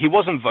there, he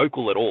wasn't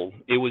vocal at all.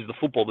 It was the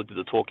football that did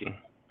the talking,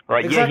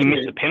 right? Exactly. Yeah, he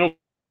missed the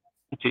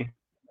penalty.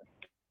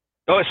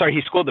 Oh, sorry,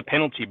 he scored the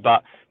penalty,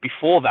 but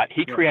before that,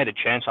 he created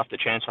chance after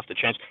chance after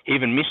chance. He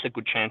even missed a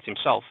good chance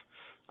himself.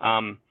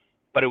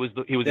 But it was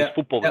his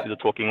football that did the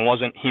talking. It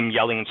wasn't him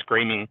yelling and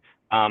screaming,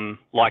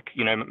 like,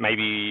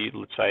 maybe,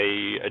 let's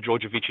say, a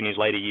Djordjevic in his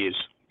later years,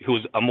 who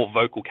was a more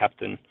vocal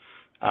captain.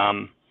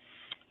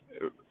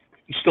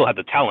 He still had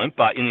the talent,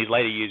 but in his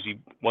later years, he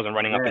wasn't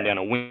running up and down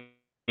a wing.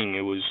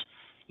 It was,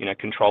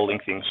 controlling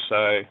things.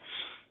 So,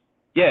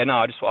 yeah,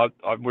 no,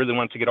 I really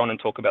wanted to get on and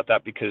talk about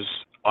that, because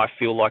I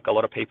feel like a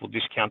lot of people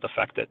discount the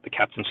fact that the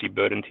captaincy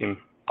burdened him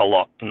a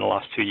lot in the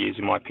last 2 years,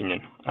 in my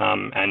opinion.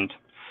 And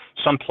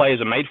some players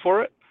are made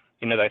for it.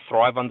 They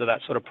thrive under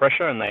that sort of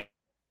pressure, and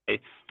they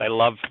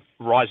love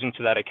rising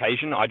to that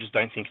occasion. I just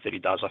don't think that he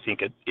does. I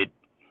think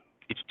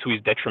it's to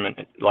his detriment.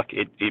 Like,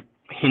 it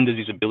hinders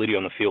his ability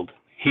on the field.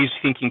 He's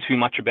thinking too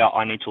much about,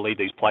 I need to lead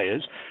these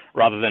players,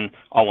 rather than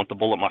I want the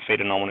ball at my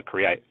feet and I want to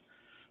create.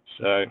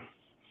 So,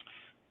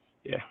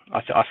 yeah,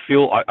 I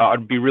feel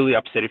I'd be really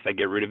upset if they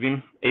get rid of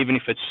him, even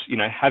if it's,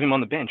 have him on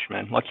the bench,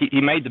 man. Like,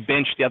 he made the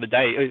bench the other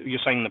day.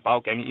 You're saying in the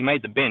Bulk game, he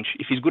made the bench.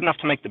 If he's good enough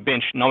to make the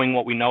bench, knowing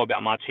what we know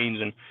about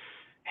Martins and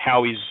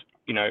how his,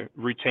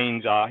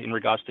 routines are in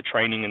regards to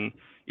training, and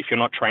if you're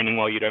not training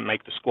well, you don't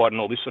make the squad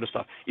and all this sort of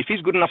stuff. If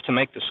he's good enough to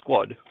make the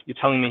squad, you're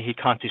telling me he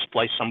can't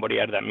displace somebody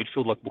out of that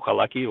midfield like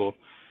Bukhalaki, or,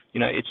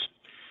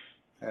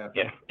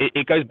 Yeah,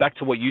 it goes back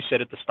to what you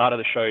said at the start of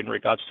the show in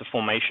regards to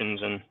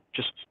formations and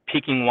just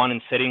picking one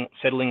and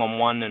settling on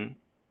one, and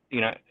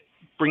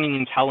bringing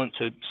in talent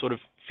to sort of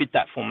fit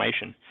that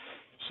formation.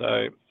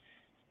 So,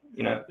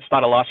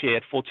 start of last year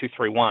at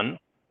 4-2-3-1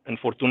 and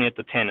Fortuny at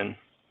the 10, and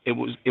it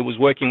was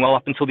working well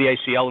up until the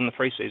ACL in the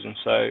preseason.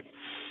 So,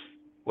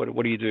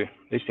 what do you do?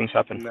 These things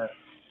happen.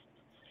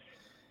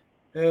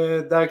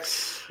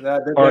 That's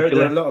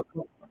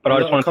But I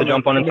just wanted to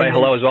jump on and say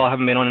hello as well. I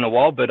haven't been on in a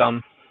while, but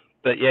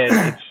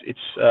yeah, it's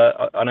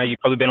I know you've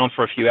probably been on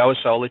for a few hours,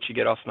 so I'll let you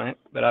get off, mate.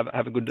 But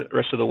have a good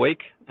rest of the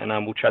week, and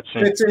we'll chat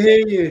soon. Good to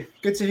hear you.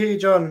 Good to hear you,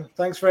 John.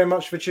 Thanks very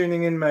much for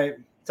tuning in, mate.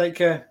 Take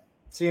care.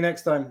 See you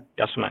next time.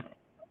 Yes, mate.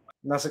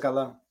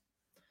 Nasakala.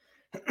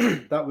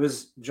 That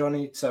was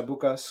Johnny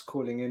Tsabukas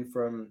calling in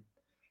from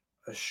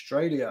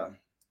Australia.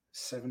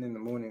 7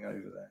 a.m.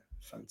 over there.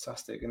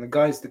 Fantastic. And the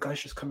guy's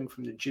just coming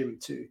from the gym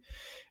too.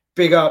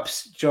 Big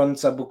ups, John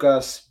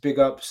Tsabukas. Big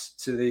ups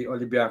to the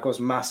Olympiacos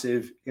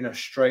Massive in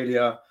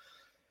Australia.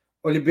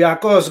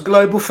 Olympiacos,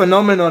 global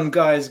phenomenon,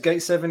 guys.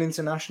 Gate 7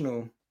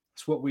 International.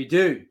 It's what we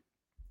do.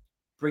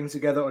 Bring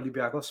together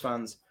Olympiacos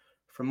fans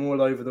from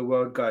all over the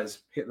world, guys.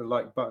 Hit the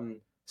like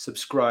button,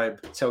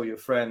 subscribe, tell your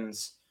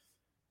friends.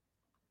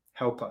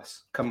 Help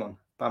us. Come on.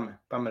 Bam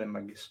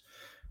Magis.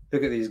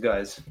 Look at these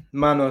guys.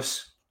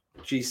 Manos,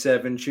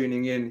 G7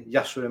 tuning in.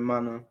 Yasser and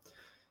Mano.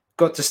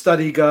 Got to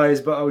study, guys,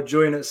 but I'll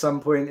join at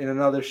some point in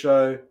another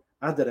show.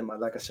 Come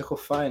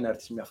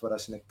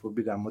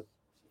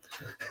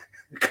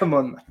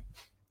on, man.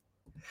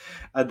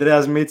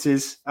 Andreas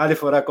Mitzis. Ali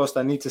Fora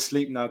Costa, need to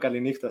sleep now.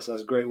 Kaliniktas,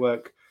 that's great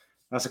work.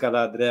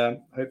 Nasakala, Andrea.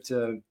 Hope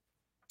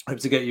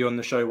to get you on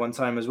the show one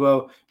time as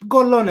well.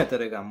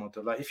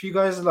 Like, if you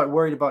guys are like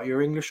worried about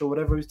your English or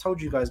whatever, we've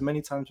told you guys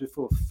many times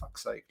before, for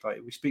fuck's sake, like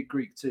we speak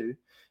Greek too.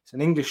 It's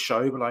an English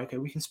show, but like, okay,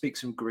 we can speak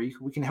some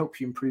Greek. We can help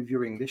you improve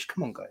your English.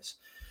 Come on, guys.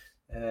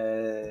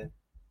 Yeah,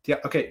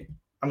 okay.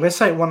 I'm gonna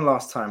say it one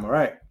last time, all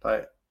right?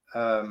 Like,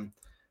 I'm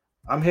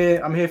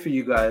here for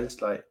you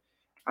guys. Like,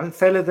 αν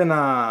θέλετε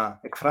να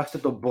εκφράσετε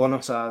τον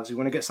πόνο σας, you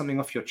want to get something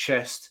off your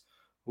chest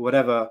or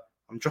whatever,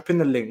 I'm dropping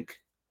the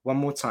link one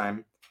more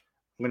time.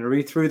 I'm going to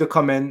read through the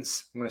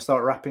comments. I'm going to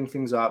start wrapping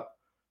things up.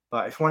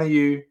 But if one of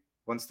you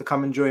wants to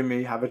come and join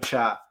me, have a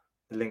chat,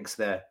 the link's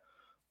there.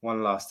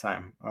 One last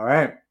time. All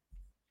right.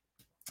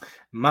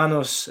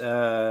 Manos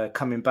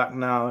coming back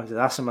now.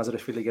 So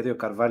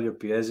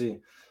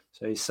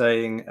he's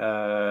saying,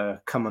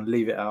 come on,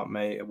 leave it out,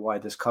 mate. Why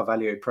does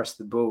Carvalho press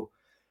the ball?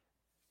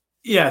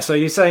 Yeah, so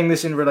you're saying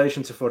this in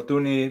relation to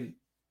Fortuny.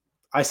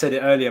 I said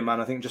it earlier,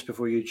 man, I think just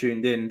before you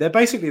tuned in. They're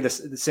basically the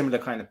similar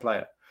kind of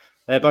player.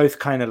 They're both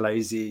kind of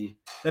lazy.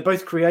 They're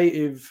both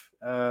creative.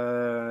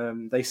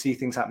 They see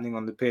things happening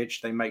on the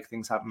pitch. They make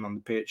things happen on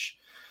the pitch.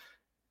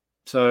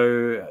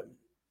 So,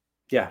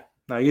 yeah.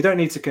 No, you don't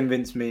need to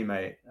convince me,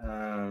 mate.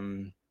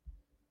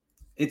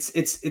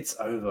 It's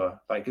over.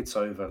 Like, it's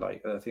over.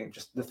 Like, I think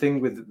just the thing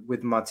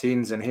with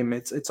Martins and him,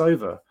 it's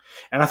over.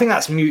 And I think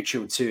that's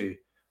mutual too.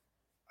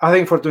 I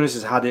think Fortounis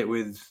has had it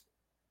with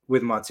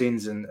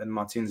Martins, and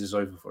Martins is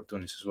over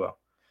Fortounis as well.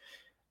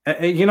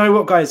 You know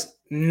what, guys?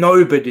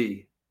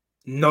 Nobody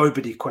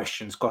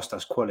questions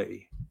Costa's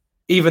quality.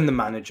 Even the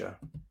manager.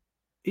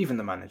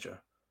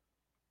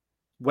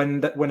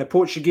 When the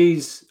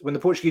Portuguese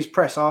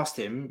press asked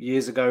him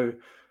years ago,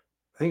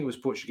 I think it was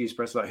Portuguese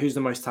press, like, who's the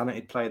most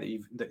talented player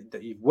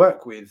that you've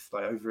worked with,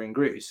 like, over in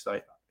Greece?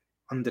 Like,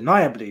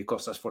 undeniably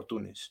Kostas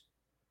Fortounis.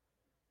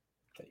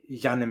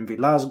 Yannem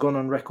Villas gone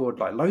on record,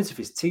 like loads of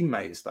his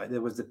teammates. Like, there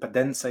was the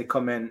Padense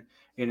comment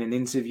in an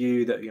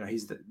interview that, you know,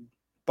 he's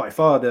by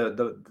far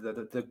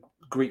the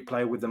Greek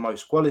player with the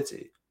most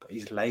quality, but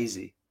he's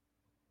lazy.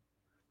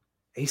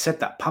 He said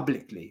that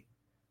publicly.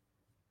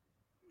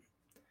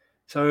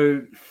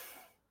 So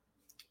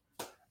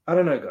I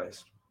don't know,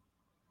 guys.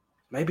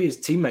 Maybe his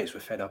teammates were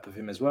fed up of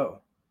him as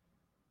well.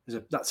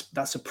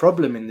 That's a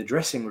problem in the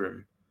dressing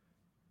room.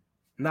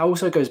 And that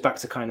also goes back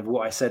to kind of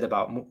what I said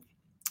about,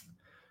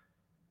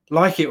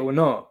 like it or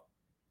not,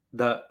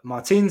 that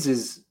Martins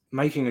is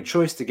making a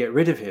choice to get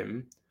rid of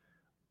him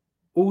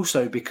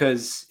also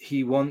because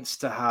he wants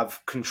to have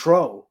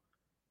control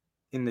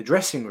in the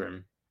dressing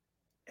room,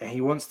 and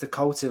he wants to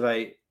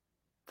cultivate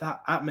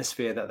that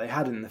atmosphere that they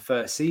had in the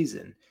first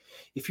season.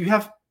 If you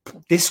have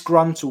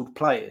disgruntled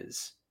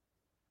players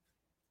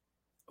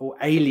or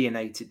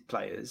alienated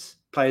players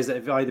that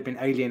have either been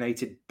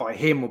alienated by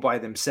him or by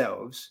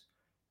themselves,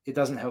 it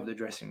doesn't help the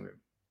dressing room.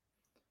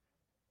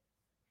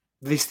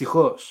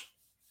 Δυστυχώς,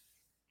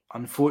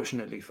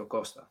 unfortunately for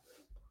Costa.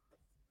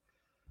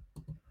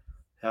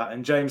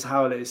 And James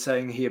Howlett is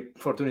saying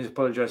Fortounis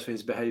apologized for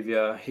his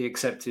behavior. He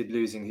accepted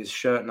losing his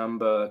shirt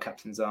number,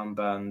 captain's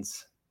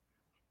armbands.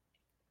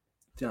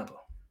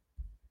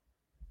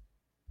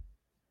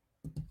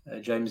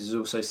 James is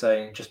also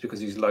saying just because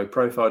he's low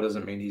profile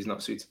doesn't mean he's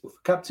not suitable for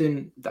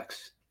captain.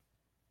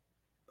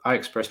 I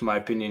expressed my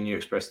opinion, you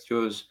expressed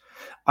yours.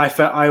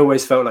 I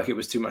always felt like it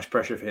was too much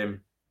pressure for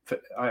him.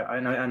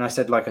 And I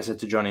said, like I said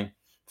to Johnny,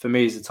 for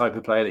me, he's the type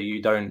of player that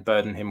you don't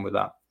burden him with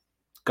that.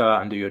 Go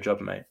out and do your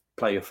job, mate.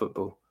 play your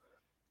football,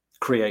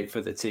 create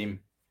for the team.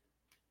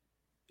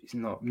 He's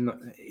not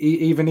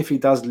even if he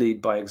does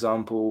lead by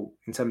example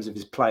in terms of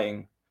his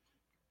playing.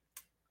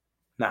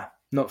 Nah,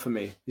 not for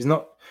me. He's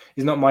not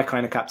my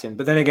kind of captain.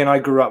 But then again, I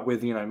grew up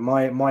with,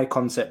 my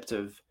concept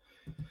of,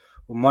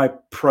 or my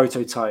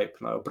prototype,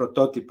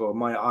 prototypo,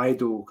 my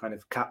idol kind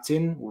of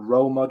captain or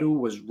role model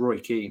was Roy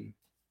Keane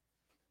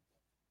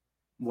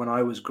when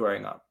I was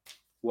growing up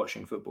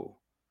watching football.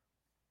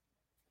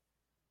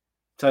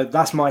 So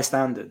that's my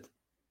standard.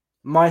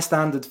 My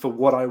standard for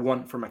what I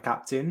want from a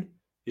captain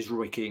is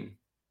Roy Keane.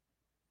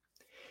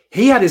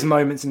 He had his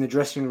moments in the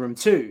dressing room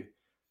too.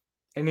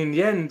 And in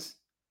the end,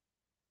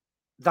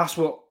 that's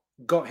what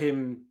got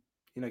him,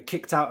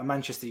 kicked out of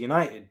Manchester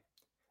United.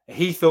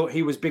 He thought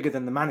he was bigger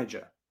than the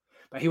manager,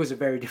 but he was a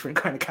very different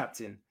kind of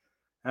captain.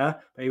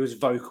 But he was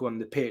vocal on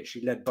the pitch.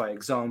 He led by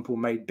example,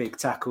 made big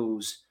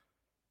tackles,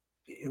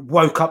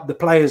 woke up the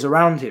players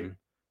around him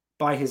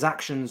by his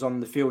actions on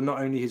the field,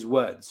 not only his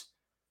words,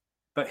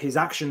 but his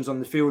actions on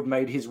the field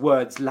made his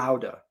words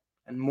louder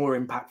and more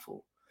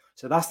impactful.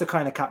 So that's the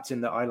kind of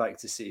captain that I like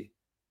to see.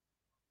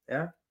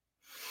 Yeah.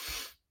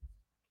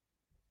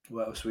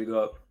 What else we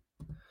got?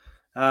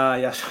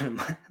 Yes,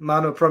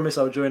 Mano, promise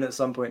I'll join at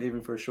some point,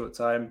 even for a short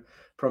time.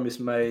 Promise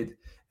made.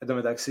 At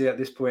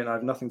this point, I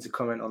have nothing to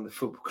comment on the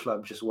football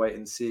club. Just wait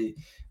and see.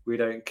 We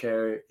don't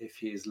care if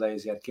he is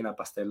lazy. Arkina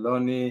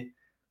Pastelloni.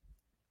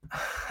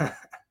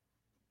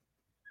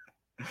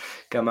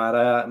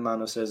 Camara,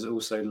 Mano says,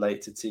 also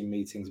late to team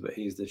meetings, but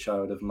he's the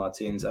child of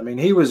Martins. I mean,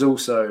 he was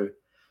also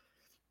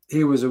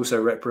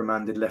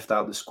reprimanded, left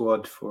out the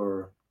squad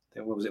for,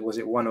 was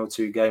it 1 or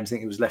 2 games? I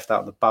think he was left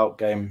out the bout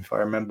game, if I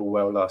remember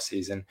well, last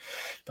season.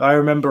 But I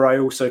remember I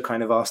also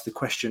kind of asked the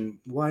question,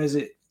 why is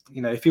it,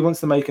 if he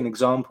wants to make an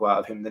example out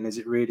of him, then is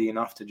it really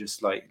enough to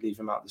just leave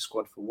him out the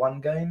squad for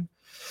 1 game?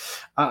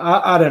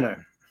 I don't know.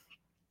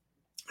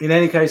 In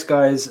any case,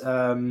 guys,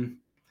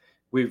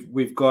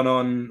 we've gone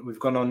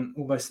on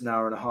almost an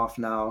hour and a half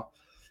now.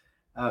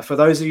 For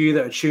those of you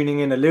that are tuning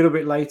in a little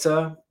bit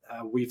later,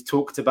 we've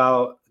talked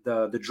about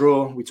the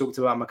draw. We talked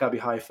about Maccabi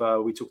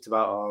Haifa. We talked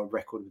about our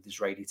record with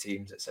Israeli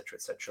teams, etc.,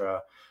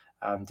 etc.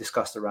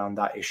 Discussed around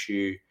that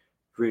issue.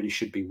 Really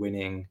should be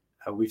winning.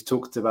 We've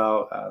talked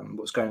about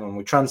what's going on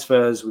with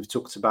transfers. We've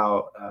talked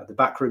about the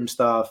backroom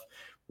stuff.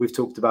 We've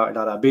talked about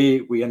El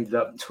Arabi. We ended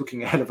up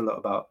talking a hell of a lot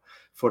about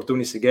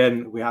Fortounis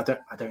again. I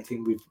don't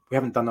think we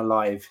haven't done a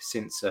live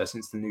since the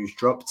news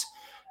dropped.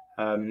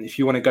 If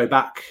you want to go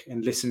back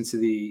and listen to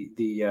the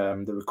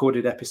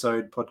recorded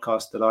episode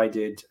podcast that I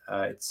did,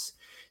 it's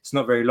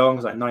not very long.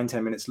 It's like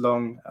 9-10 minutes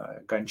long.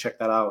 Go and check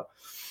that out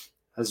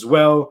as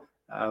well.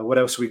 What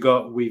else we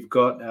got? We've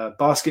got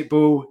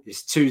basketball.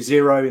 It's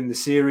 2-0 in the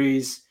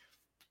series.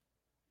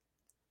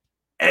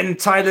 And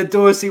Tyler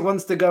Dorsey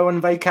wants to go on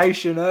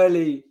vacation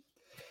early.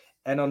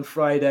 And on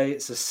Friday,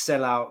 it's a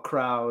sellout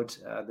crowd.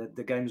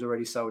 The game's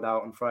already sold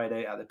out on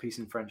Friday at the Peace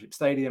and Friendship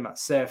Stadium at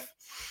Sef.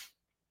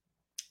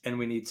 And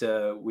we need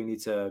to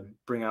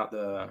bring out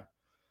the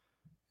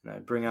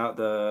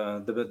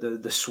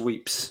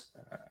sweeps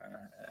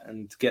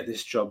and get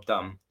this job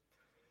done.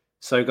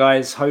 So,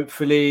 guys,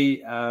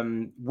 hopefully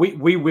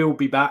we will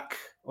be back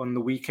on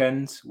the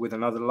weekend with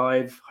another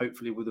live.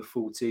 Hopefully, with a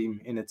full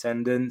team in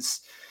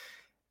attendance.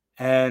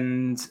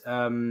 And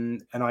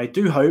I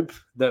do hope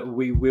that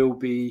we will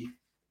be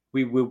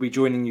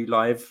joining you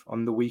live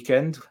on the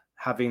weekend,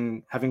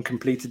 having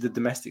completed the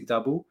domestic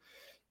double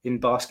in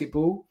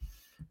basketball.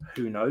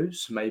 Who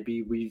knows?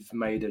 Maybe we've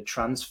made a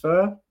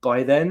transfer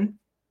by then.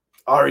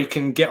 Ari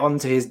can get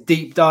onto his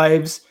deep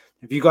dives.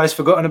 Have you guys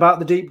forgotten about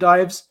the deep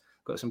dives?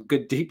 Got some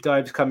good deep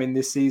dives coming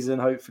this season,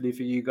 hopefully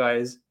for you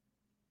guys.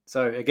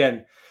 So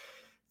again,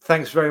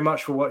 thanks very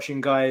much for watching,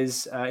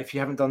 guys. If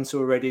you haven't done so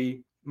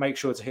already, make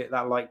sure to hit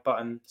that like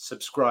button,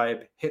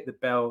 subscribe, hit the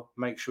bell.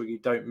 Make sure you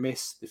don't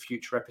miss the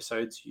future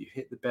episodes. You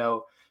hit the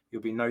bell,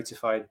 you'll be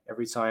notified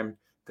every time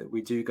that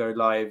we do go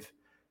live.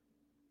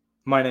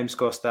 My name's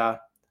Costa.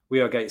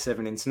 We are Gate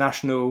 7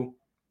 International.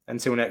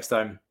 Until next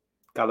time,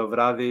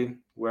 Kalovradi,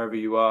 wherever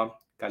you are,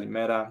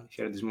 Kalimera,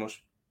 Χαιρετισμούς.